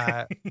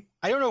 I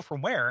don't know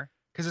from where,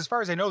 because as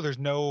far as I know, there's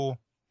no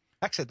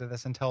exit to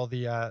this until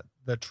the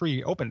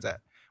tree opens it.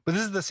 But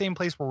this is the same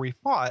place where we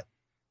fought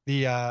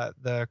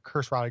the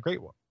curse rotted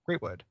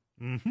greatwood.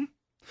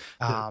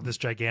 This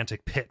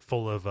gigantic pit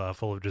full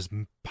of just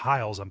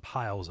piles and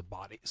piles of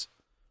bodies.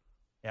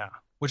 Yeah,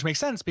 which makes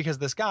sense because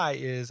this guy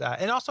is,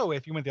 and also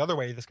if you went the other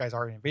way, this guy's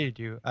already invaded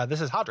you.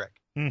 This is Hodrick.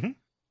 And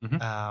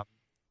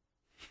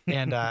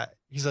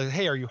he's like,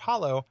 "Hey, are you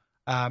hollow?"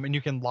 And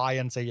you can lie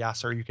and say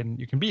yes, or you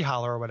can be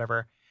hollow or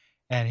whatever.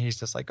 And he's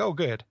just like, "Oh,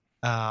 good.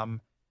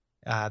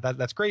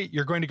 That's great.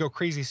 You're going to go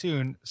crazy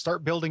soon.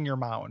 Start building your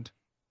mound.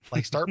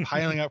 Like start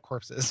piling up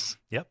corpses."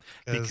 Yep.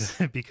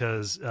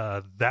 Because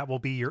that will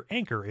be your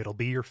anchor. It'll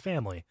be your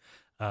family,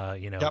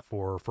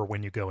 for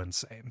when you go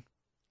insane.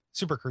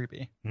 Super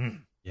creepy.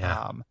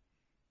 Yeah.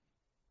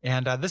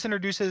 And this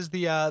introduces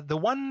the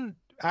one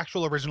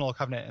actual original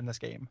covenant in this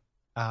game.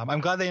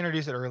 I'm glad they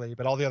introduced it early,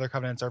 but all the other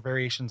covenants are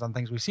variations on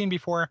things we've seen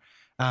before.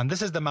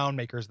 This is the mound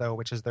makers though,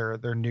 which is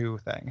their new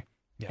thing.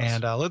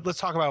 Yes. And let's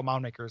talk about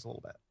mound makers a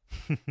little bit.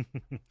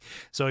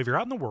 So if you're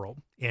out in the world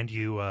and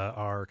you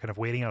are kind of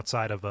waiting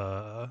outside of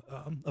a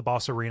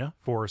boss arena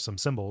for some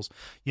symbols,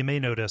 you may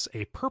notice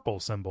a purple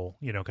symbol,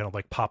 kind of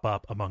like pop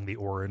up among the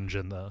orange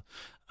and the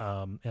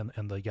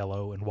and the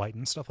yellow and white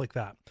and stuff like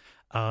that.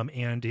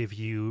 And if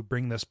you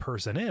bring this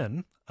person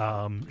in,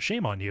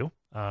 shame on you,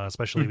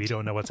 especially if you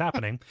don't know what's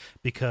happening,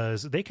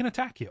 because they can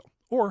attack you,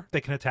 or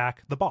they can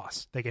attack the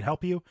boss. They can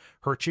help you,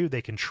 hurt you.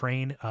 They can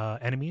train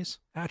enemies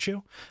at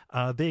you.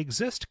 They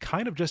exist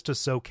kind of just to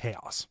sow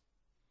chaos.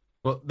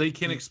 Well, they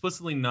can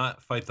explicitly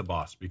not fight the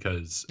boss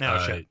because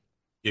Shit.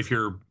 if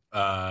your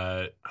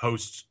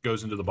host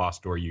goes into the boss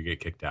door, you get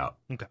kicked out.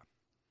 Okay.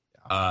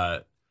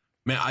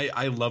 Man,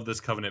 I love this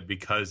covenant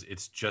because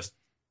it's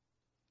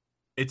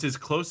as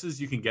close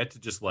as you can get to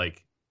just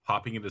like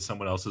popping into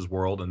someone else's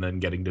world and then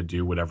getting to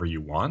do whatever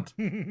you want.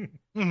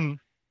 Mhm.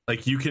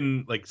 Like you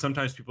can, like,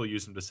 sometimes people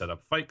use them to set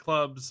up fight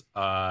clubs.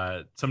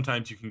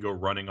 Sometimes you can go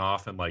running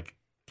off and like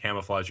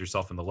camouflage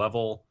yourself in the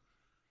level.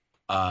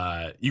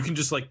 You can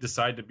just like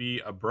decide to be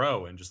a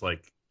bro and just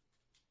like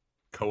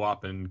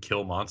co-op and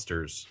kill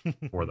monsters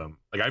for them.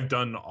 Like I've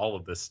done all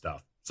of this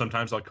stuff.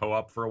 Sometimes I'll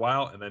co-op for a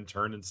while and then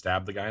turn and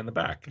stab the guy in the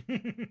back.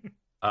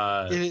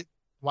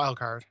 Wild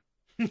card.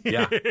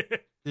 Yeah.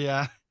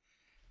 Yeah.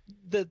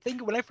 The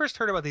thing, when I first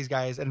heard about these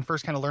guys and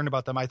first kind of learned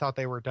about them, I thought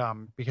they were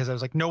dumb because I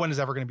was like, no one is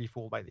ever going to be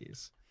fooled by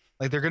these.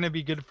 Like they're going to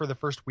be good for the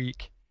first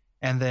week.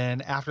 And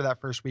then after that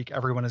first week,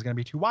 everyone is going to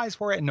be too wise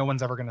for it and no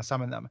one's ever going to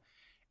summon them.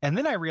 And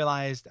then I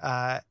realized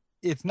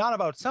it's not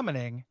about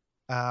summoning,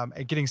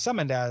 getting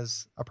summoned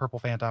as a purple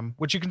phantom,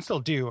 which you can still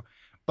do.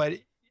 But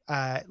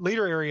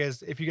later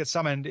areas, if you get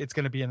summoned, it's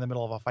going to be in the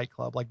middle of a fight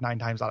club like 9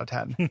 times out of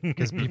 10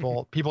 because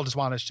people just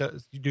want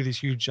to do these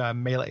huge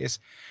melees.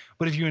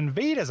 But if you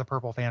invade as a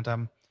purple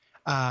phantom,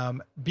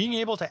 being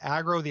able to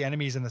aggro the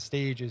enemies in the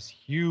stage is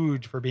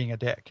huge for being a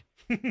dick.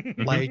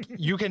 Like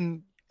you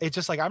can, it's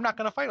just like, I'm not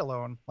going to fight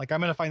alone. Like I'm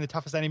going to find the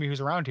toughest enemy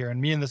who's around here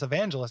and me and this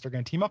evangelist are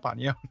going to team up on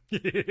you,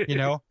 you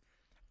know?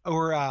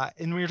 Or, and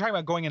when you're talking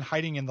about going and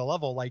hiding in the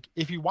level, like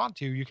if you want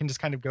to, you can just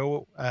kind of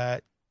go,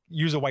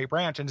 use a white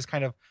branch and just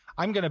kind of,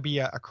 I'm going to be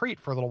a crate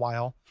for a little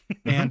while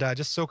and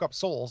just soak up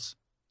souls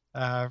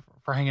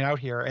for hanging out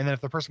here. And then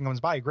if the person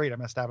comes by, great, I'm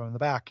going to stab him in the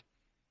back.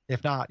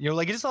 If not, you know,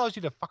 like it just allows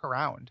you to fuck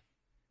around.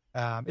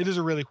 It is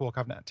a really cool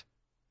covenant.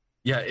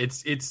 Yeah,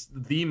 it's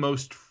the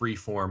most free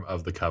form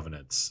of the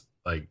covenants.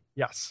 Like,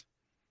 yes,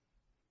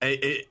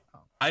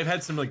 I've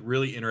had some like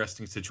really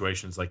interesting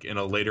situations, like in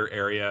a later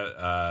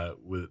area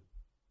with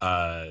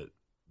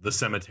the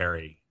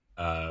cemetery.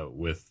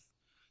 With,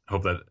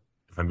 hope that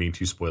if I'm being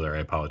too spoiler, I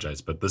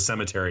apologize, but the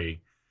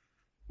cemetery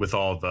with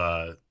all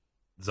the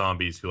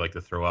zombies who like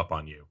to throw up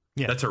on you.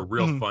 Yeah, that's a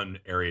real fun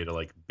area to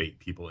like bait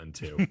people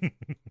into.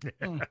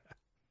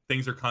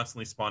 Things are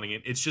constantly spawning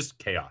in. It's just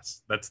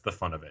chaos. That's the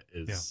fun of it.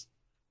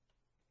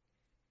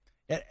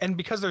 And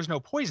because there's no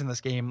poison in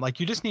this game,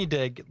 like you just need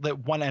to let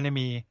one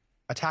enemy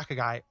attack a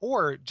guy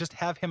or just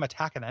have him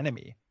attack an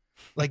enemy.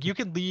 Like you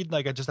could lead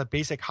like just a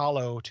basic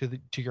hollow to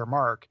your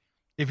mark.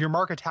 If your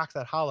mark attacks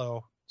that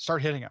hollow,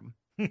 start hitting him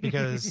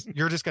because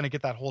you're just going to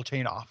get that whole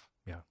chain off.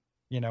 Yeah.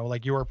 You know,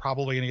 like you are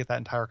probably going to get that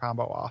entire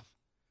combo off.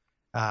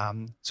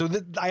 So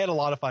I had a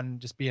lot of fun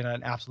just being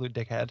an absolute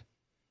dickhead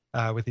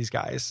with these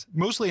guys,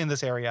 mostly in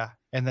this area.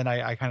 And then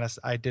I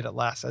did it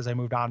less as I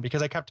moved on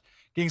because I kept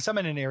getting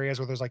summoned in areas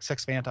where there's like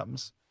 6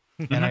 phantoms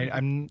and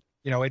I'm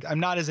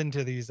not as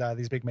into these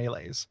big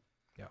melees.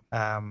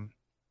 Yeah.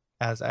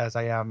 As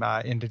I am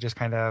into just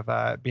kind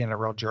of being a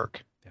real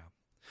jerk.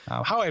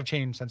 Yeah. How I've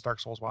changed since Dark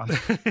Souls 1.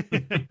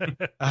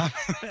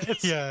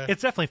 It's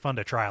definitely fun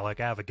to try. Like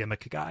I have a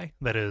gimmick guy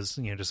that is,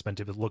 just meant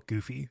to look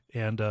goofy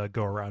and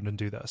go around and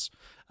do this.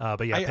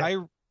 But yeah,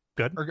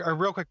 good. A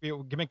real quick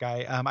gimmick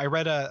guy. I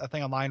read a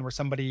thing online where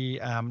somebody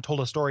told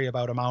a story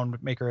about a mound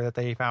maker that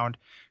they found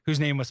whose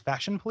name was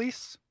Fashion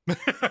Police.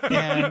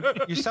 And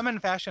you summon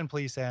Fashion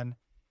Police in,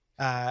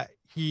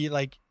 he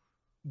like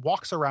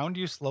walks around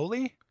you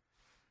slowly,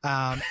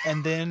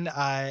 and then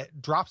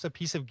drops a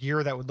piece of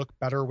gear that would look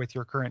better with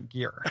your current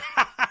gear.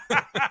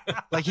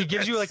 Like he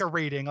gives you like a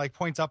rating, like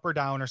points up or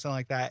down or something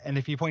like that. And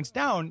if he points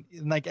down,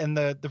 and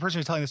the person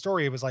who's telling the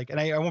story was like, and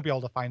I won't be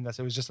able to find this,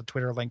 it was just a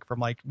Twitter link from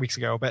like weeks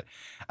ago, but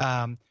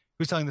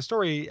who's telling the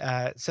story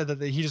said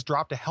that he just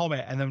dropped a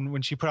helmet, and then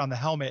when she put on the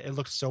helmet, it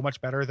looked so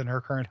much better than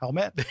her current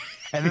helmet.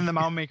 And then the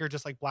mound maker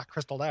just like black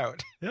crystalled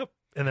out. Yep.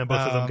 And then both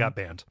of them got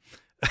banned.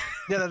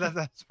 Yeah,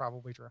 that's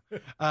probably true.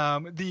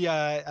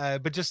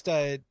 But just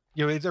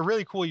it's a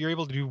really cool. You're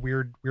able to do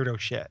weirdo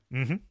shit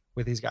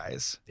with these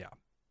guys. Yeah,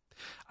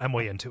 I'm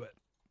way into it.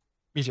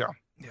 Me too.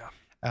 Yeah.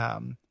 I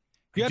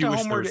do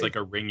wish there was like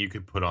a ring you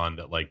could put on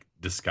that like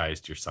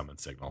disguised your summon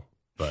signal.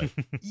 But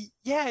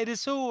yeah, it is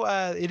so.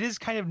 It is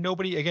kind of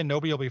nobody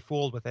will be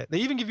fooled with it. They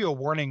even give you a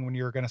warning when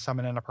you're going to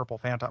summon in a purple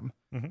phantom.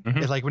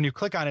 It's like when you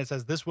click on it, it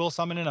says this will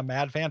summon in a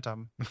mad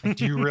phantom. Like,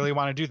 do you really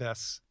want to do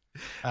this?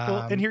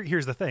 Well, and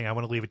here's the thing. I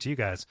want to leave it to you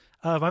guys.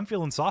 If I'm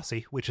feeling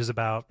saucy, which is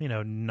about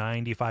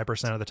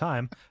 95% of the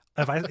time,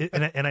 if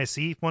I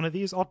see one of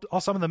these,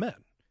 I'll summon them in.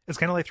 It's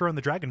kind of like throwing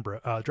the Dragon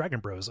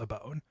Bros a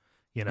bone.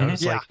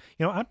 It's like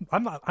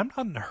I'm not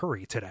in a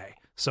hurry today,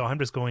 so I'm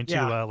just going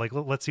to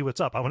let's see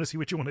what's up. I want to see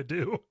what you want to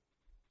do.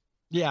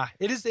 Yeah,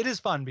 it is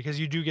fun because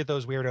you do get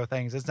those weirdo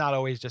things. It's not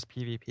always just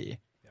PvP.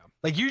 Yeah.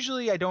 Like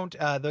usually I don't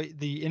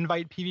the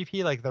invite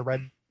PvP, like the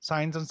red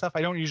signs and stuff,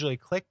 I don't usually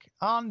click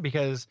on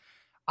because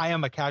I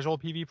am a casual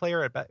PvP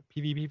player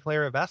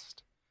at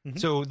best. Mhm.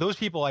 So those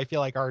people I feel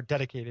like are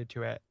dedicated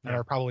to it and Yeah.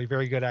 are probably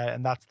very good at it,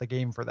 and that's the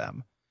game for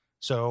them.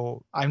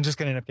 So I'm just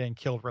going to end up getting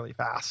killed really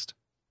fast,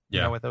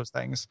 with those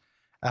things.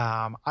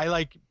 I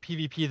like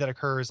PvP that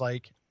occurs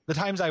like the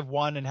times I've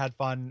won and had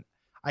fun.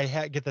 I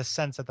get the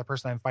sense that the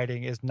person I'm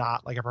fighting is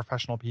not like a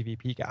professional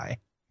PvP guy.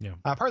 Yeah.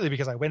 Partly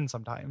because I win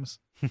sometimes,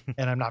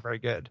 and I'm not very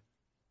good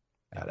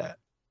at it.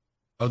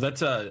 Oh,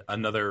 that's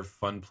another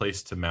fun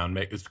place to mound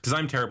make, because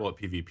I'm terrible at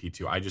PvP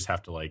too. I just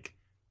have to like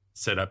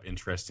set up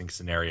interesting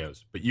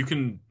scenarios. But you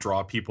can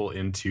draw people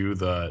into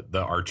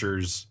the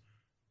archer's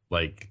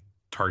like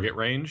target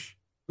range.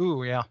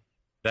 Ooh, yeah.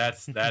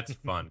 That's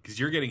fun because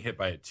you're getting hit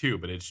by it too,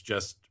 but it's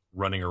just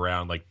running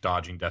around like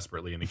dodging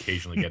desperately and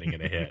occasionally getting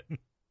in a hit.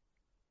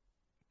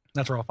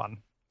 That's real fun.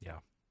 Yeah.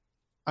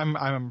 I'm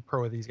a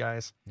pro of these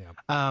guys.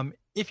 Yeah.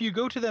 If you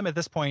go to them at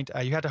this point,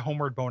 you had to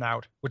homeward bone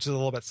out, which is a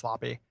little bit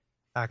sloppy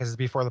because it's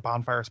before the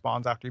bonfire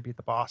spawns after you beat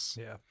the boss.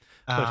 Yeah.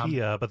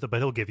 But but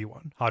he'll give you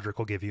one. Hodrick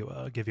will give you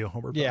a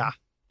homeward bone. Yeah.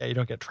 You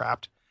don't get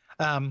trapped.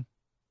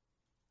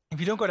 If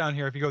you don't go down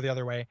here, if you go the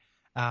other way,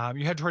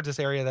 you head towards this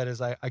area that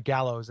is a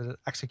gallows, an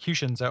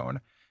execution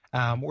zone,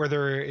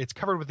 where it's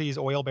covered with these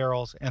oil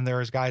barrels, and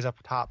there's guys up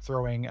top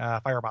throwing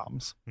fire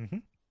bombs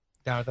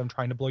down at them,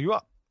 trying to blow you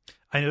up.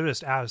 I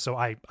noticed so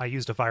I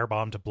used a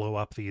firebomb to blow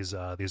up these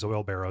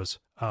oil barrels,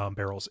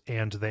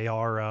 and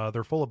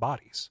they're full of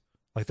bodies,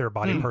 like there are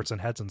body parts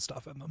and heads and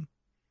stuff in them.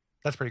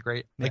 That's pretty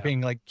great. Like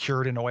being like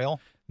cured in oil,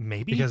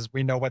 maybe, because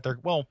we know what they're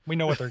going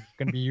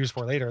to be used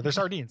for later. They're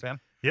sardines, man.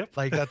 Yep,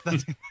 like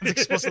that's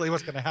explicitly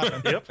what's going to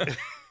happen.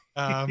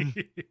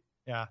 Yep.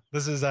 Yeah,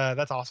 this is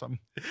that's awesome.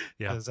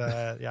 Yeah,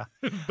 yeah.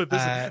 but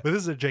this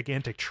is a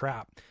gigantic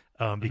trap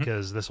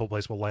because this whole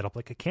place will light up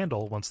like a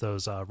candle once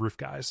those roof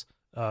guys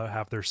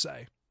have their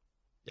say.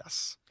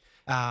 Yes.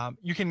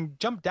 You can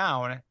jump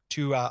down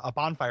to a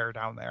bonfire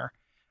down there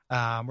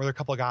where there are a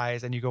couple of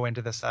guys, and you go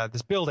into this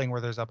building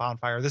where there's a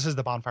bonfire. This is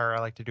the bonfire I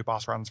like to do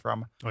boss runs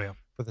from. Oh yeah.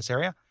 For this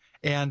area.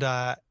 And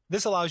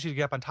this allows you to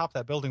get up on top of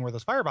that building where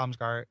those firebomb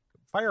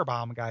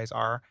guys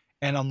are,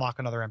 and unlock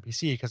another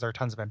NPC, because there are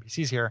tons of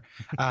NPCs here.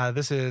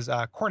 This is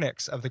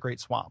Cornix of the Great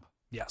Swamp.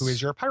 Yes. Who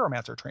is your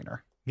pyromancer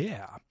trainer.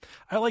 Yeah,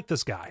 I like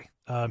this guy.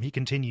 He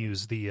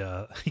continues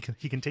the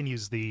he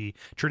continues the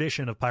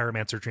tradition of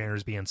pyromancer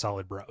trainers being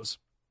solid bros.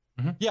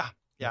 Mm-hmm. Yeah.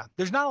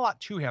 There's not a lot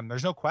to him.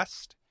 There's no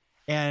quest,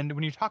 and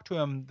when you talk to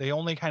him, the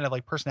only kind of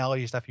like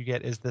personality stuff you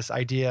get is this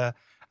idea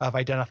of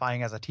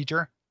identifying as a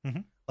teacher.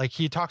 Mm-hmm. Like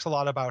he talks a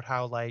lot about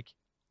how like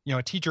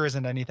a teacher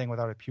isn't anything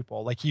without a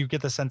pupil. Like you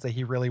get the sense that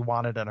he really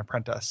wanted an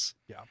apprentice.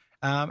 Yeah.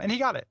 And he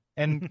got it.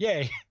 And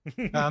yay.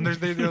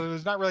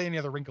 There's not really any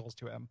other wrinkles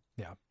to him.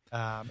 Yeah.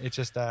 It's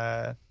just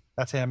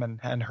that's him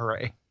and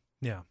hooray.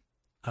 Yeah.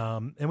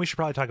 And we should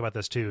probably talk about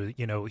this too.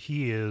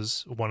 He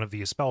is one of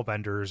the spell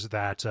vendors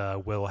that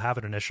will have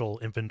an initial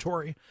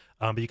inventory,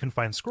 but you can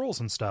find scrolls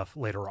and stuff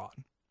later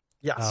on.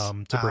 Yes.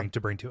 To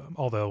bring to him.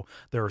 Although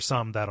there are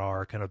some that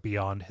are kind of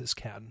beyond his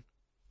ken.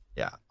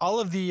 Yeah. All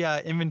of the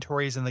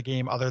inventories in the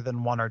game, other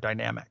than one, are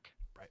dynamic,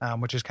 right.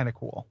 Which is kind of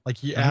cool.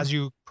 Like as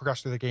you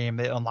progress through the game,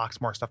 it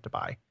unlocks more stuff to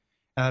buy.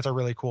 And that's a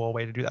really cool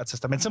way to do that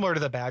system. And similar to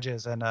the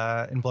badges in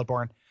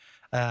Bloodborne.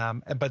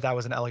 But that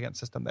was an elegant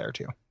system there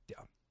too. Yeah.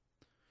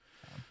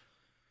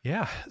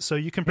 Yeah. So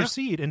you can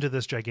proceed into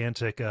this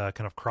gigantic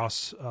kind of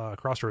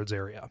crossroads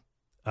area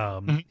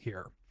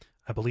here.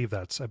 I believe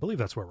that's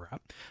where we're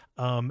at.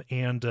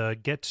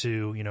 And get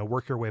to,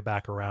 work your way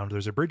back around.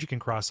 There's a bridge you can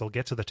cross. I'll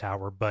get to the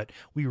tower, but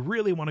we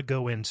really want to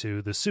go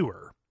into the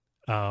sewer.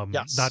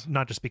 Yes.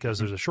 Not just because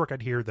there's a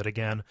shortcut here that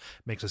again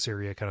makes this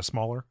area kind of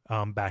smaller,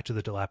 back to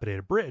the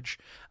dilapidated bridge.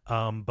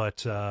 But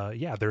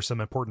there's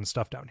some important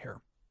stuff down here.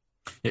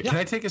 Yeah, can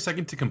I take a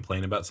second to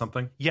complain about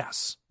something?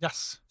 Yes.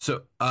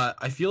 So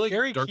I feel like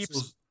Gary Dark keeps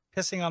Souls...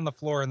 pissing on the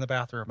floor in the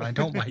bathroom, and I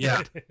don't like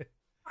it.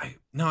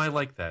 I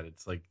like that.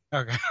 It's like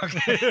okay.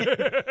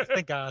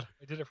 Thank God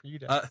I did it for you,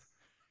 Dad.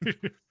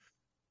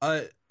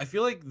 I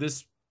feel like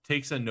this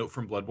takes a note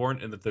from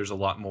Bloodborne in that there's a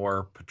lot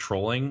more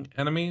patrolling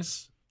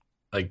enemies,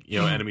 like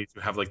enemies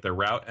who have like their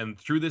route, and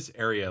through this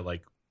area,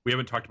 like we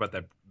haven't talked about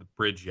the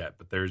bridge yet,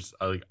 but there's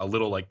a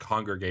little like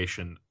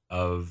congregation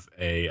of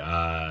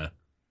the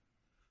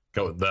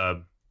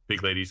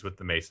big ladies with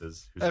the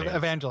maces,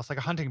 evangelists, like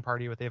a hunting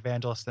party with the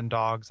evangelists and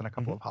dogs and a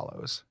couple of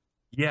hollows.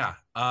 Yeah.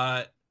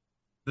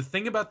 The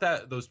thing about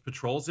those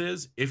patrols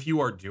is if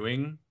you are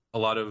doing a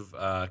lot of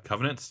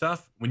Covenant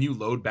stuff, when you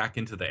load back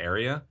into the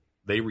area,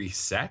 they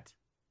reset.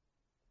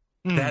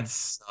 That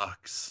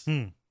sucks.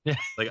 Yeah.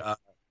 Like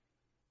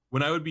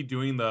when I would be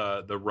doing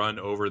the run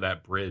over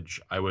that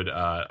bridge, I would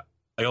like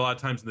a lot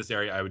of times in this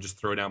area, I would just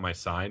throw down my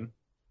sign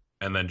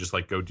and then just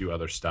like go do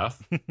other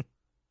stuff.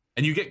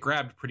 And you get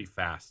grabbed pretty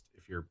fast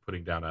if you're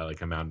putting down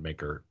a mound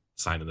maker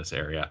sign in this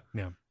area.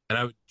 Yeah. And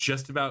I would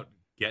just about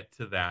get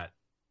to that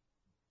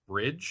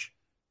bridge,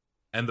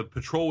 and the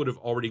patrol would have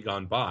already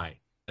gone by.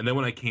 And then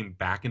when I came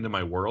back into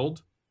my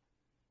world,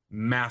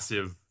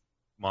 massive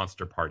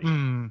monster party.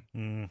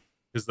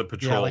 Because the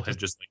patrol had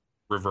just like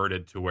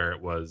reverted to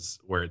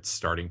where its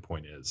starting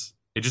point is.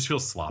 It just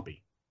feels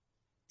sloppy.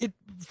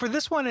 For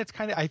this one,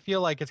 I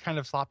feel like it's kind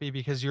of sloppy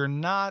because you're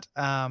not,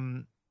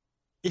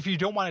 if you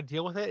don't want to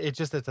deal with it,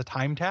 it's a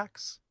time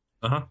tax.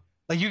 Uh-huh.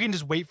 Like you can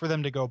just wait for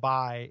them to go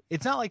by.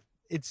 It's not like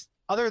it's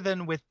other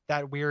than with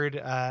that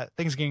weird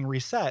things getting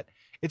reset,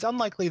 it's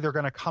unlikely they're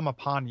going to come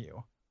upon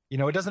you. You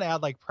know, it doesn't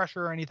add like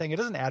pressure or anything. It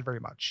doesn't add very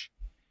much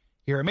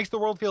here. It makes the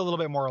world feel a little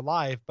bit more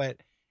alive, but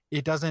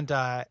it doesn't,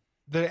 the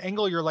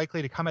angle you're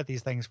likely to come at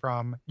these things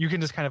from, you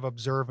can just kind of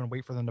observe and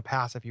wait for them to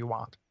pass if you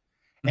want.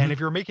 And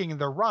if you're making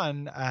the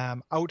run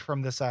out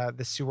from this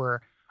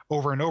sewer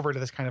over and over to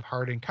this kind of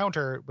hard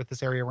encounter with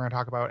this area we're going to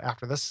talk about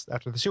after the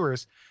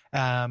sewers,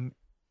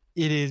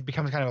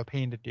 becomes kind of a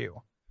pain to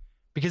do.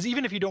 Because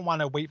even if you don't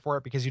want to wait for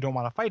it because you don't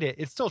want to fight it,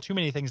 it's still too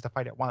many things to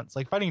fight at once.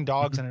 Like fighting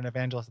dogs and an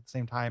evangelist at the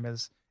same time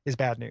is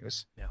bad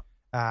news.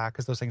 Yeah.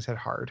 Because those things hit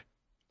hard.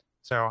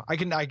 So I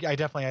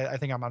definitely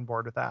think I'm on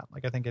board with that.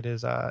 Like I think it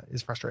is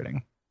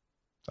frustrating.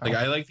 So. Like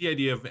I like the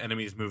idea of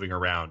enemies moving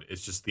around.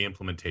 It's just the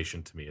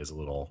implementation to me is a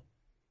little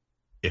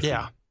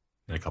iffy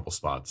in a couple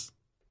spots.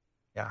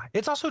 Yeah.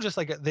 It's also just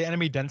like the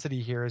enemy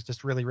density here is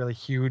just really, really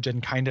huge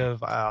and kind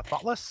of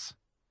thoughtless.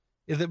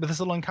 Is it with this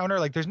little encounter?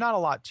 Like there's not a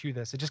lot to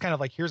this. It's just kind of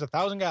like, here's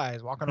 1,000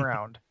 guys walking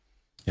around.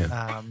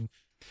 Yeah.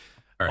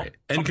 All right.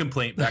 End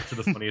complaint. Back to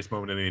the funniest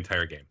moment in the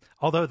entire game.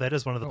 Although that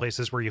is one of the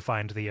places where you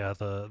find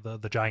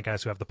the giant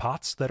guys who have the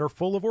pots that are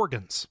full of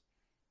organs.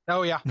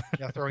 Oh yeah.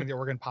 Yeah. Throwing the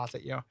organ pots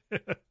at you.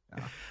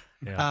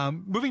 Yeah.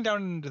 Moving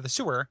down into the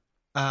sewer,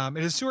 it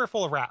is a sewer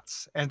full of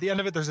rats. And at the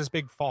end of it, there's this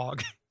big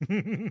fog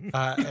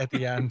at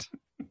the end.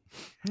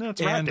 No,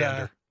 it's rat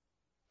dander.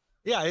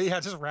 Yeah,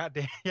 it's just rat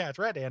dander. Yeah, it's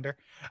rat dander.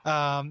 You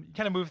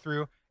kind of move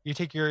through. You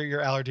take your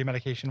allergy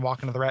medication,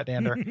 walk into the rat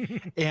dander,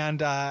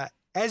 and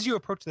as you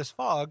approach this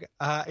fog,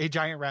 a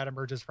giant rat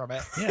emerges from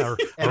it. Yeah,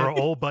 or our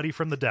old buddy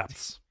from the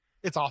depths.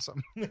 It's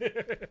awesome.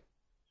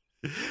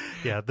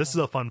 Yeah, this is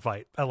a fun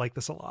fight. I like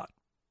this a lot.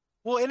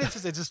 Well, and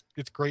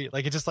it's great.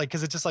 Like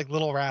because it's just like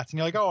little rats, and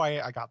you're like, oh,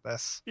 I got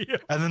this. Yeah.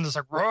 And then just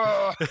like,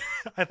 Rah!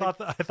 I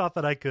thought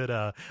that I could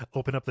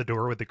open up the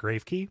door with the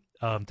grave key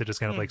to just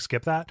kind of like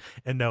skip that,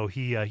 and no,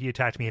 he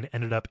attacked me and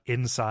ended up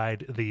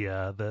inside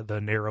the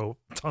narrow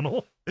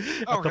tunnel at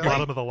the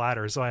bottom of the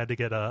ladder, so I had to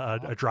get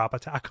a drop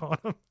attack on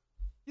him.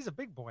 He's a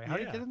big boy. How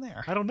did he get in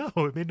there? I don't know.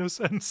 It made no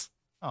sense.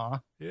 Aw.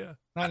 Yeah.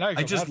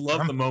 I just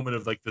love the moment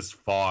of like this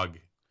fog,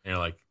 and you're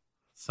like,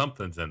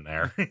 something's in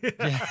there.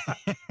 Yeah.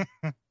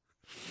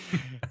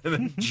 And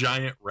then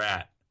giant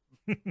rat.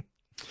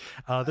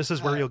 This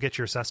is where you'll get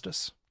your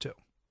cestus too.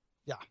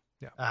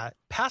 Yeah.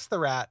 Past the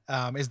rat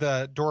is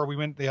the door we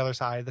went the other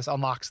side. This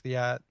unlocks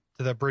to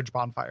the bridge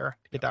bonfire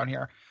to get down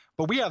here.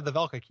 But we have the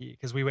Velka key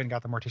because we went and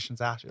got the Mortician's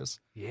ashes.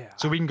 Yeah.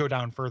 So we can go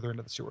down further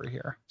into the sewer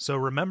here. So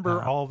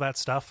remember all that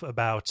stuff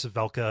about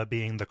Velka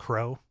being the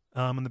crow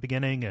in the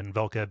beginning, and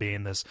Velka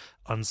being this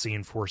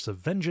unseen force of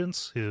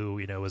vengeance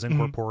who, was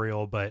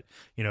incorporeal, but,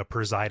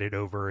 presided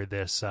over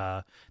this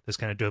this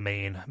kind of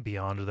domain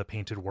beyond the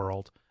painted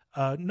world.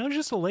 No,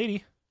 just a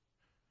lady.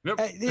 Nope.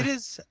 It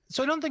is.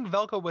 So I don't think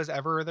Velka was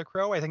ever the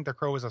crow. I think the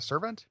crow was a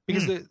servant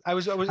because I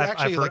was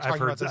actually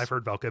talking about this. I've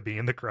heard Velka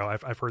being the crow.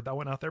 I've heard that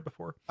one out there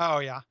before. Oh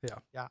yeah.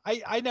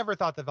 I never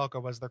thought that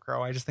Velka was the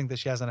crow. I just think that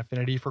she has an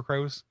affinity for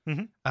crows.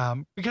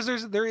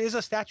 Because there is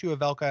a statue of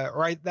Velka,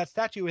 right? That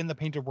statue in the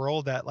painted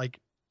world that like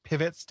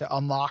pivots to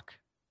unlock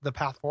the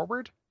path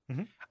forward.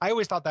 I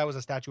always thought that was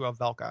a statue of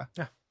Velka.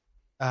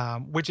 Yeah.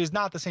 Which is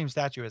not the same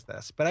statue as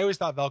this, but I always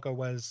thought Velka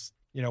was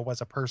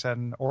a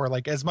person, or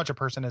like as much a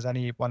person as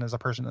anyone is a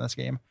person in this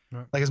game,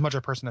 like as much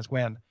a person as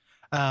Gwen,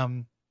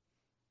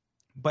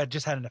 but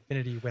just had an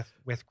affinity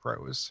with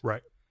crows.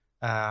 Right.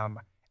 And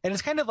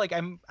it's kind of like,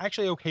 I'm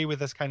actually okay with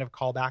this kind of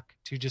callback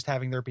to just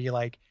having there be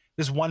like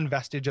this one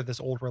vestige of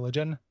this old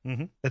religion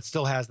that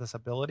still has this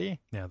ability.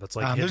 Yeah. That's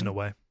like hidden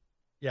away.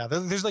 Yeah.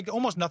 There's like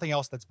almost nothing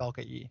else that's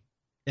Velka-y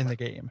in the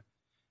game.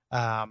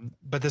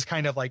 But this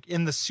kind of like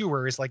in the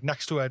sewer is like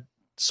next to a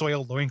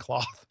soiled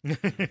loincloth.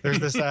 There's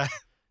this,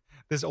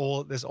 this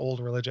old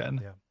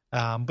religion.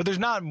 Yeah. But there's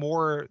not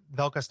more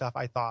Velka stuff,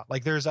 I thought.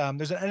 Like there's an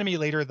enemy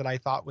later that I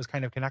thought was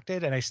kind of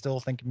connected, and I still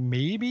think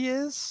maybe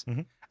is.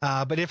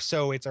 But if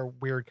so, it's a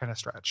weird kind of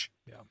stretch.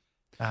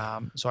 Yeah.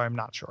 So I'm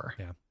not sure.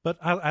 Yeah. But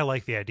I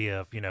like the idea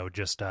of,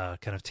 just kind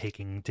of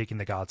taking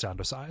the gods down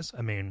to size.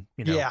 I mean,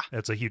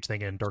 it's a huge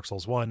thing in Dark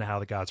Souls 1, how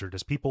the gods are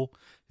just people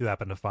who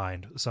happen to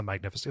find some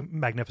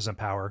magnificent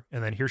power.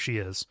 And then here she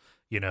is,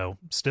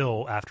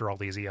 still after all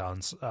these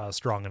eons,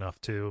 strong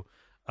enough to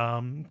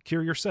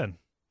cure your sin,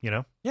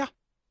 Yeah.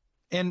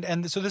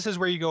 And so this is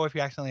where you go if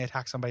you accidentally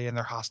attack somebody and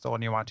they're hostile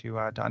and you want to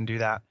undo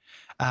that.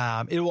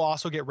 It will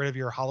also get rid of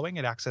your hollowing.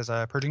 It acts as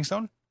a purging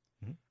stone.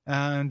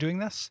 Doing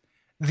this.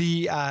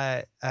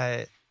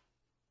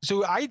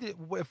 So I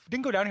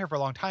didn't go down here for a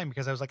long time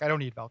because I was like, I don't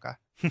need Velka,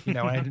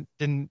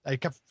 and I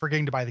kept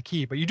forgetting to buy the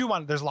key, but you do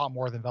there's a lot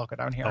more than Velka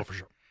down here. Oh, for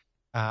sure.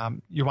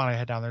 You want to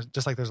head down there,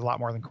 just like there's a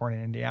lot more than corn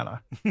in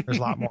Indiana. There's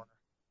a lot more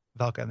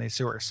Velka in these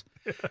sewers.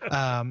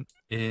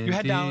 You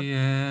head down.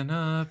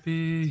 Indiana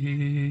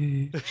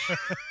Beach.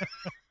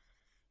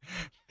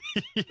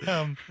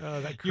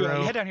 That you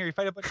crow. head down here, you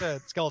fight a bunch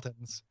of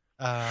skeletons.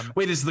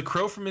 Wait, is the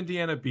crow from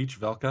Indiana Beach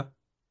Velka?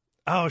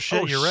 Oh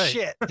shit, you're right.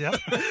 Shit. Yep.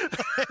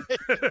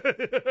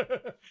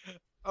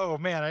 Oh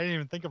man, I didn't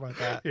even think about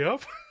that.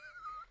 Yep.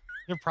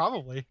 Yeah,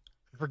 probably.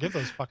 Forgive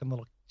those fucking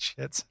little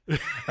shits.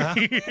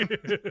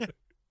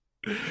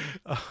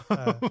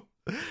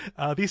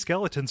 These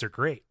skeletons are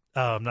great.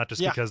 Not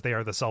just Yeah. because they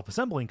are the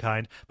self-assembling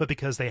kind, but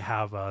because they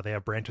have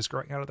branches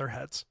growing out of their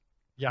heads.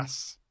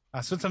 Yes.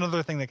 So it's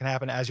another thing that can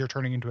happen as you're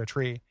turning into a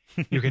tree.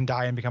 You can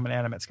die and become an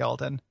animate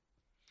skeleton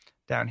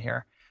down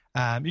here.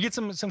 You get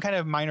some kind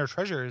of minor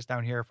treasures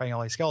down here fighting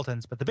all these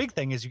skeletons, but the big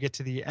thing is you get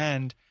to the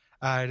end,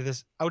 to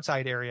this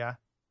outside area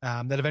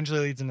that eventually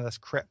leads into this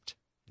crypt.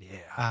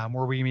 Yeah.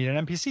 Where we meet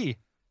an NPC,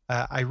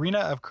 Irina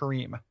of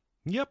Kareem.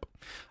 Yep.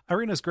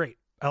 Irina's great.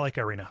 I like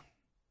Irina.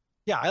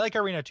 Yeah, I like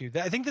Irina too.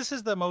 I think this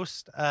is the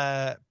most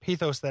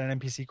pathos that an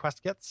NPC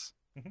quest gets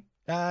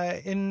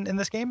in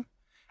this game.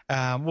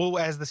 Well,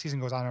 as the season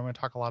goes on, I'm going to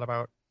talk a lot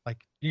about,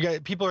 like, you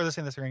guys, people are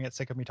listening to this are going to get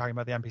sick of me talking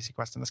about the NPC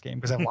quest in this game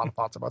because I have a lot of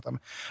thoughts about them.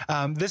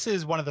 This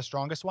is one of the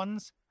strongest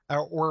ones,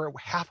 or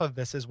half of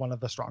this is one of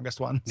the strongest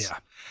ones.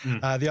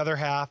 Yeah. The other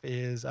half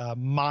is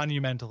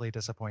monumentally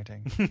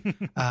disappointing.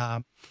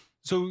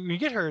 So when you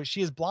get her,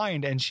 she is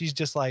blind and she's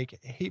just like,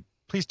 hey,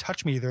 please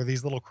touch me. There are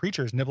these little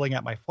creatures nibbling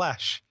at my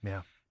flesh.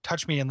 Yeah.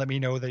 Touch me and let me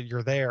know that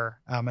you're there,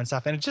 and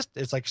stuff. And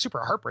it's like super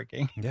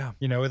heartbreaking. Yeah.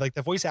 You know, like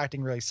the voice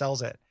acting really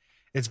sells it.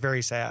 It's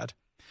very sad.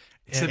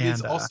 Except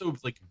it's also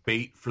like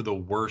bait for the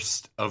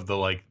worst of the,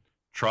 like,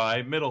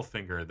 try middle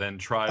finger, then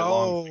try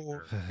long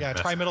finger. Yeah,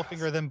 try middle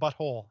finger, then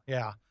butthole.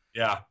 Yeah.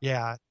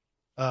 Yeah.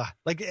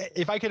 Like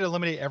if I could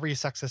eliminate every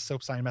sexist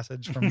soap sign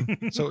message from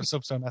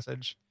soapstone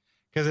message,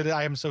 because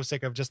I am so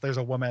sick of just there's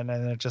a woman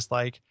and it's just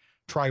like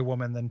try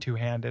woman then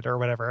two-handed or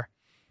whatever.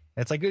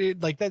 It's like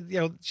that, you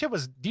know, shit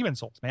was Demon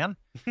Souls, man.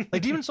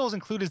 Like Demon Souls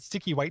included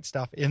sticky white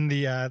stuff in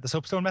the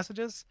soapstone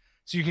messages,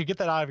 so you could get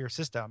that out of your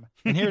system.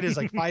 And here it is,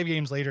 like 5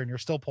 games later, and you're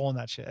still pulling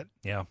that shit.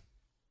 Yeah.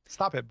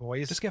 Stop it,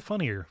 boys. Just get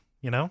funnier,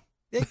 you know?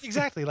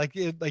 Exactly. Like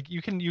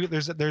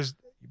there's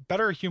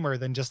better humor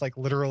than just like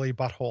literally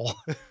butthole.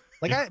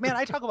 Like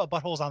I talk about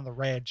buttholes on the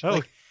reg. Oh.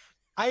 Like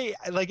I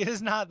like, it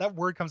is not, that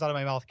word comes out of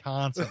my mouth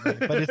constantly,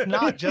 but it's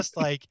not just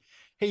like,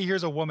 hey,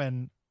 here's a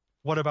woman,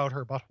 what about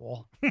her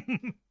butthole?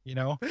 You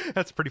know,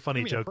 That's a pretty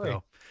funny Give me a joke, break.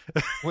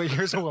 though. Wait,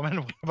 here's a woman,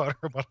 what about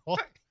her butthole?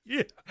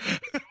 Yeah.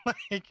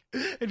 Like,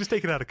 And just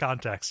take it out of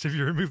context if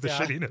you remove the Yeah.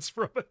 shittiness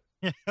from it.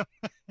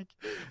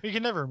 you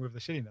can never remove the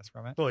shittiness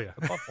from it. Oh, yeah.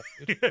 The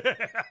butthole, dude.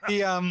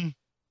 The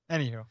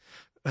anywho,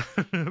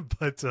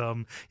 But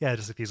yeah,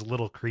 just like these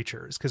little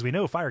creatures, because we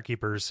know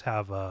firekeepers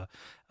have a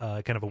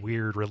kind of a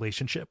weird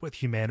relationship with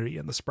humanity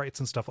and the sprites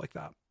and stuff like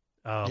that.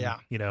 Yeah.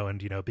 You know,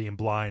 and, you know, being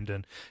blind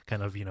and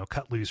kind of, you know,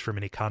 cut loose from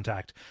any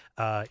contact.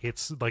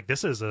 It's like,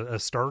 this is a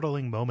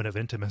startling moment of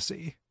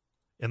intimacy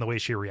in the way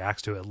she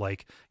reacts to it.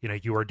 Like, you know,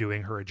 you are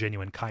doing her a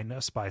genuine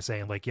kindness by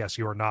saying, like, yes,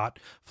 you are not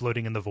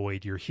floating in the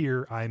void. You're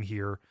here. I'm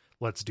here.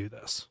 Let's do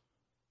this.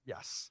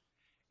 yes,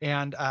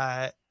 and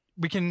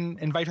we can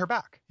invite her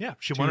back. Yeah.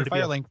 She to wanted to be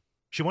Firelink,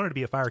 she wanted to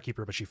be a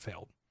firekeeper, but she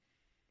failed.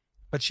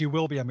 but she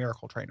will be a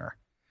miracle trainer.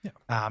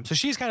 Yeah. So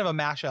she's kind of a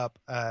mashup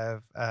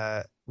of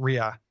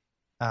Rhea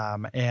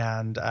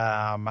and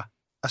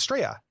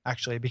Estrella,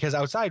 actually, because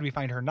outside we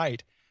find her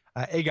knight,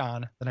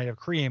 Aegon, the Knight of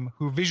Kareem,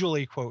 who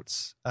visually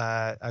quotes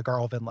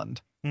Garl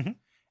Vinland. Mhm.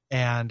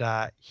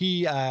 And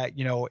he,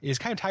 you know, is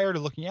kind of tired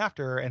of looking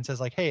after her and says,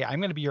 like, hey, I'm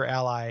going to be your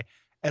ally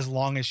as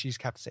long as she's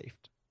kept safe.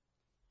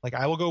 Like,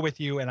 I will go with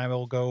you and I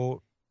will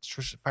go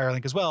to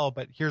Firelink as well,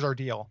 but here's our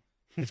deal.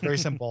 It's very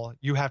simple.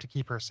 You have to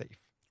keep her safe.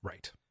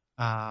 Right.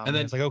 And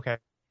then it's like, okay.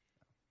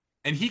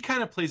 And he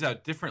kind of plays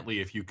out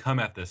differently if you come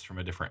at this from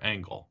a different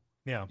angle.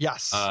 Yeah.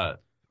 Yes.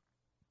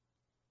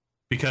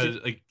 Because,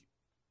 like,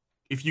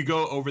 if you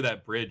go over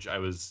that bridge I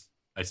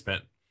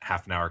spent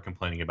half an hour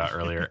complaining about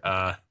earlier,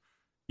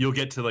 you'll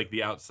get to, like,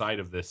 the outside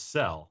of this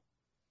cell.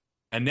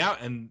 And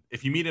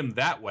if you meet him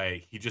that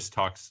way, he just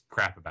talks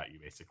crap about you,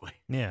 basically.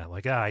 Yeah.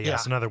 Like, yes, Yeah.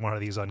 another one of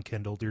these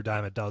unkindled, your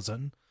dime a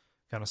dozen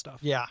kind of stuff.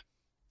 Yeah.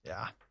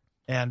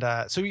 And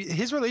so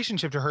his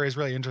relationship to her is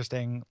really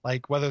interesting,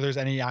 like whether there's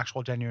any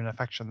actual genuine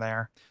affection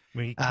there. I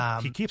mean,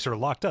 he keeps her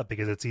locked up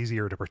because it's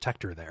easier to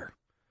protect her there.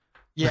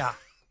 Yeah.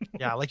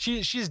 Yeah. Like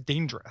she's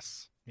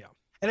dangerous. Yeah.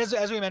 And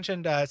as we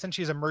mentioned, since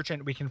she's a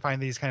merchant, we can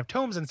find these kind of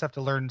tomes and stuff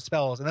to learn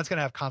spells, and that's going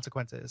to have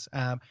consequences.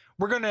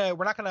 We're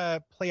not going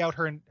to play out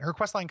her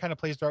quest line kind of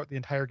plays throughout the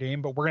entire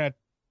game, but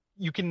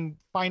you can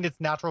find its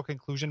natural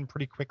conclusion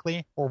pretty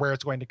quickly or where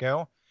it's going to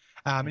go.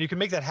 And you can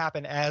make that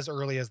happen as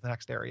early as the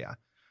next area.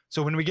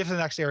 So when we get to the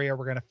next area,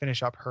 we're going to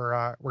finish up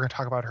her. We're going to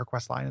talk about her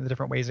quest line and the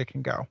different ways it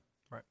can go.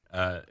 Right.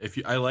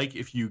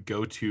 If you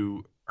go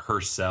to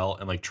her cell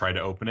and, like, try to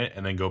open it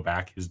and then go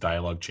back, his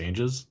dialogue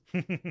changes.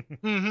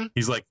 Mm-hmm.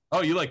 He's like,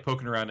 "Oh, you like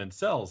poking around in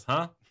cells,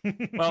 huh?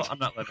 Well, I'm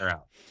not letting her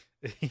out."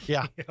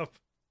 Yeah. Yep.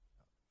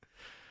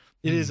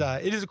 It is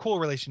a cool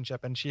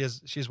relationship, and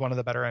she's one of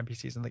the better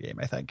NPCs in the game,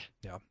 I think.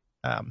 Yeah.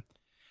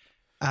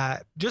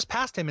 Just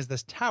past him is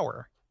this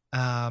tower.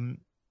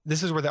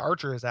 this is where the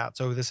archer is at.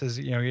 So this is,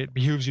 it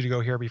behooves you to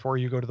go here before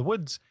you go to the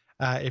woods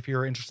if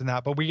you're interested in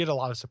that. But we get a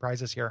lot of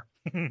surprises here.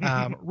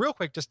 Real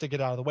quick, just to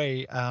get out of the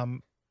way,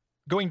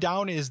 going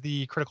down is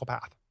the critical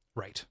path.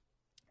 Right.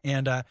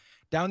 And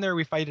down there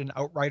we fight an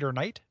Outrider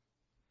Knight,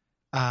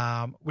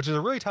 which is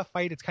a really tough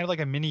fight. It's kind of like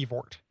a mini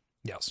Vort.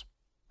 Yes.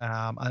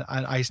 On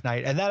Ice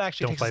Knight. And that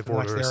actually don't takes fight us to the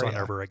next Vorder's area.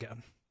 Son ever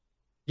again.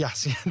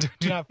 Yes.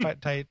 Do not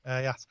fight tight.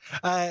 Yes.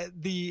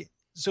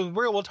 So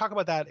we'll talk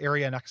about that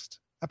area next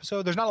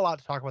episode. There's not a lot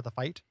to talk about the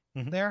fight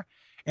there.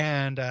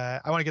 And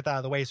I want to get that out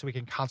of the way so we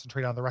can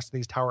concentrate on the rest of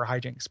these tower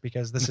hijinks,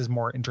 because this is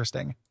more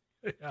interesting.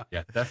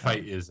 Yeah, that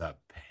fight is a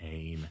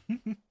pain.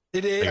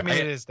 It is. Like,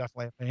 it is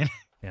definitely a pain.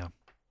 Yeah.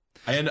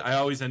 I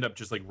always end up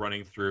just like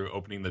running through,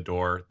 opening the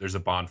door. There's a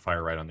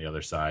bonfire right on the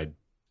other side.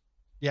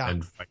 Yeah.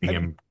 And fighting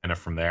him kind of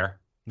from there.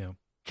 Yeah.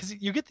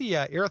 Because you get the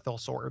Aerithil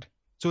sword.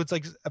 So it's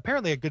like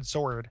apparently a good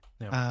sword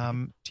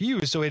to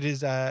use. So it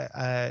is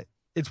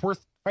it's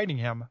worth fighting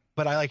him.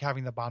 But I like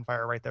having the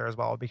bonfire right there as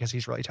well, because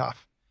he's really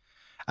tough.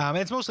 And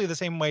it's mostly the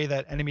same way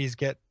that enemies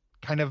get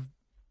kind of,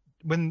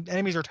 when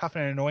enemies are tough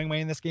in an annoying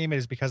way in this game, it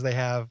is because they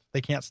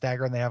can't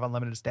stagger and they have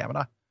unlimited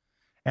stamina.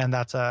 And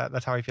that's how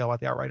I feel about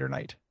the Outrider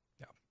Knight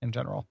in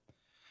general.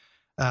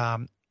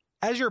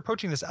 As you're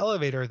approaching this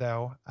elevator,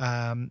 though,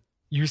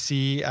 you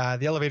see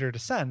the elevator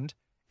descend,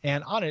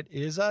 and on it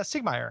is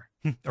Sigmire.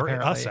 Or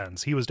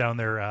Ascends. He was down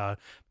there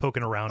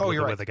poking around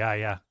with a guy.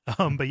 Yeah.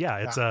 But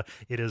yeah,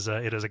 it is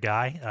a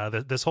guy.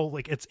 This whole,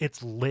 like,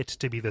 it's lit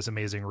to be this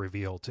amazing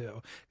reveal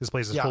too. This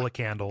place is full of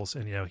candles,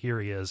 and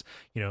here he is,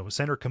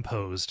 center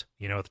composed,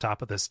 at the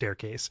top of this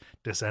staircase,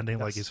 descending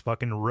like he's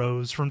fucking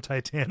Rose from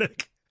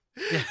Titanic.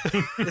 Yeah.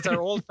 It's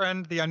our old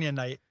friend, the Onion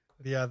Knight,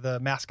 the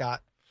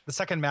mascot, the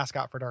second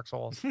mascot for Dark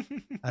Souls.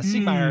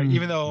 Sigmire,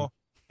 even though,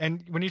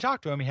 and when you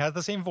talk to him, he has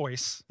the same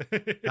voice.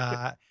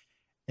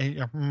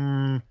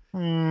 And,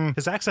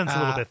 his accent's a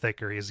little bit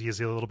thicker. He's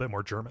a little bit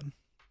more German.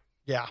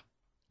 Yeah.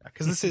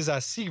 Because this is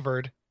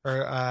Sigvard,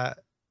 or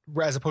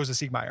as opposed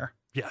to Sigmire.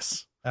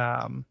 Yes.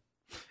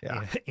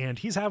 Yeah. And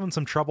he's having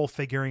some trouble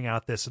figuring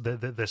out this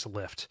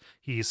lift.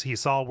 He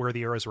saw where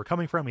the arrows were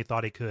coming from. He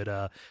thought he could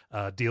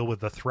deal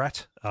with the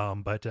threat,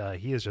 but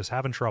he is just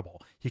having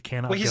trouble. He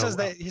cannot. Well, he says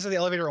the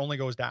elevator only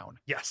goes down.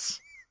 Yes.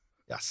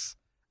 Yes.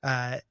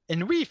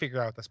 And we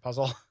figure out this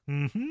puzzle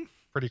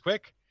pretty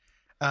quick.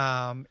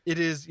 It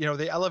is,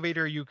 the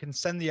elevator, you can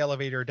send the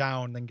elevator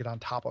down, then get on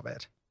top of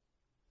it.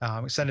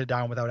 Send it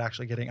down without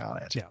actually getting on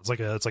it. Yeah, it's like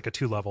a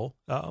 2-level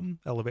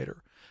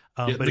elevator.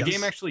 But the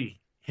game actually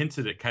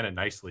hinted it kind of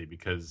nicely,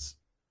 because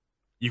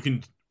you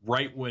can,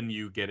 right when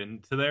you get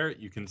into there,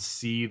 you can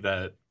see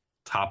the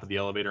top of the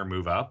elevator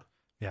move up.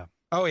 Yeah.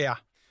 Oh yeah.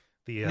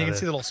 And you can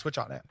see the little switch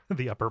on it.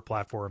 The upper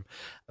platform.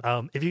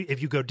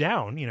 If you go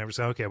down,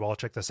 say, okay, well, I'll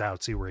check this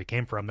out, see where he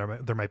came from.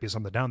 There might be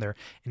something down there,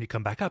 and you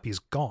come back up, he's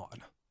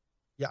gone.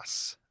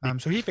 Yes.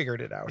 So he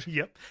figured it out.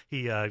 Yep.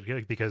 He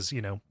because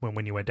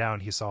when you went down,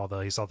 he saw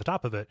the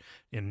top of it,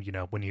 and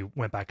when you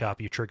went back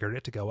up, you triggered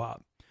it to go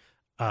up.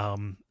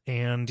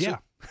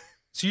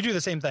 So you do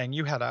the same thing.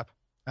 You head up.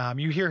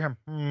 You hear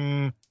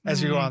him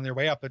as you go on your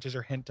way up, which is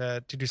your hint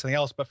to do something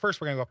else. But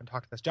first, we're gonna go up and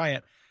talk to this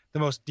giant, the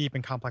most deep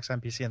and complex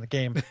NPC in the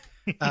game,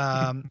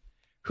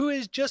 who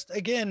is just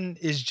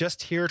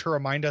here to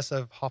remind us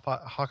of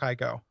Hawkeye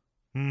Go,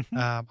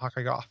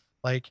 Hawkeye Goff.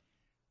 Like,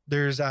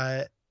 there's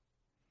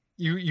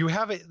you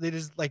have it. It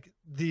is like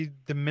the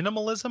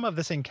minimalism of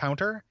this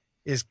encounter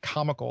is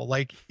comical.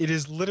 Like, it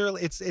is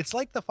literally it's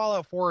like the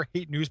Fallout 4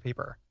 hate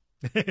newspaper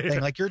thing.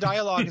 Like, your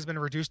dialogue has been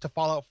reduced to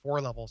Fallout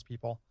 4 levels,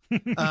 people.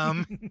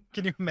 Can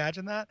you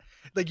imagine that?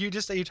 Like, you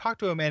talk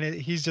to him, and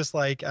he's just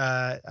like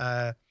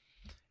I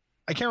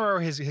can't remember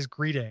his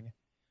greeting,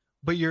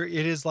 but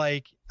it is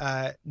like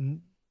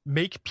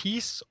make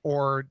peace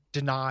or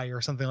deny or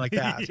something like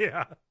that.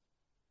 Yeah.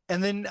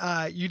 And then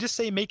you just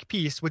say make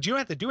peace, which you don't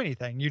have to do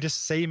anything. You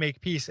just say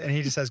make peace, and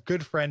he just says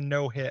good friend,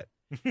 no hit.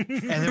 And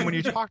then when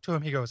you talk to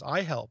him, he goes,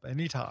 I help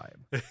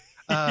anytime.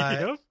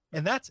 And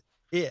that's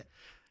it.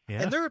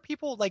 Yeah. And there are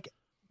people, like,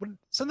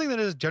 something that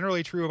is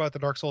generally true about the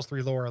Dark Souls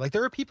 3 lore. Like,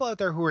 there are people out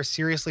there who are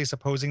seriously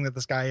supposing that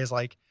this guy is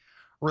like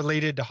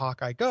related to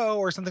Hawkeye Go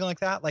or something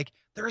like that. Like,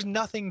 there's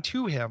nothing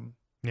to him.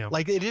 Yeah.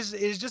 Like, it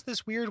is just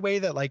this weird way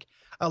that, like,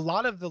 a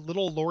lot of the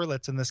little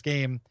lorelets in this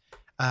game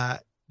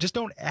just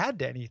don't add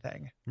to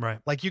anything. Right.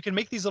 Like, you can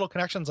make these little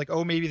connections, like,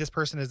 oh, maybe this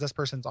person is this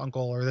person's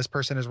uncle, or this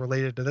person is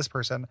related to this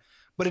person,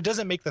 but it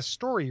doesn't make the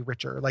story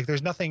richer. Like,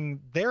 there's nothing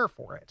there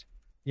for it,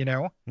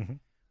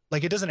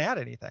 Like, it doesn't add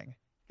anything.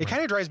 It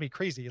kind of drives me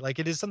crazy. Like,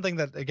 it is something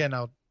that, again,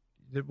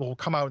 it will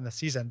come out in the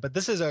season, but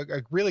this is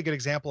a really good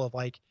example of,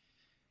 like,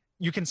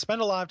 you can spend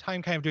a lot of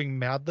time kind of doing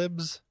Mad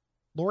Libs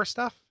lore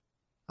stuff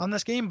on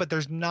this game, but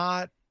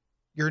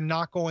you're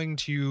not going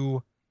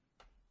to,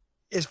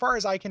 as far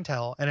as I can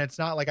tell, and it's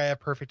not like I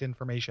have perfect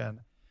information,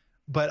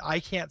 but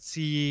I can't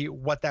see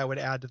what that would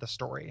add to the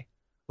story.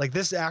 Like,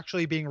 this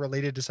actually being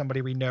related to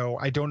somebody we know,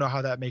 I don't know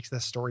how that makes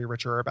this story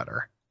richer or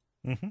better.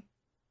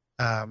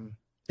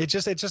 It's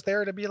just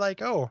there to be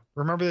like, oh,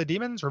 remember the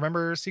demons?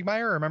 Remember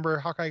Sigmire? Remember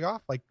Hawkeye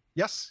Goff? Like,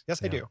 yes,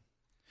 I do.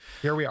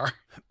 here we are.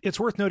 It's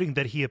worth noting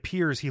that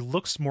he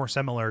looks more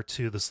similar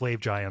to the slave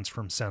giants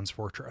from Sen's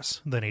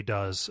Fortress than he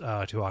does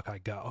to Hawkeye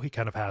Go. He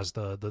kind of has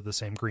the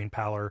same green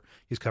pallor.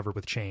 He's covered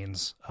with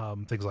chains,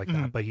 things like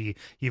that. But he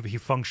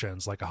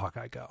functions like a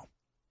Hawkeye Go.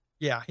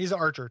 Yeah, he's an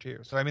archer too.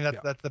 So I mean,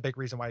 that's the big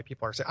reason why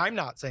people are saying. I'm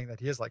not saying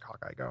that he is like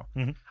Hawkeye Go.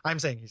 I'm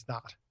saying he's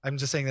not. I'm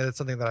just saying that it's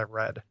something that I've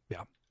read.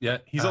 Yeah.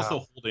 He's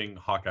also holding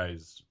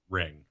Hawkeye's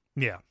ring.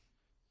 Yeah.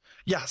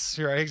 Yes,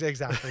 you're right,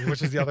 exactly.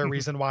 Which is the other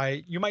reason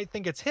why you might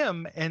think it's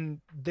him.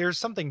 And there's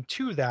something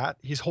to that.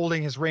 He's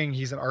holding his ring.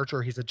 He's an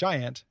archer. He's a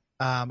giant.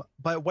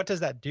 But what does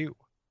that do?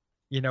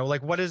 You know,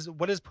 like what is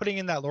putting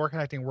in that lore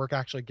connecting work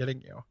actually getting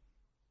you?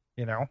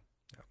 You know,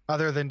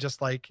 other than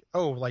just like,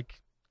 oh,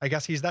 like I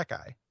guess he's that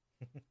guy.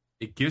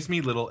 It gives me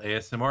little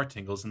ASMR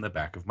tingles in the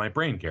back of my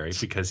brain, Gary,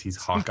 because he's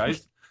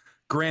Hawkeye's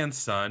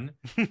grandson.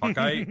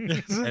 Hawkeye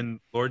and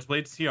Lord's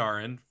Blade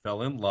Ciaran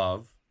fell in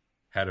love,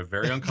 had a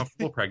very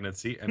uncomfortable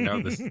pregnancy, and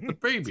now this is the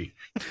baby.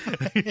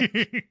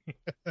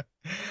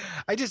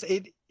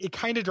 It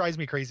kind of drives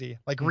me crazy.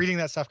 Like reading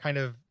that stuff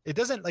it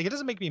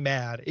doesn't make me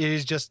mad. It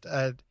is just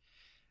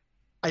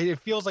it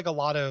feels like a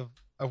lot of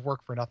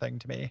work for nothing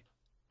to me.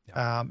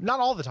 Yeah.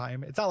 Not all the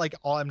time. It's not like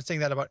I'm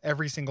saying that about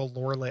every single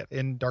lore lit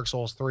in Dark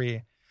Souls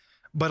 3.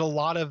 But a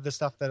lot of the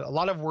stuff a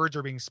lot of words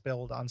are being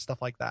spilled on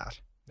stuff like that,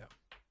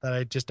 that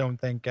I just don't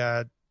think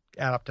add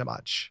up to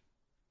much.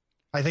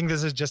 I think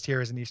this is just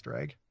here as an Easter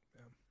egg.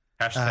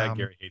 Hashtag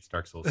Gary hates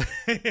Dark Souls.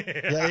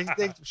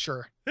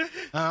 Sure.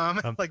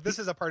 Like this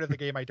is a part of the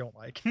game I don't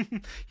like.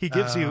 He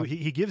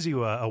gives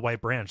you a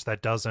white branch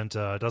that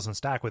doesn't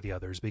stack with the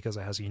others because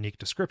it has a unique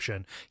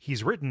description.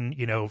 He's written,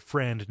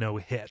 friend no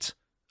hit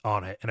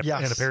on it, and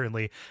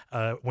apparently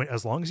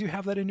as long as you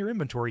have that in your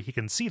inventory, he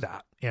can see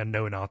that and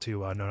know not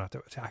to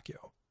attack you.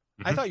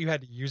 I thought you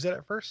had to use it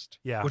at first,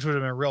 which would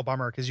have been a real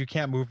bummer because you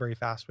can't move very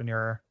fast when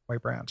you're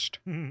white branched.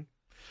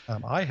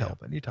 I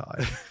help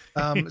anytime.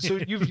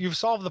 So you've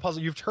solved the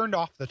puzzle. You've turned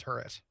off the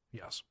turret.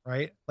 Yes.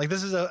 Right. Like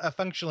this is a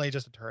functionally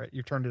just a turret.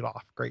 You've turned it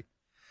off. Great.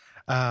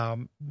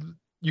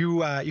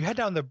 You head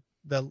down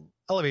the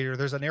elevator.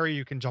 There's an area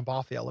you can jump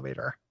off the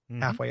elevator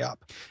halfway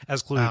up,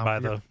 as clued by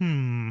the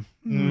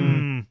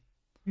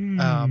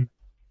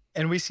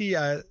and we see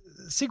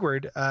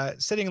Sigurd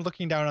sitting and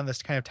looking down on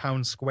this kind of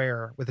town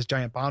square with this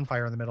giant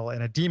bonfire in the middle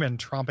and a demon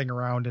tromping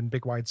around in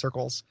big wide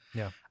circles.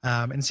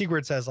 And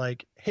Sigurd says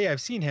like, hey,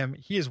 I've seen him.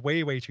 He is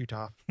way, way too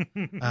tough.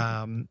 We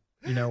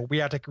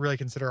have to really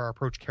consider our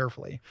approach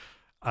carefully.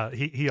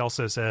 He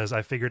also says,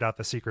 I figured out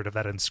the secret of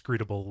that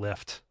inscrutable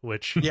lift,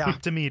 which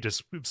to me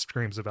just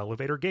screams of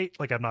elevator gate.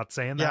 Like, I'm not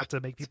saying that to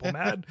make people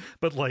mad,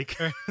 but like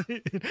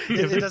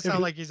it does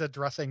sound like he's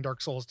addressing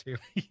Dark Souls 2.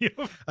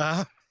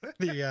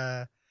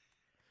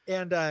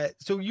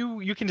 So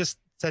you can just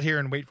sit here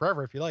and wait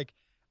forever if you like.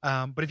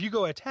 But if you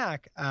go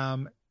attack,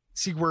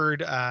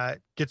 Sigurd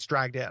gets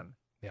dragged in.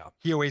 Yeah.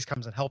 He always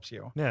comes and helps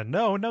you. Yeah.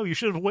 No, you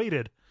should have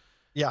waited.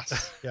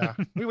 Yes. Yeah.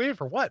 We waited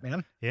for what,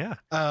 man? Yeah.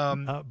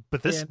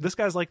 But this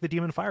guy's like the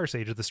demon fire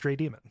sage of the stray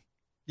demon.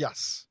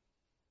 Yes.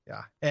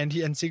 Yeah.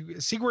 And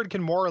Sigurd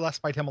can more or less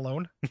fight him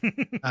alone.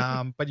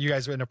 But you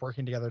guys end up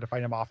working together to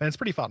fight him off, and it's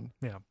pretty fun.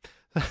 Yeah.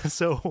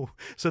 So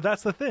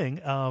that's the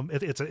thing.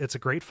 It's a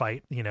great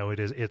fight.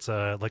 It's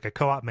like a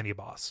co-op mini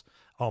boss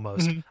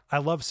almost. I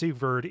love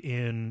Sigurd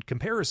in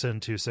comparison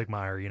to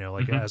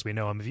Sigmire. As we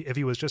know him, if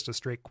he was just a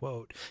straight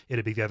quote,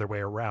 it'd be the other way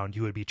around.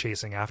 You would be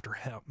chasing after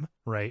him,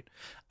 right?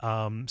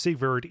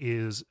 Sigurd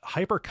is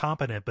hyper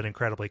competent but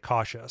incredibly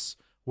cautious,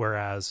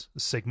 whereas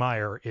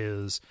Sigmire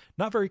is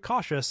not very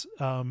cautious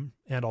and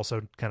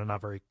also kind of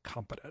not very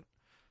competent.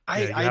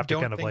 I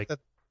don't think that.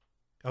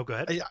 Oh, go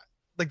ahead.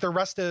 Like the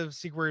rest of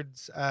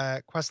Sigurd's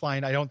quest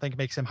line, I don't think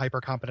makes him hyper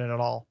competent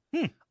at all.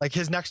 Like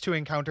his next two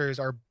encounters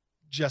are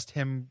just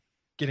him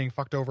getting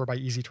fucked over by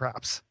easy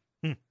traps.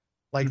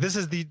 Like this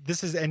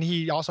is, and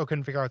he also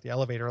couldn't figure out the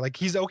elevator. Like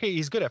he's okay.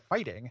 He's good at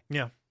fighting.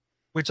 Yeah.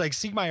 Which like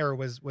Sigmire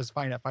was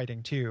fine at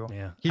fighting too.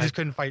 Yeah. He just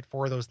couldn't fight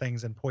for those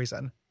things and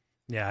poison.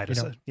 Yeah.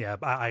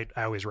 I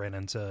always ran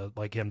into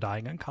like him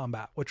dying in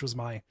combat, which was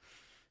my,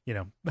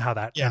 how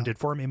that ended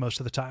for me most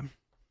of the time.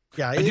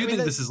 Yeah, I do think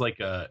this is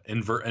like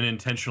an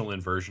intentional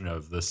inversion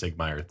of the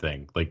Sigmire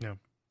thing, like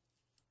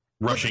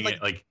rushing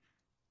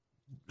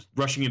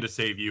in to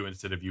save you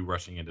instead of you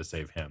rushing in to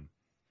save him.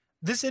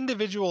 This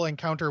individual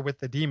encounter with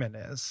the demon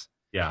is.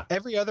 Yeah.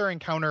 Every other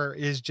encounter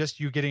is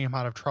just you getting him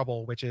out of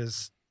trouble, which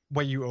is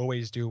what you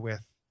always do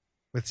with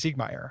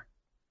Sigmire,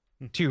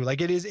 too.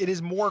 Like it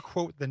is more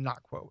quote than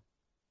not quote.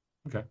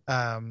 Okay.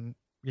 And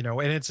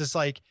it's just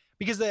like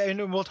because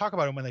and we'll talk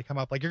about them when they come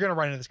up. Like you're going to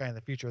run into this guy in the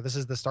future. This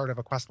is the start of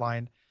a quest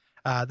line.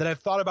 That I've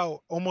thought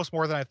about almost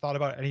more than I've thought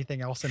about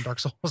anything else in Dark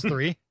Souls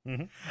 3.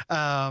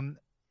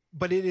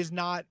 But it is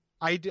not,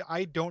 I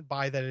don't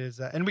buy that it is,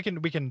 and we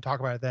can talk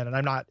about it then. And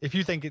I'm not, if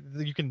you think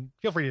you can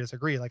feel free to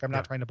disagree. Like I'm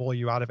not trying to bully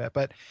you out of it,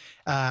 but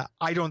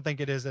I don't think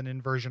it is an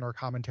inversion or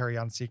commentary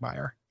on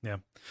Sigmire. Yeah.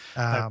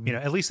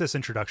 At least this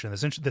introduction,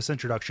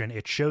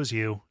 it shows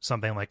you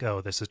something like,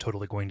 oh, this is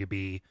totally going to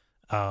be,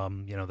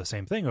 the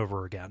same thing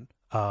over again.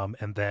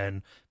 And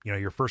then,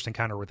 your first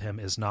encounter with him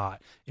is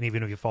not. And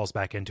even if he falls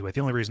back into it,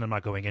 the only reason I'm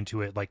not going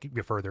into it like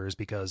further is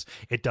because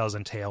it does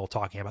entail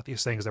talking about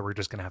these things that we're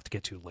just going to have to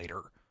get to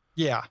later.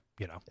 Yeah.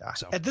 Yeah.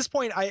 So at this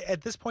point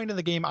in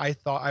the game, I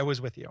thought I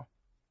was with you.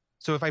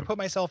 So if I put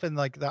myself in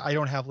like I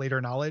don't have later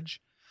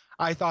knowledge,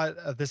 I thought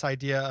of this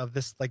idea of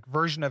this like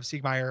version of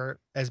Siegmeyer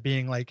as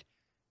being like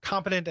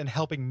competent and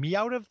helping me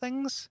out of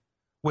things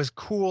was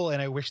cool.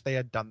 And I wish they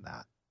had done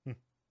that.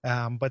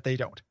 But they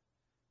don't.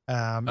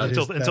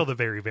 Until the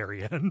very,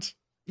 very end.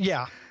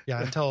 Yeah.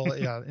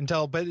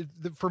 But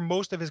for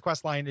most of his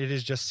quest line, it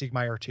is just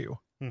Siegmeyer 2.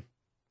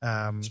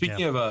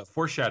 Speaking of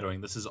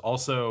foreshadowing, this is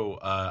also,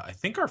 I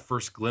think, our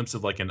first glimpse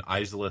of like an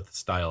Izalith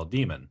style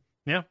demon.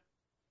 Yeah.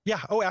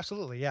 Yeah. Oh,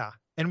 absolutely. Yeah.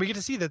 And we get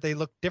to see that they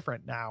look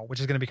different now, which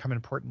is going to become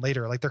important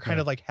later. Like they're kind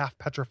of like half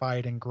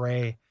petrified and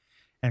gray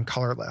and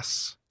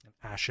colorless. And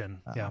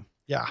ashen.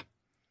 Yeah.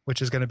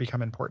 Which is going to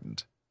become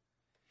important.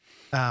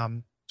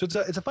 So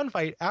it's a fun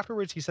fight.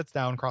 Afterwards, he sits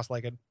down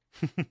cross-legged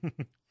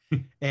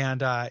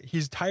and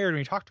he's tired when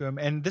you talk to him.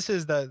 And this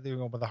is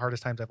one of the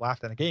hardest times I've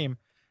laughed in a game.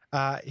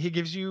 He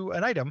gives you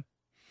an item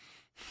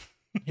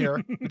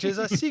here, which is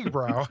a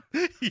Siegbrow.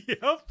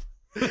 Yep.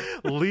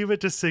 Leave it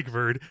to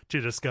Sigvard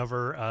to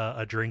discover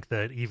a drink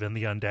that even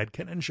the undead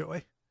can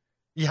enjoy.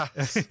 Yeah.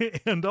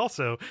 And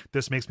also,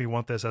 this makes me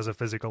want this as a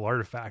physical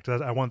artifact.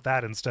 I want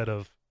that instead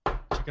of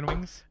chicken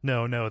wings.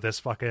 No, this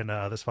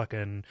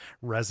fucking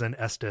resin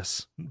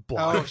estus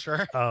block. Oh,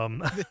 sure.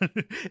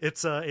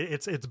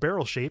 It's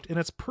barrel shaped and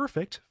it's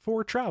perfect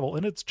for travel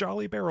in its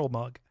jolly barrel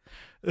mug.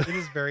 It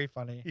is very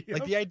funny. Yep.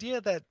 Like the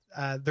idea that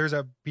there's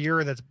a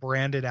beer that's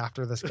branded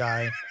after this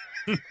guy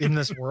in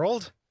this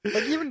world.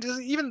 Like even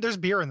there's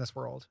beer in this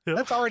world. Yep.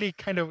 That's already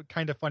kind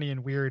of funny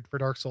and weird for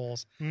Dark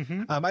Souls.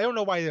 Mm-hmm. I don't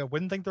know why I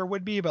wouldn't think there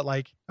would be, but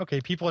like, okay,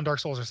 people in Dark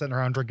Souls are sitting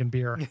around drinking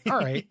beer. All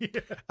right.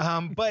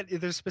 Yeah. But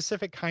there's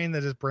specific kind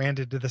that is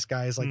branded to this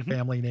guy's like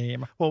family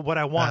name. Well, what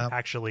I want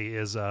actually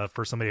is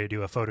for somebody to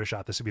do a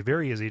Photoshop. This would be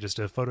very easy, just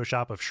a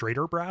Photoshop of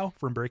Schrader Brow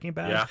from Breaking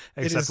Bad,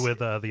 except with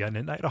the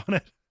Onion Knight on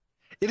it.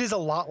 It is a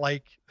lot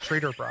like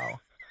Schrader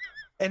Brow,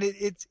 and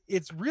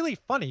it's really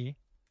funny.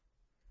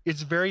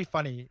 It's very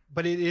funny,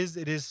 but it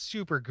is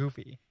super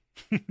goofy.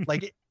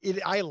 Like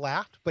I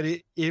laughed, but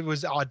it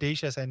was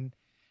audacious, and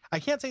I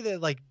can't say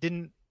that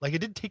it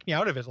did take me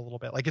out of it a little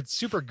bit. Like it's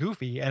super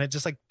goofy, and it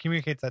just like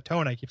communicates that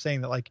tone. I keep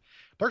saying that like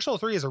Dark Souls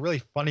 3 is a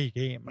really funny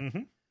game.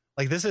 Mm-hmm.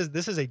 Like this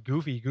is a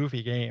goofy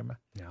game.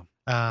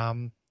 Yeah.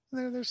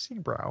 There's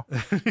Siegbrow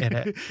in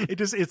it.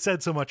 It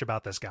said so much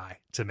about this guy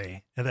to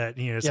me, and that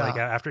it's like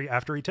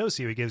after he toasts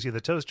you, he gives you the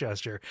toast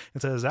gesture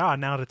and says,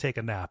 now to take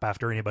a nap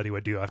after anybody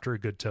would do after a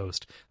good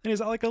toast. And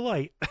he's like a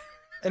light.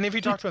 And if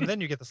you talk to him,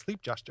 then you get the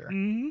sleep gesture,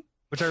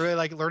 which I really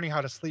like learning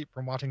how to sleep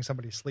from watching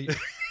somebody sleep.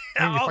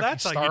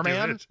 That's how you do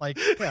it. Like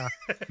yeah,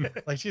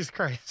 like Jesus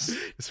Christ,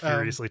 he's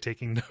furiously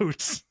taking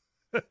notes.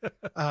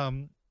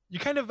 You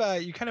kind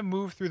of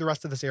move through the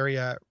rest of this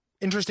area.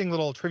 Interesting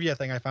little trivia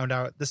thing I found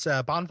out. This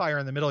bonfire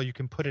in the middle, you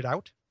can put it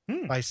out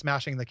by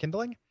smashing the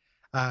kindling.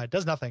 It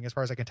does nothing as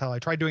far as I can tell. I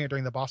tried doing it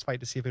during the boss fight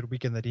to see if it would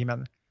weaken the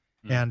demon,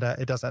 and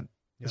it doesn't,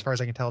 as far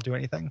as I can tell, do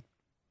anything.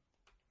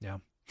 Yeah.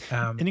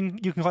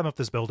 And you can climb up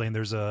this building.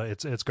 There's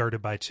it's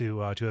guarded by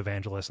two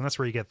evangelists, and that's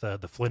where you get the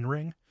Flynn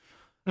ring,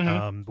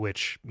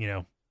 which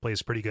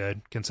plays pretty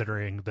good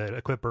considering the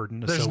equip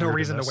burden. There's no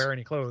reason to wear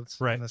any clothes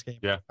in this game,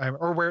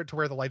 or wear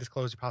the lightest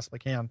clothes you possibly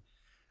can.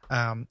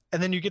 And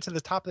then you get to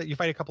the top that you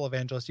fight a couple of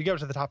evangelists. You get up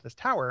to the top of this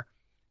tower,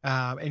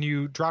 and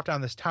you drop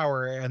down this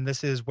tower, and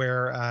this is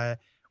where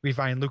we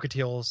find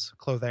Lucatiel's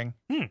clothing,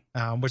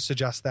 which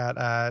suggests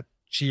that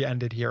she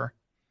ended here,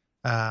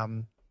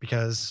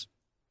 because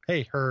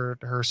hey,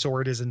 her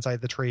sword is inside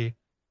the tree,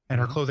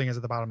 and her clothing is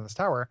at the bottom of this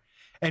tower.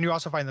 And you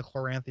also find the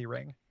Chloranthy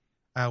ring,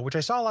 which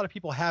I saw a lot of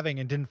people having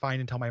and didn't find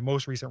until my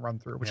most recent run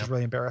through, which is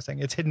really embarrassing.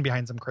 It's hidden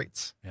behind some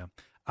crates. Yeah,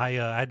 I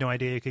had no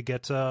idea you could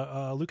get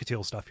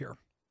Lucatiel stuff here.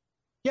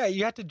 Yeah,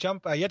 you have to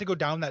jump. You have to go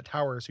down that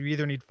tower. So you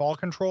either need fall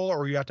control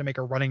or you have to make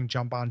a running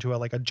jump onto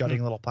a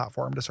jutting little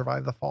platform to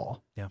survive the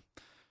fall. Yeah.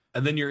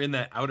 And then you're in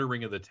that outer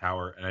ring of the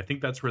tower, and I think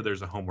that's where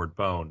there's a homeward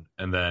bone.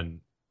 And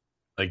then,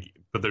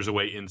 but there's a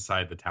way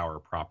inside the tower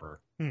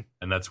proper,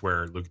 and that's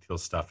where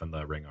Lucatiel's stuff and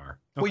the ring are.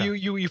 Okay. Well,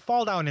 you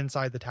fall down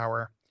inside the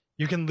tower.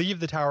 You can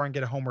leave the tower and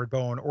get a homeward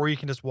bone, or you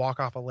can just walk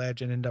off a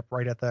ledge and end up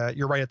right at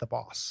the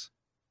boss,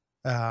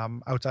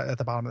 outside at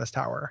the bottom of this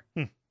tower.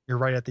 You're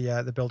right at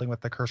the building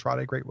with the curse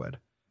rotted greatwood.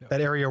 Yep.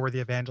 That area where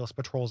the evangelist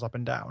patrols up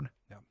and down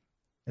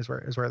is where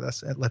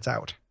it lets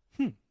out.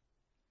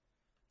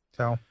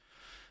 So,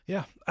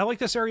 yeah, I like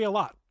this area a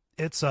lot.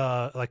 It's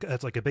like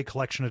a big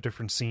collection of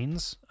different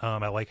scenes.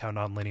 I like how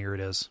non-linear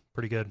it is.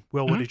 Pretty good.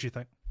 Will, what did you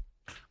think?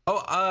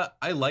 Oh,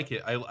 I like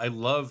it. I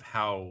love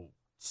how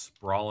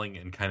sprawling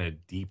and kind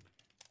of deep.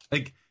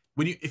 Like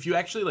if you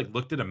actually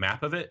looked at a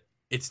map of it,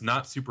 it's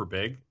not super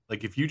big.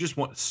 Like if you just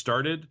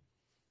started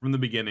from the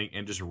beginning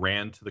and just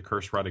ran to the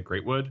curse rotted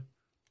greatwood,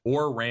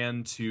 or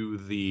ran to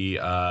the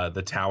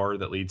tower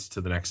that leads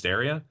to the next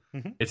area,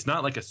 it's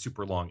not like a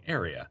super long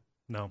area.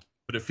 No,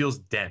 but it feels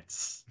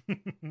dense.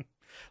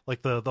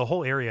 like the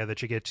whole area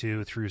that you get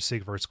to through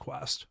Sigvard's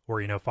quest,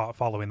 or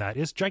following that,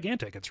 is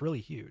gigantic. It's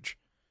really huge.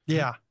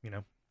 Yeah,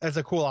 As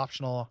a cool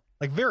optional,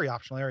 like very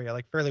optional area,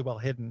 like fairly well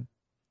hidden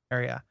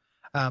area.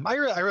 I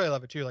really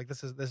love it too. Like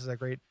this is a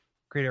great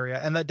area,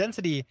 and the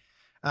density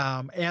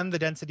of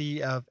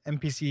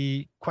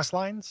NPC quest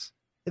lines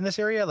in this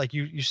area. Like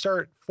you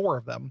start 4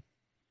 of them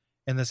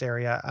in this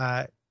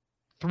area,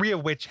 3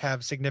 of which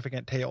have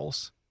significant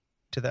tails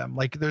to them.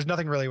 Like there's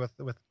nothing really with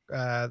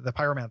the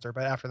pyromancer,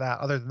 but after that,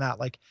 other than that,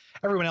 like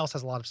everyone else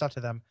has a lot of stuff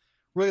to them.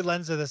 Really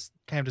lends to this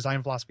kind of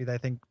design philosophy that I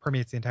think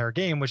permeates the entire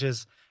game, which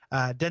is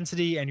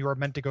density, and you are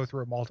meant to go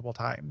through it multiple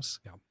times.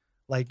 Yeah.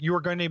 Like you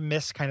are going to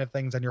miss kind of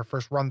things on your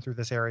first run through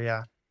this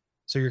area,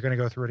 so you're going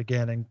to go through it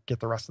again and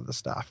get the rest of the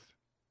stuff.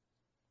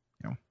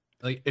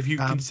 Like if you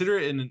consider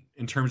it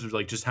in terms of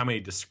like just how many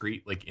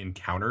discrete like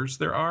encounters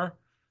there are,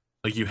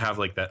 like you have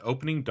like that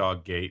opening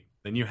dog gate,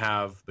 then you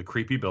have the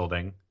creepy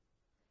building,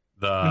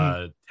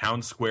 the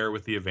town square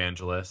with the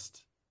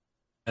evangelist,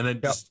 and then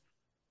just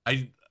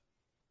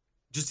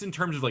in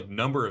terms of like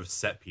number of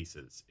set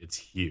pieces, it's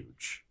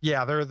huge.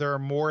 Yeah, there are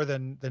more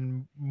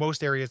than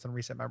most areas in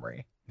recent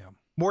memory. Yeah,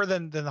 more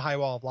than the High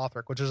Wall of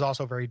Lothric, which is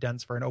also very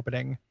dense for an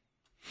opening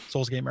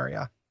Souls game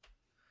area.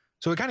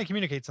 So it kind of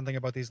communicates something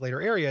about these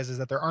later areas, is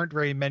that there aren't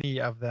very many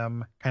of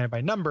them kind of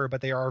by number, but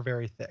they are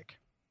very thick,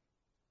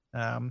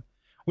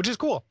 which is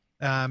cool.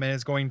 And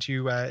it's going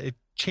to it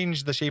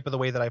change the shape of the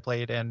way that I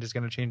played, and is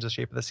going to change the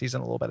shape of the season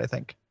a little bit, I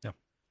think. Yeah.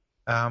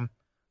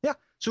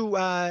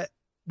 So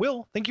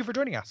Will, thank you for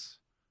joining us.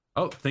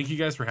 Oh, thank you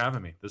guys for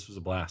having me. This was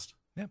a blast.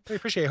 Yeah, I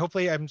appreciate it.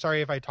 Hopefully, I'm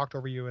sorry if I talked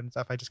over you and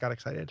stuff. I just got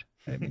excited.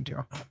 I didn't mean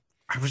to.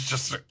 I'm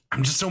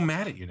just so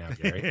mad at you now,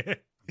 Gary.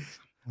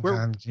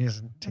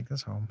 Jeez, take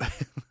this home.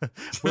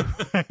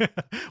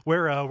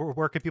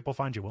 Where can people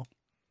find you, Will?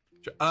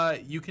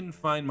 You can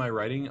find my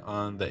writing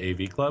on the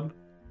AV Club,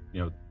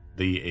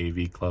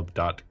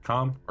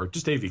 theavclub.com, or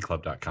just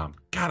avclub.com.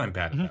 God, I'm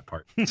bad at that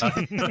part.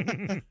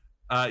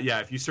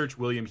 If you search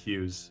William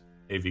Hughes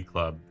AV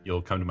Club,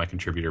 you'll come to my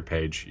contributor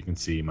page. You can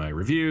see my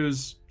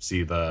reviews,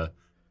 see the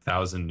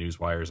 1,000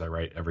 newswires I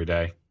write every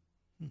day,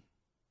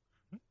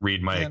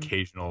 read my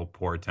occasional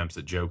poor attempts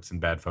at jokes and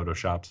bad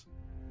photoshops.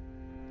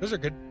 Those are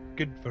good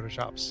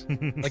photoshops.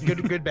 Like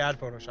good bad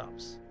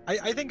photoshops.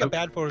 I think a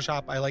bad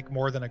Photoshop I like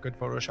more than a good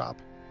Photoshop.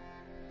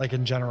 Like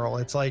in general,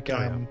 it's like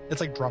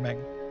it's like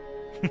drumming.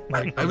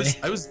 Like,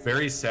 I was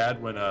very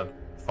sad when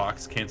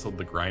Fox canceled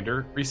the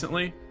Grinder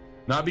recently.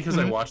 Not because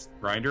I watched the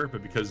Grinder,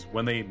 but because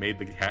when they made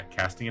the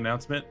casting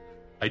announcement,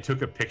 I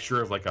took a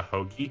picture of like a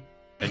hoagie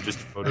and just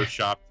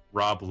photoshopped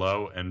Rob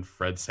Lowe and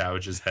Fred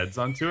Savage's heads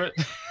onto it.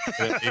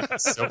 And it made me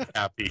so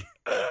happy.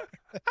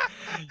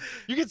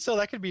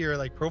 That could be your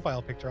like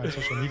profile picture on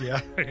social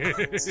media.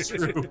 It's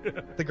true.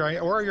 The grind,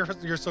 or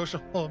your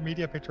social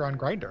media picture on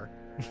Grindr.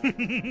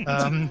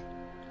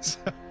 So,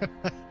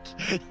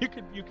 you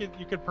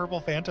could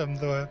Purple Phantom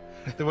the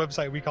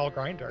website we call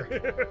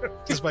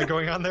Grindr just by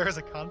going on there as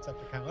a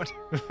concept account.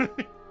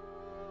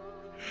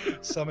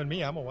 Summon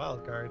me, I'm a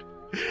wild card.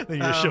 Then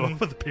you just show up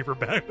with a paper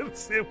bag with a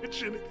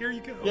sandwich in it. Here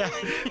you go. Yeah,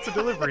 it's a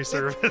delivery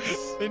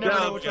service. They never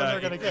know which one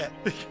they're gonna get.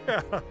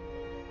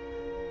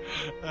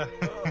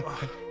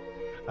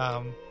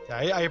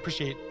 I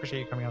appreciate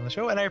you coming on the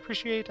show, and I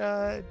appreciate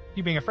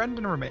you being a friend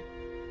and a roommate.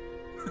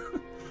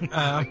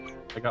 I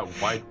got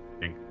wide.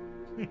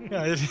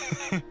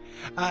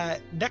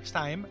 Next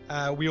time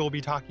we will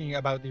be talking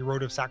about the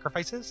Road of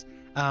Sacrifices.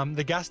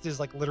 The guest is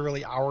like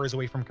literally hours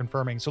away from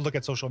confirming, so look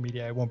at social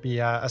media. It won't be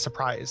a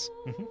surprise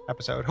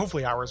episode.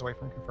 Hopefully hours away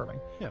from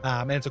confirming.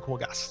 And it's a cool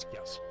guest.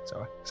 Yes,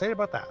 so excited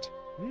about that.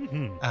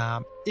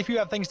 If you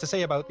have things to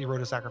say about the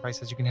Road of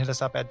Sacrifices, you can hit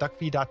us up at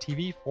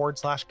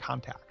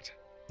duckfeed.tv/contact.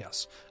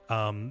 Yes.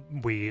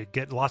 We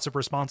get lots of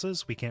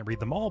responses. We can't read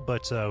them all,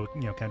 but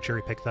kind of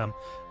cherry pick them.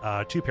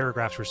 2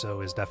 paragraphs or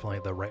so is definitely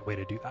the right way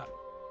to do that.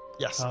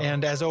 Yes.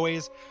 And as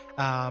always,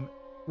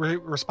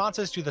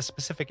 responses to the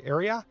specific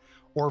area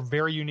or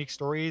very unique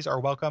stories are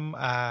welcome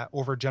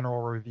over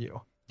general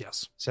review.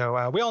 Yes.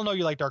 So we all know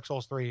you like Dark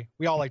Souls 3.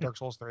 We all like Dark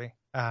Souls 3.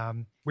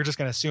 We're just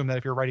going to assume that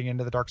if you're writing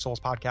into the Dark Souls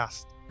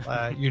podcast,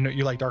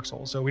 you like Dark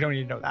Souls. So we don't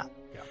need to know that.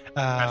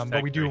 Yeah.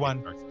 But we do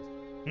want...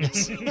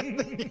 Yes.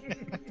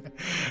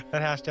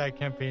 That hashtag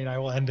campaign, I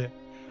will end it.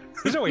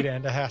 There's no way to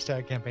end a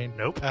hashtag campaign.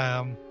 Nope.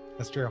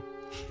 That's true.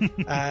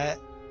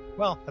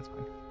 Well, that's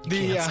fine.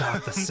 You can't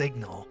stop the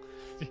signal.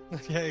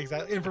 Yeah,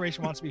 exactly.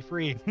 Information wants to be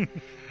free.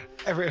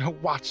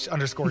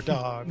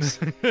 Watch_dogs.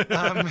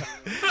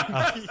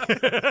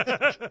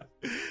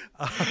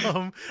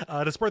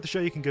 To support the show,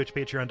 you can go to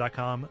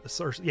patreon.com.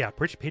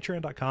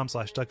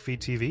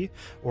 Patreon.com/DuckFeedTV,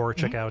 or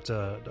check out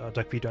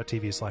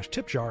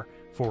duckfeed.tv/tipjar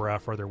for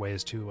further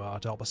ways to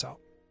help us out.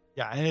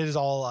 Yeah, and it is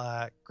all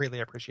greatly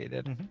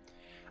appreciated.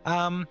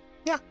 So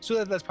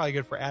that's probably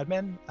good for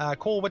admin.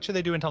 Cole, what should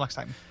they do until next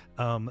time?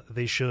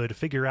 They should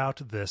figure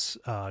out this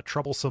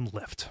troublesome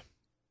lift.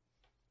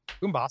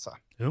 Umbasa.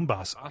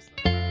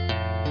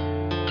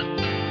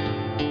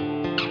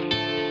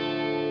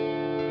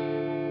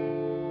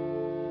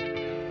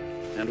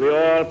 And we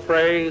all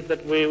pray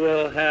that we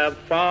will have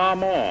far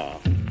more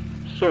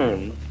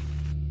soon